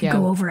street. We could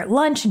go over at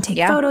lunch and take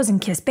photos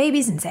and kiss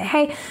babies and say,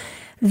 hey,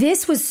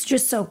 this was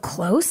just so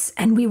close.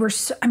 And we were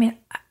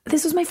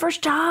this was my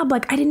first job.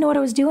 Like I didn't know what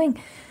I was doing.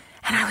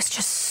 And I was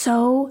just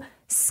so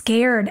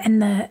scared.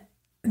 And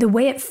the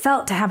way it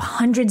felt to have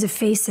hundreds of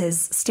faces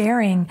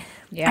staring,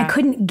 I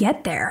couldn't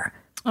get there.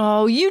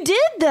 Oh, you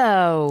did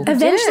though.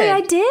 Eventually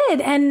I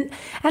did. And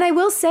I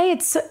will say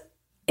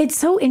it's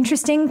so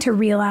interesting to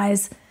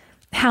realize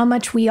how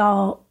much we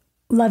all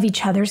love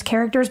each other's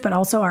characters, but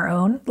also our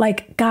own.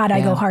 Like, God, I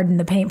go hard in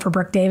the paint for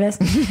Brooke Davis.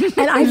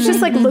 And I'm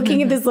just like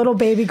looking at this little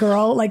baby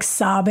girl, like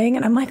sobbing.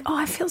 And I'm like, oh,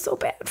 I feel so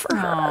bad for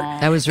her.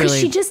 That was really...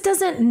 She just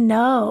doesn't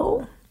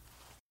know.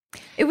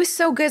 It was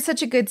so good,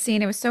 such a good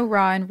scene. It was so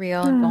raw and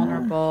real and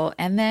vulnerable.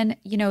 And then,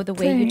 the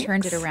way you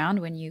turned it around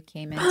when you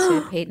came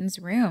into Peyton's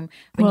room,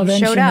 when you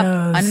showed up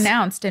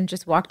unannounced and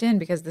just walked in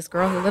because this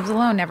girl who lives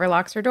alone never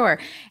locks her door.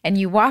 And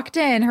you walked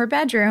in her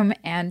bedroom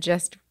and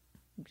just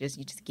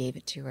you just gave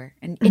it to her.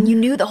 And you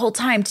knew the whole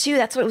time too.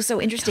 That's what was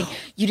so interesting.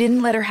 You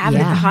didn't let her have it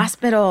at the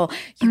hospital.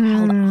 You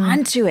held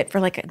on to it for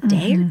like a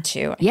day or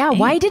two.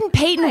 Why didn't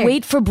Peyton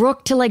wait for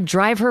Brooke to like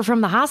drive her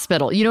from the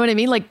hospital? You know what I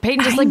mean? Like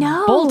Peyton just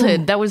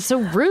bolted. That was so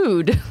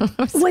rude.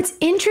 What's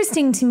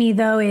interesting to me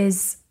though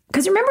is,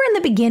 because remember in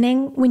the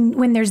beginning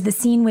when there's the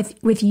scene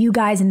with you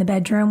guys in the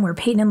bedroom where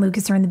Peyton and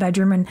Lucas are in the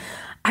bedroom, and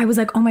I was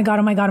like, oh my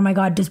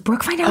God, does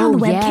Brooke find out on the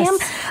webcam?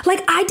 Yes.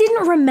 Like, I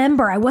didn't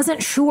remember. I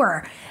wasn't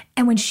sure.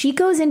 And when she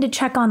goes in to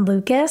check on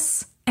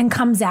Lucas and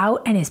comes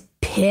out and is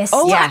pissed.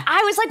 Oh, yeah.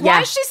 I was like,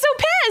 why is she so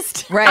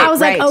pissed? Right. I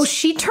was like, oh,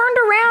 she turned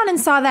around and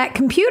saw that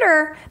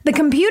computer. The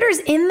computer's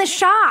in the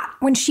shot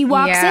when she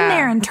walks in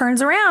there and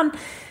turns around.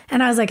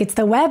 And I was like, it's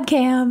the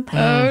webcam.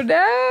 Oh,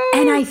 no.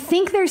 And I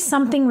think there's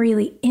something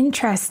really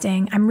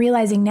interesting. I'm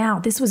realizing now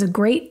this was a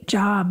great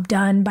job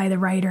done by the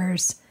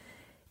writers.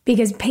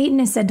 Because Peyton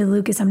has said to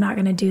Lucas, I'm not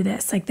going to do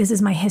this. Like, this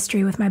is my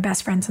history with my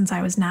best friend since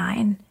I was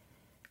 9.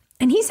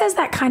 And he says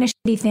that kind of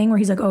shitty thing where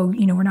he's like, oh,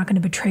 we're not going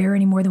to betray her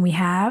any more than we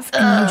have.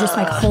 And you just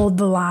like hold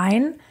the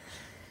line.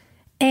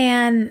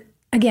 And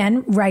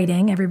again,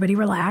 writing, everybody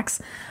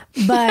relax.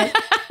 But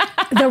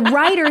the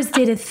writers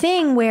did a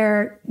thing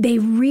where they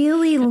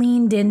really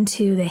leaned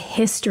into the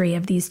history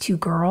of these two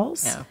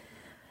girls,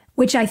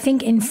 which I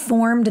think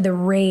informed the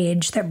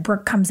rage that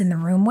Brooke comes in the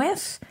room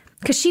with.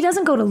 Because she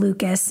doesn't go to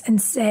Lucas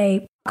and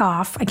say,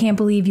 off, I can't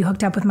believe you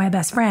hooked up with my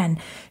best friend.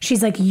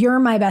 She's like, you're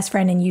my best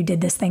friend and you did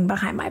this thing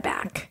behind my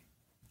back.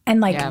 And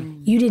like,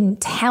 you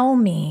didn't tell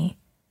me.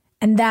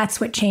 And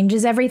that's what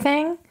changes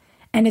everything.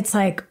 And it's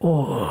like,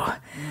 oh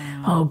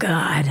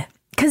God.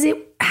 Because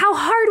how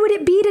hard would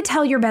it be to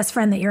tell your best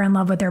friend that you're in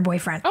love with their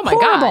boyfriend? Oh my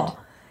God.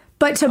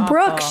 But to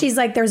Brooke, she's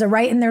like, there's a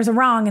right and there's a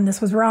wrong and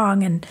this was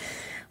wrong. And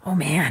oh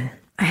man,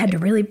 I had to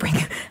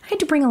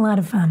bring a lot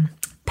of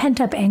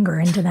pent up anger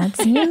into that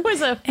scene.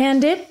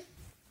 And it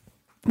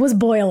was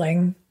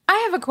boiling. I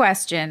have a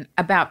question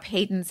about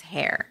Peyton's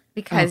hair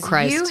because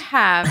you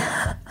have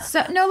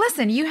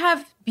you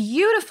have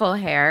beautiful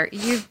hair.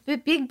 You've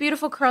big,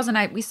 beautiful curls,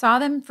 and we saw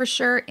them for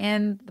sure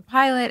in the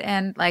pilot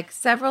and like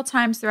several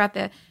times throughout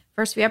the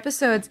first few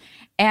episodes.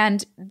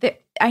 And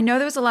I know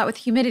there was a lot with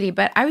humidity,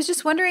 but I was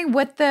just wondering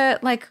what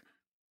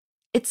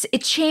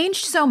it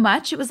changed so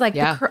much. It was like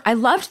I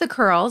loved the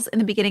curls in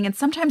the beginning, and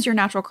sometimes your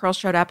natural curls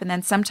showed up, and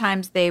then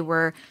sometimes they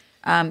were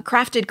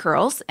crafted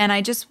curls, and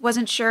I just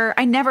wasn't sure.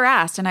 I never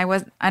asked, and I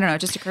don't know, it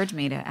just occurred to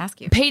me to ask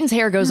you. Peyton's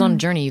hair goes on a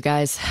journey, you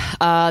guys.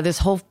 This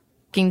whole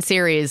fucking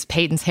series,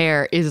 Peyton's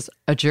hair is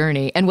a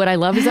journey. And what I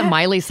love is that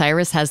Miley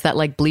Cyrus has that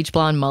like bleach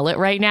blonde mullet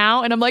right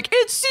now, and I'm like,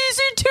 it's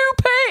season 2,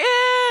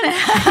 Peyton!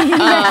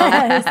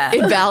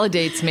 It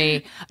validates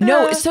me.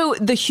 No, so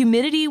the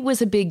humidity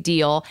was a big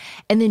deal,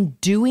 and then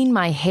doing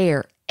my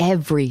hair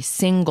every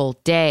single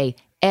day,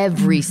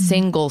 every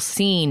single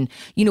scene.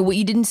 What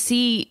you didn't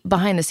see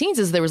behind the scenes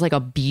is there was like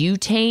a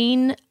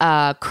butane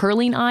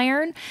curling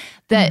iron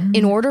that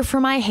in order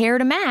for my hair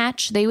to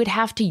match, they would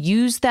have to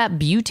use that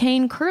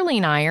butane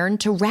curling iron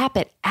to wrap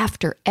it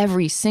after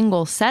every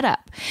single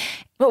setup.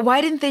 But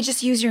why didn't they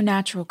just use your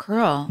natural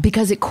curl?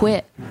 Because it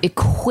quit.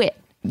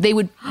 They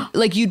would,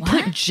 like, you'd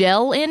put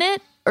gel in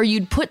it or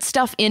you'd put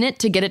stuff in it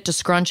to get it to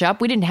scrunch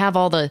up. We didn't have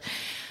all the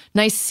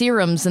nice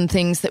serums and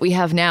things that we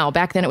have now.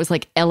 Back then it was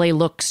like LA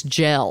Looks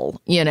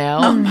gel,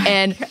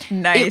 and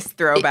nice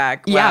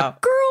throwback. Wow. Yeah,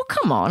 girl,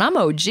 come on, I'm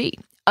OG.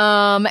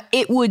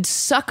 It would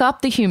suck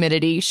up the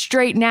humidity,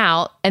 straighten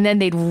out, and then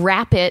they'd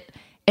wrap it,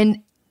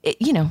 and it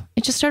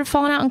just started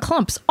falling out in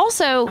clumps.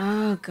 Also,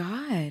 oh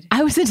God,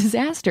 I was a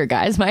disaster,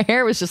 guys. My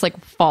hair was just like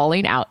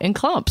falling out in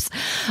clumps.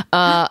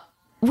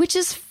 Which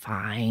is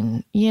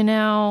fine, You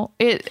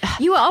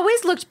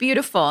always looked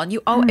beautiful, and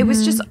it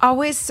was just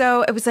always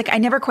so. It was like I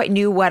never quite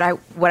knew what I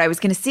was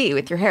going to see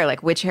with your hair,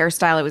 like which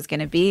hairstyle it was going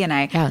to be. And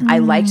I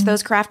liked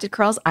those crafted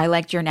curls. I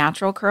liked your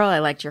natural curl. I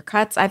liked your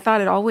cuts. I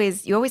thought you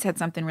always had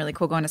something really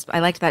cool going.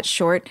 I liked that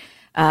short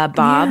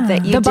bob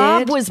that you did. The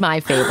bob was my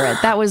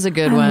favorite. That was a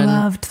good one. I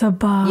loved the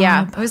bob.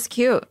 Yeah, it was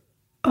cute.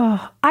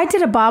 Oh, I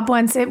did a bob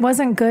once. It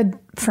wasn't good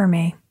for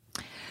me.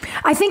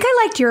 I think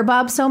I liked your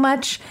bob so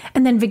much,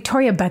 and then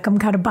Victoria Beckham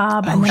cut a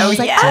bob, and then I was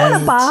like, I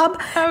want a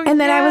bob, and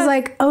then I was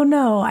like, oh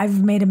no,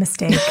 I've made a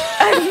mistake.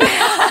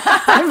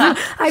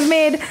 I've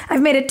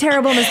made a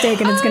terrible mistake,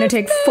 and it's going to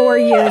take 4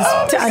 years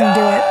to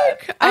undo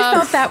it. I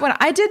felt that when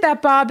I did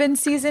that bob in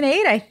season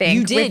 8. I think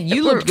you did.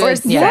 You looked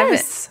good.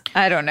 Yes.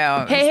 I don't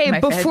know. Hey,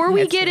 before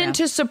we get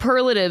into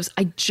superlatives,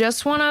 I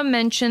just want to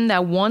mention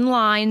that one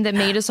line that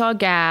made us all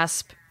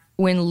gasp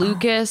when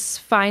Lucas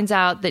finds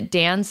out that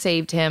Dan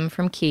saved him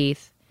from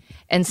Keith.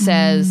 And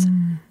says,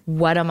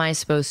 what am I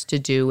supposed to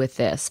do with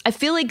this? I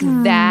feel like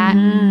that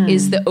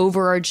is the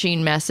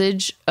overarching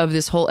message of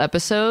this whole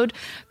episode.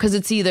 Because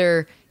it's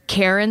either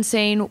Karen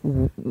saying,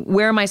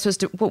 where am I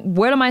supposed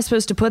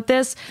to put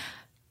this?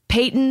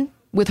 Peyton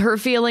with her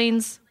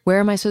feelings,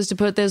 where am I supposed to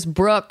put this?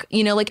 Brooke,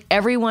 like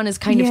everyone is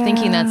kind of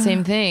thinking that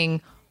same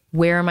thing.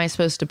 Where am I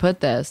supposed to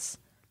put this?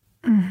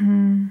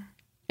 And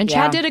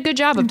Chad did a good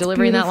job of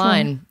delivering that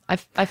line. I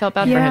felt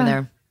bad for him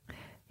there.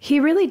 He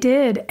really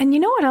did. And you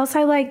know what else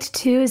I liked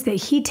too is that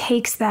he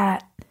takes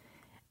that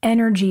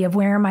energy of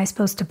where am I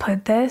supposed to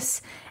put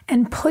this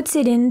and puts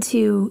it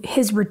into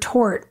his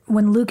retort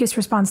when Lucas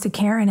responds to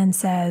Karen and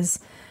says,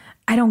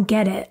 I don't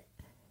get it.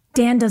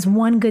 Dan does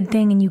one good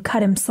thing and you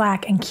cut him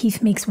slack, and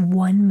Keith makes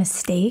one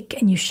mistake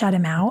and you shut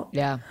him out.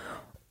 Yeah.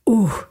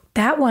 Ooh,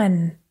 that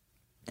one,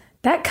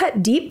 that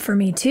cut deep for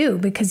me too,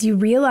 because you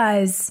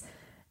realize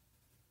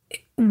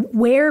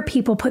where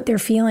people put their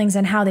feelings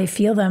and how they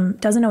feel them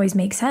doesn't always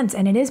make sense.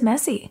 And it is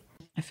messy.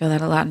 I feel that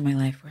a lot in my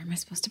life. Where am I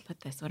supposed to put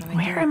this? What do I do?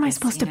 Where am I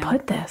supposed to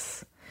put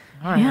this?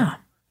 All right. Yeah.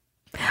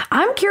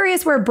 I'm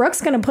curious where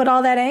Brooke's going to put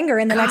all that anger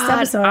in the next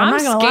episode. I'm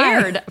not gonna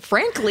scared. lie.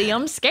 Frankly,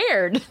 I'm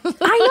scared.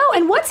 I know.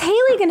 And what's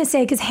Haley going to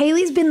say? Because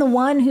Haley's been the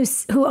one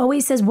who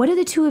always says, what are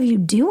the two of you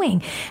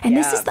doing? And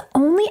this is the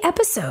only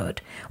episode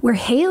where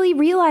Haley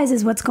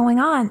realizes what's going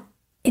on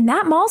in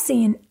that mall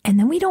scene. And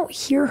then we don't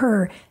hear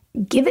her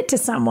give it to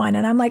someone.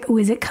 And I'm like, oh,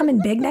 is it coming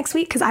big next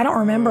week? Because I don't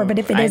remember. But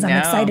if it is, I'm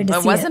excited to see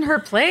it. It wasn't her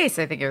place.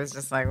 I think it was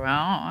just like,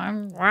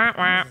 well,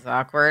 this is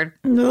awkward.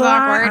 This is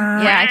awkward.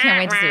 Yeah, I can't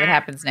wait to see what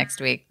happens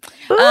next week.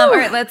 All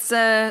right, let's,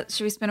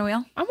 should we spin a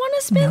wheel? I want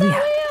to spin the wheel.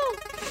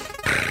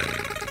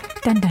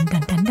 Dun, dun,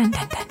 dun, dun, dun,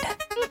 dun, dun, dun.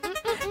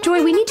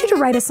 Joy, we need you to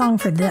write a song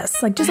for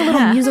this, like just a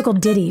little musical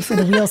ditty for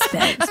the wheel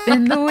spin.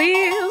 Spin the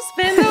wheel,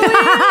 spin the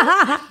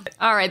wheel.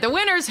 All right, the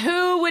winners.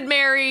 Who would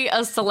marry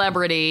a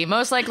celebrity?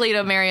 Most likely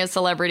to marry a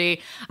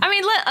celebrity. I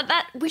mean,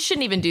 we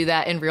shouldn't even do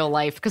that in real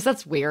life because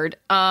that's weird.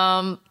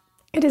 It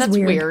is that's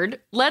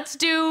weird. Let's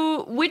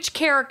do which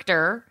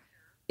character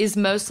is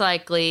most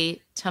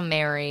likely to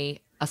marry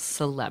a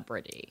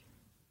celebrity?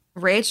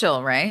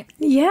 Rachel, right?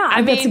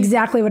 Yeah, that's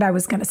exactly what I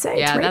was going to say.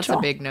 Yeah, it's that's Rachel.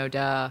 a big no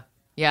duh.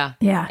 Yeah.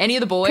 Yeah. Any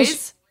of the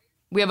boys?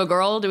 We have a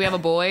girl. Do we have a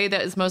boy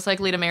that is most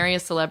likely to marry a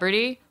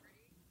celebrity?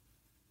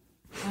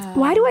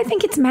 Why do I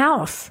think it's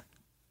Mouth?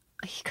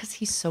 Because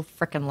he's so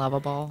freaking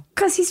lovable.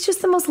 Because he's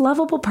just the most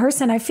lovable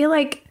person. I feel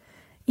like,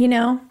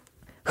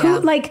 who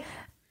like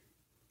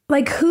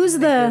who's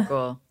the...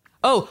 Cool.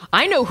 Oh,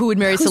 I know who would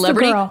marry a Who's the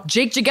celebrity. girl?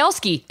 Jake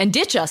Jagelski and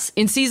ditch us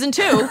in season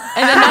 2 and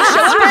then not show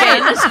up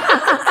again.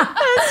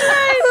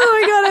 Oh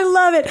my God, I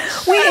love it.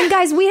 Wait, and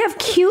guys, we have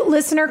cute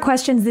listener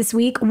questions this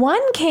week.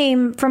 One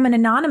came from an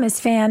anonymous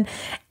fan,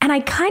 and I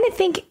kind of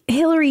think,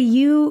 Hillary,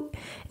 you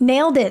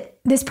nailed it.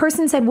 This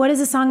person said, what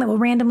is a song that will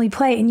randomly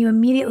play? And you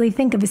immediately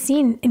think of a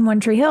scene in One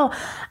Tree Hill.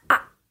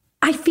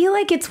 I feel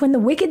like it's when the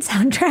Wicked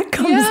soundtrack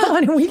comes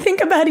on and we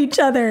think about each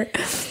other.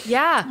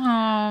 Yeah.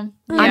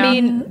 I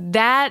mean,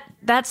 that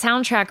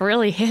soundtrack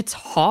really hits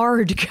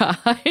hard,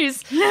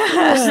 guys.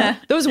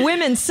 Those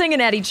women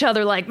singing at each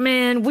other like,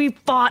 man, we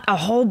fought a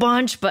whole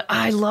bunch, but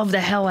I love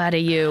the hell out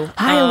of you.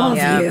 I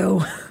love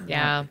you.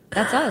 Yeah,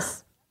 that's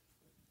us.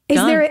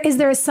 Is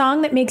there a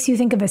song that makes you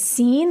think of a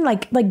scene?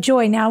 Like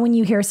Joy, now when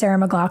you hear Sarah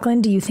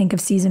McLachlan, do you think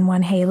of season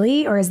 1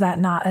 Haley, or is that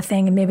not a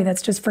thing? And maybe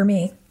that's just for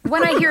me.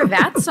 When I hear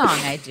that song,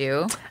 I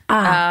do.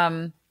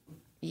 No.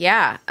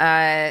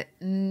 I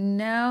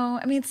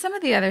meswitch some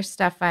of the other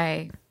stuff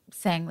I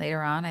sang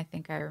later on, I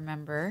think I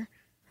remember.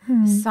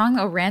 The song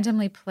that will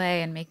randomly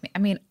play and make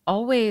me,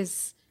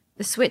 always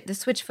the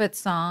Switchfoot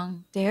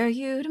song, Dare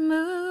You to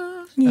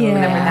Move. Yeah.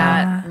 Whatever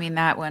that,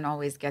 that one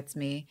always gets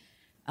me.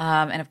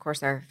 And of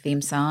course our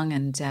theme song.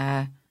 And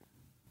I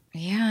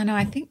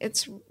think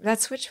it's that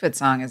Switchfoot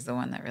song is the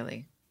one that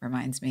really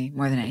reminds me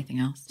more than anything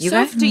else. You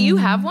guys? Do you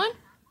have one?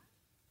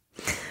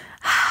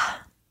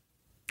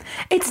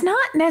 It's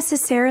not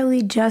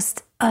necessarily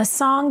just a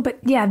song, but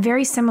yeah,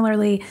 very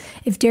similarly,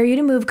 if Dare You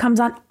to Move comes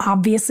on,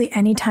 obviously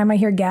anytime I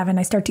hear Gavin,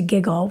 I start to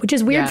giggle, which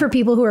is weird for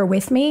people who are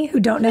with me, who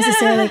don't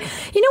necessarily,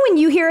 when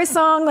you hear a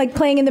song like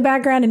playing in the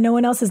background and no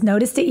one else has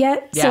noticed it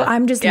yet. Yeah. So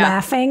I'm just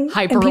laughing.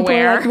 Hyper and people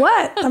aware. are like,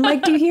 what? I'm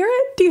like, do you hear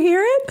it? Do you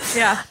hear it?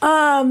 Yeah.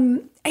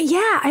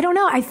 I don't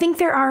know. I think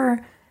there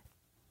are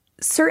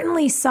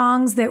certainly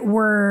songs that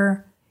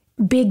were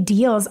big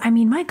deals.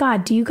 My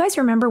God, do you guys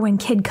remember when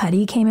Kid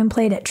Cudi came and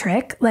played at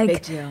Trick?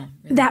 Big deal.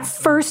 Really that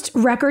first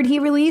record he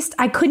released,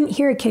 I couldn't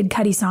hear a Kid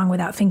Cudi song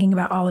without thinking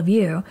about All of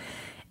You.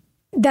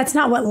 That's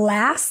not what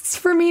lasts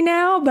for me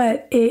now,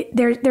 but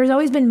there's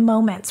always been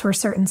moments where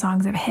certain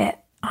songs have hit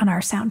on our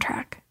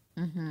soundtrack.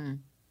 Mm-hmm.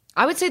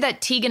 I would say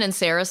that Tegan and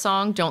Sarah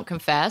song, Don't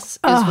Confess,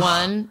 is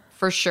one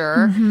for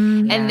sure.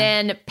 Mm-hmm. And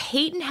then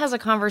Peyton has a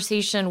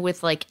conversation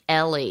with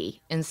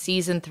Ellie in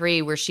season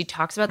 3 where she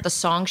talks about the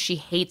song she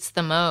hates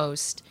the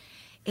most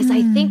is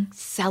I think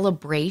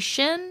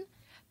Celebration,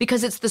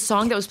 because it's the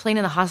song that was playing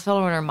in the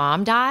hospital when her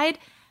mom died.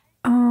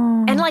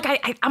 Oh. And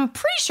I'm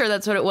pretty sure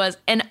that's what it was.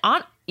 And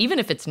even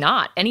if it's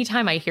not,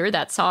 anytime I hear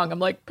that song, I'm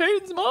like,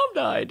 Peyton's mom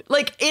died.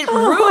 It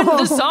ruined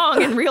the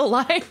song in real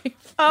life.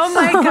 Oh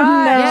my God.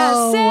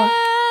 No. Yeah,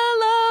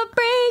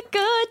 celebrate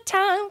good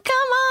time. Come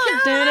on.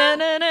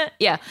 Da-da-da-da.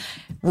 Yeah.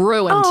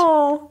 Ruined.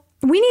 Oh,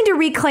 we need to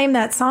reclaim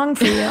that song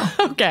for you.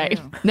 Okay.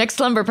 Next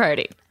slumber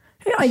party.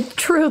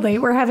 Truly,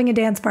 we're having a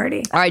dance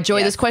party. All right,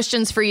 Joy, this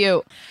question's for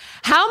you.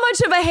 How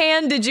much of a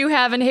hand did you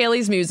have in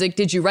Haley's music?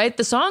 Did you write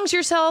the songs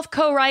yourself,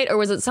 co-write, or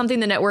was it something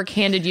the network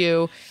handed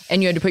you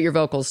and you had to put your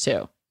vocals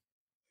to?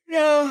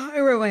 No, I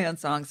wrote my own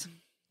songs.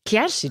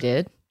 Yes, you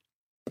did.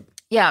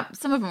 Yeah,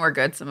 some of them were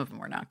good, some of them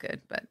were not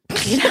good, but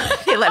you know,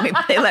 they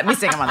let me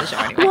sing them on the show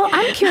anyway. Well,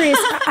 I'm curious.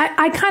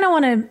 I kind of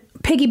want to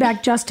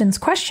piggyback Justin's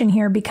question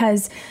here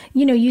because,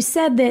 you know, you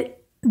said that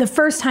the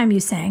first time you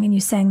sang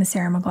the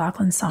Sarah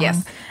McLachlan song,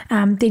 yes.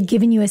 They'd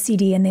given you a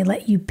CD and they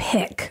let you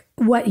pick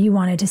what you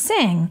wanted to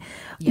sing.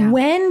 Yeah.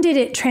 When did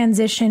it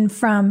transition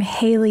from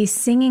Haley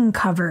singing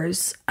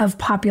covers of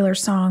popular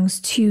songs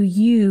to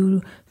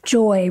you,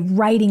 Joy,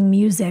 writing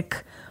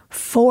music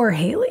for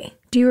Haley?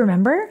 Do you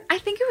remember? I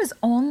think it was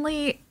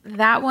only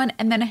that one.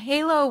 And then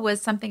Halo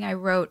was something I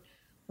wrote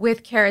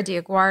with Cara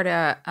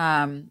DiGuardi.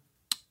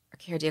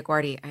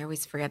 I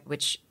always forget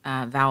which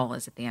vowel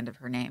is at the end of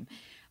her name.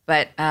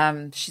 But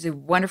she's a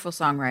wonderful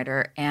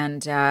songwriter.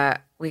 And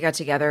we got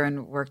together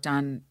and worked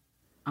on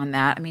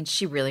that. I mean,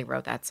 she really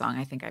wrote that song.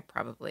 I think I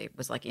probably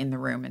was like in the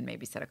room and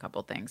maybe said a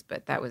couple things,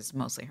 but that was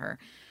mostly her.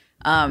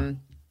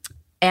 And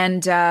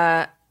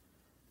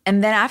then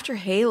after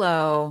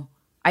Halo,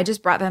 I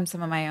just brought them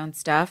some of my own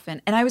stuff.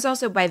 And I was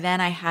also, by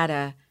then I had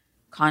a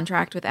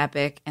contract with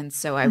Epic. And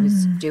so I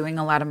was doing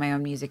a lot of my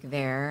own music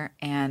there.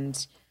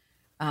 And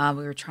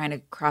we were trying to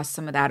cross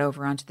some of that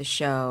over onto the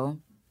show.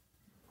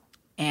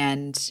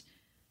 And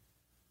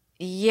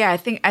yeah, I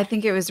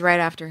think it was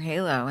right after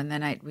Halo. And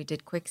then we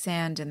did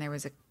Quicksand, and there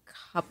was a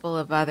couple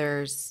of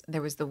others.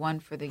 There was the one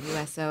for the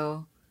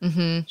USO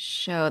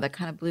show, that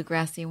kind of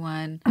bluegrassy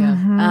one.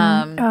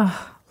 Yeah.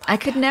 I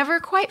could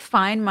never quite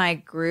find my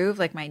groove,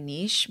 like my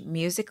niche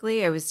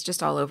musically. I was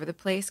just all over the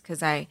place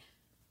because I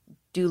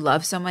do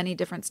love so many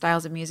different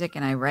styles of music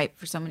and I write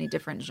for so many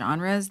different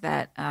genres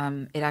that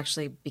it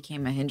actually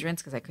became a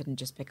hindrance because I couldn't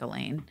just pick a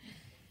lane.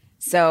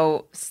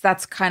 So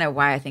that's kind of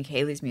why I think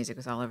Haley's music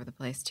was all over the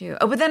place too.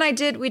 Oh, but then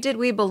we did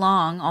We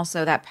Belong,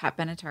 also that Pat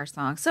Benatar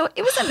song. So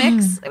it was a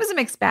mix. It was a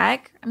mixed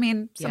bag. I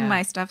mean, some of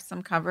my stuff,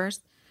 some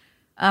covers.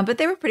 But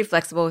they were pretty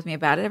flexible with me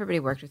about it. Everybody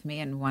worked with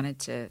me and wanted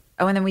to.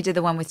 Oh, and then we did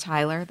the one with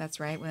Tyler. That's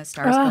right, When the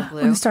Stars Go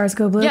Blue. When the Stars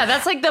Go Blue. Yeah,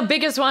 that's like the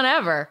biggest one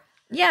ever.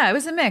 Yeah, it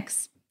was a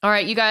mix. All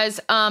right, you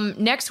guys.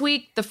 Next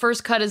week, the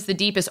first cut is the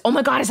deepest. Oh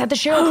my God, is that the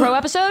Sheryl Crow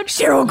episode?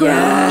 Sheryl Crow.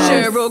 Yes.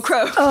 Sheryl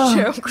Crow.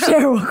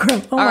 Sheryl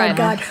Crow. Oh my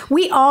God.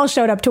 We all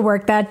showed up to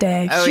work that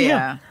day. Oh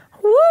yeah.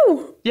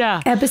 Woo.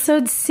 Yeah.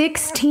 Episode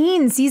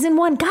 16, season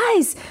 1.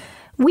 Guys,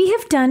 we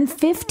have done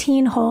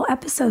 15 whole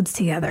episodes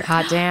together.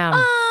 Hot damn.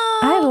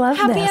 I love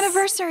Happy this.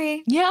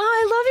 anniversary. Yeah,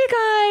 I love you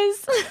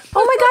guys.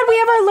 Oh my God, we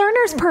have our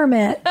learner's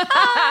permit.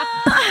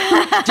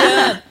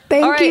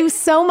 Thank you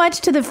so much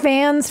to the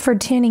fans for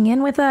tuning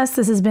in with us.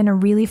 This has been a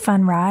really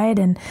fun ride,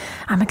 and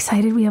I'm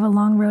excited we have a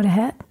long road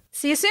ahead.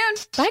 See you soon.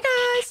 Bye,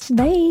 guys.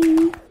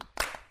 Bye.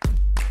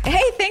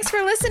 Hey, thanks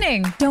for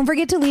listening. Don't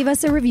forget to leave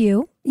us a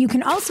review. You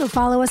can also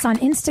follow us on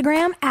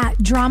Instagram at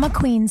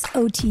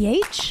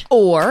DramaQueensOTH.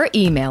 Or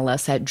email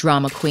us at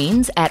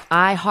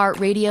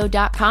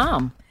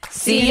dramaqueens@iheartradio.com.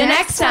 See you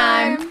next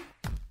time.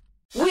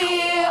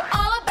 We're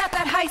all about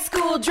that high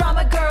school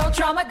drama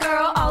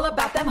girl, all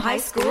about them high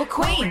school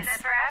queens.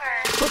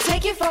 We'll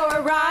take you for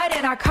a ride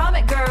in our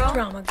comic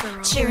girl,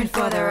 cheering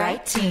for the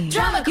right team.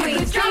 Drama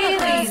queens,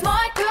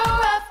 smart girl,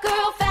 rough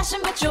girl, fashion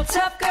but you're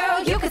tough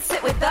girl. You could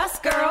sit with us,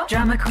 girl.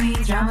 Drama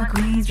queens, drama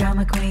queens,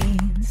 drama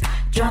queens.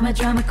 Drama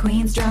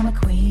queens, drama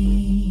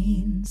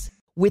queens.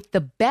 With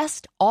the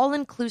best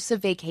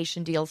all-inclusive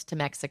vacation deals to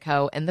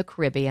Mexico and the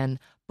Caribbean,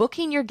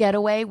 booking your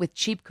getaway with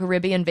Cheap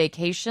Caribbean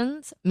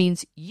Vacations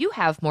means you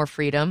have more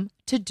freedom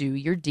to do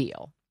your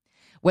deal.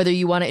 Whether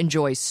you want to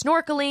enjoy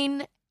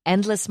snorkeling,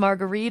 endless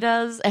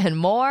margaritas, and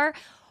more,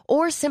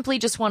 or simply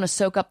just want to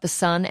soak up the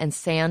sun and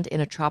sand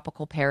in a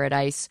tropical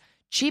paradise,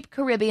 Cheap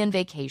Caribbean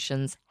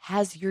Vacations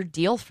has your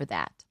deal for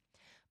that.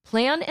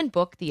 Plan and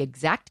book the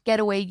exact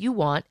getaway you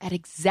want at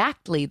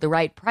exactly the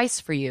right price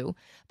for you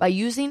by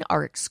using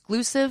our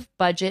exclusive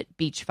budget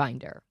beach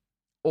finder.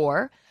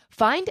 Or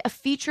find a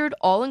featured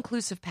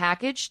all-inclusive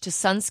package to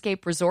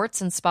Sunscape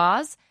Resorts and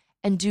Spas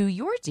and do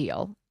your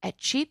deal at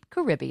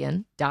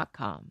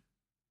cheapcaribbean.com.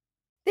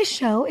 This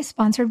show is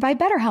sponsored by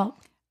BetterHelp.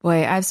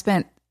 Boy, I've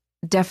spent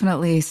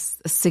definitely a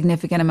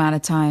significant amount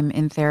of time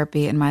in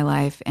therapy in my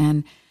life.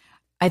 And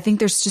I think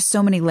there's just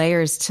so many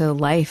layers to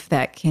life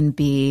that can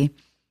be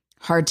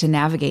hard to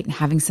navigate. And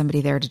having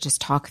somebody there to just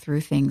talk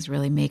through things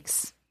really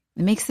makes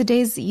the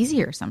days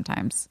easier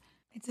sometimes.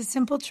 It's a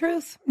simple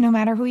truth. No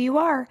matter who you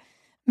are,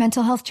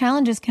 mental health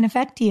challenges can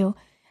affect you,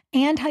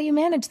 and how you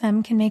manage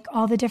them can make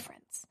all the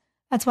difference.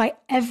 That's why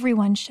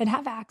everyone should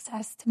have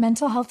access to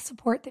mental health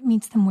support that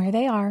meets them where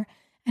they are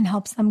and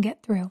helps them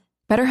get through.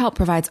 BetterHelp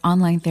provides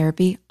online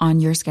therapy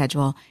on your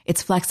schedule.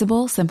 It's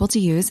flexible, simple to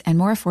use, and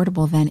more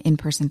affordable than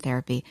in-person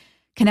therapy.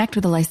 Connect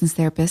with a licensed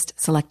therapist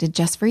selected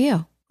just for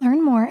you.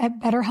 Learn more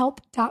at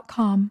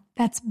BetterHelp.com.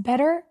 That's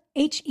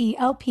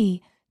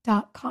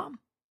BetterHelp.com.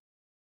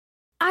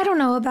 I don't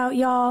know about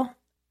y'all.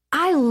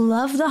 I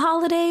love the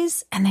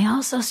holidays, and they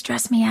also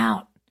stress me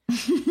out.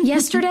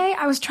 Yesterday,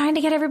 I was trying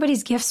to get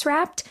everybody's gifts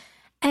wrapped,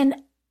 and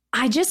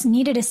I just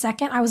needed a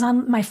second. I was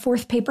on my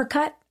 4th paper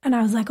cut, and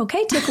I was like,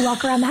 okay, take a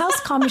walk around the house,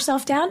 calm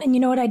yourself down. And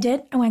you know what I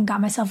did? I went and got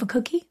myself a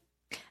cookie.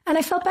 And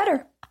I felt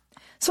better.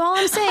 So all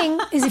I'm saying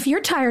is if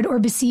you're tired or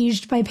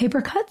besieged by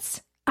paper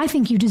cuts, I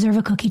think you deserve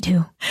a cookie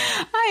too.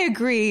 I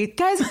agree.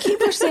 Guys,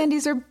 Keebler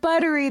Sandies are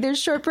buttery. They're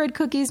shortbread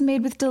cookies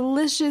made with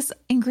delicious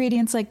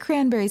ingredients like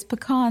cranberries,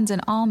 pecans,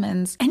 and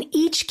almonds. And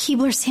each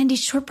Keebler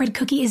Sandies shortbread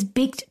cookie is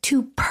baked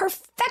to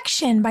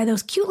perfection by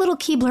those cute little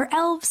Keebler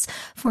elves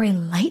for a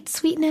light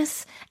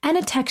sweetness and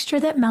a texture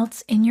that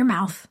melts in your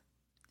mouth.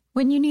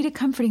 When you need a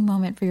comforting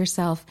moment for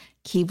yourself,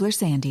 Keebler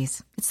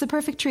Sandies. It's the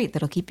perfect treat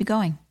that'll keep you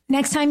going.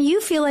 Next time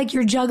you feel like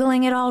you're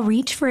juggling it all,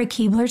 reach for a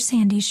Keebler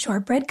Sandies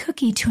shortbread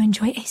cookie to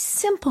enjoy a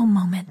simple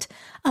moment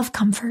of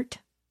comfort.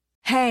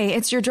 Hey,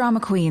 it's your drama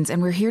queens,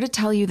 and we're here to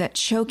tell you that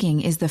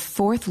choking is the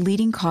 4th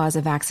leading cause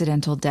of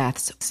accidental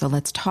deaths. So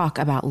let's talk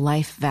about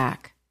LifeVac.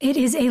 It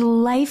is a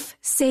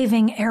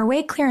life-saving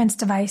airway clearance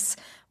device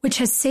which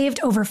has saved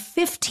over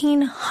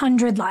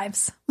 1,500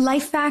 lives.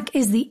 LifeVac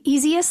is the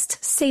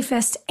easiest,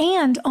 safest,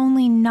 and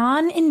only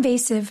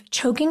non-invasive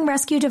choking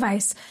rescue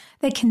device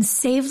that can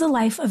save the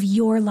life of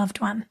your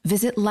loved one.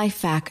 Visit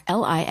LifeVac,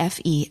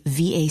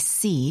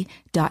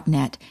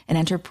 LifeVac.net, and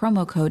enter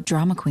promo code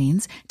Drama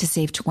Queens to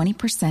save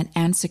 20%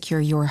 and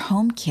secure your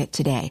home kit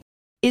today.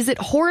 Is it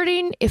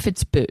hoarding if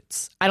it's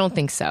boots? I don't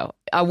think so.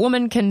 A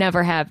woman can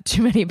never have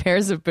too many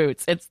pairs of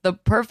boots. It's the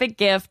perfect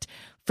gift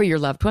for your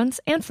loved ones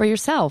and for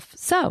yourself.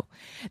 So,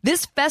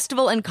 this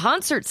festival and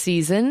concert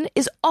season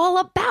is all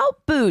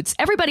about boots.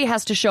 Everybody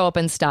has to show up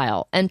in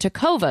style, and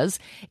Tecovas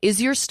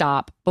is your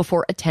stop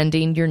before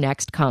attending your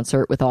next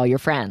concert with all your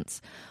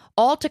friends.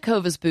 All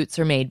Tecovas boots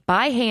are made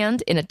by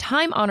hand in a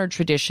time-honored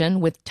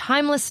tradition with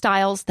timeless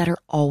styles that are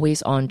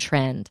always on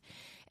trend.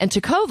 And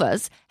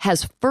Tecovas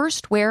has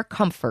first wear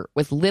comfort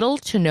with little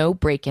to no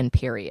break-in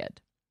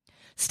period.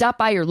 Stop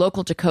by your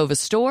local Tecovas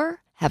store,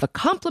 have a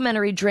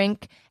complimentary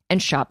drink,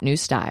 and shop new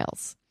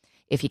styles.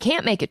 If you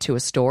can't make it to a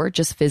store,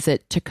 just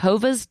visit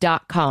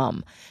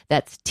tecovas.com.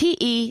 That's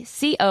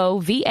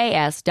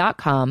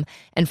TECOVAS.com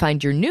and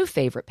find your new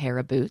favorite pair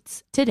of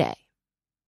boots today.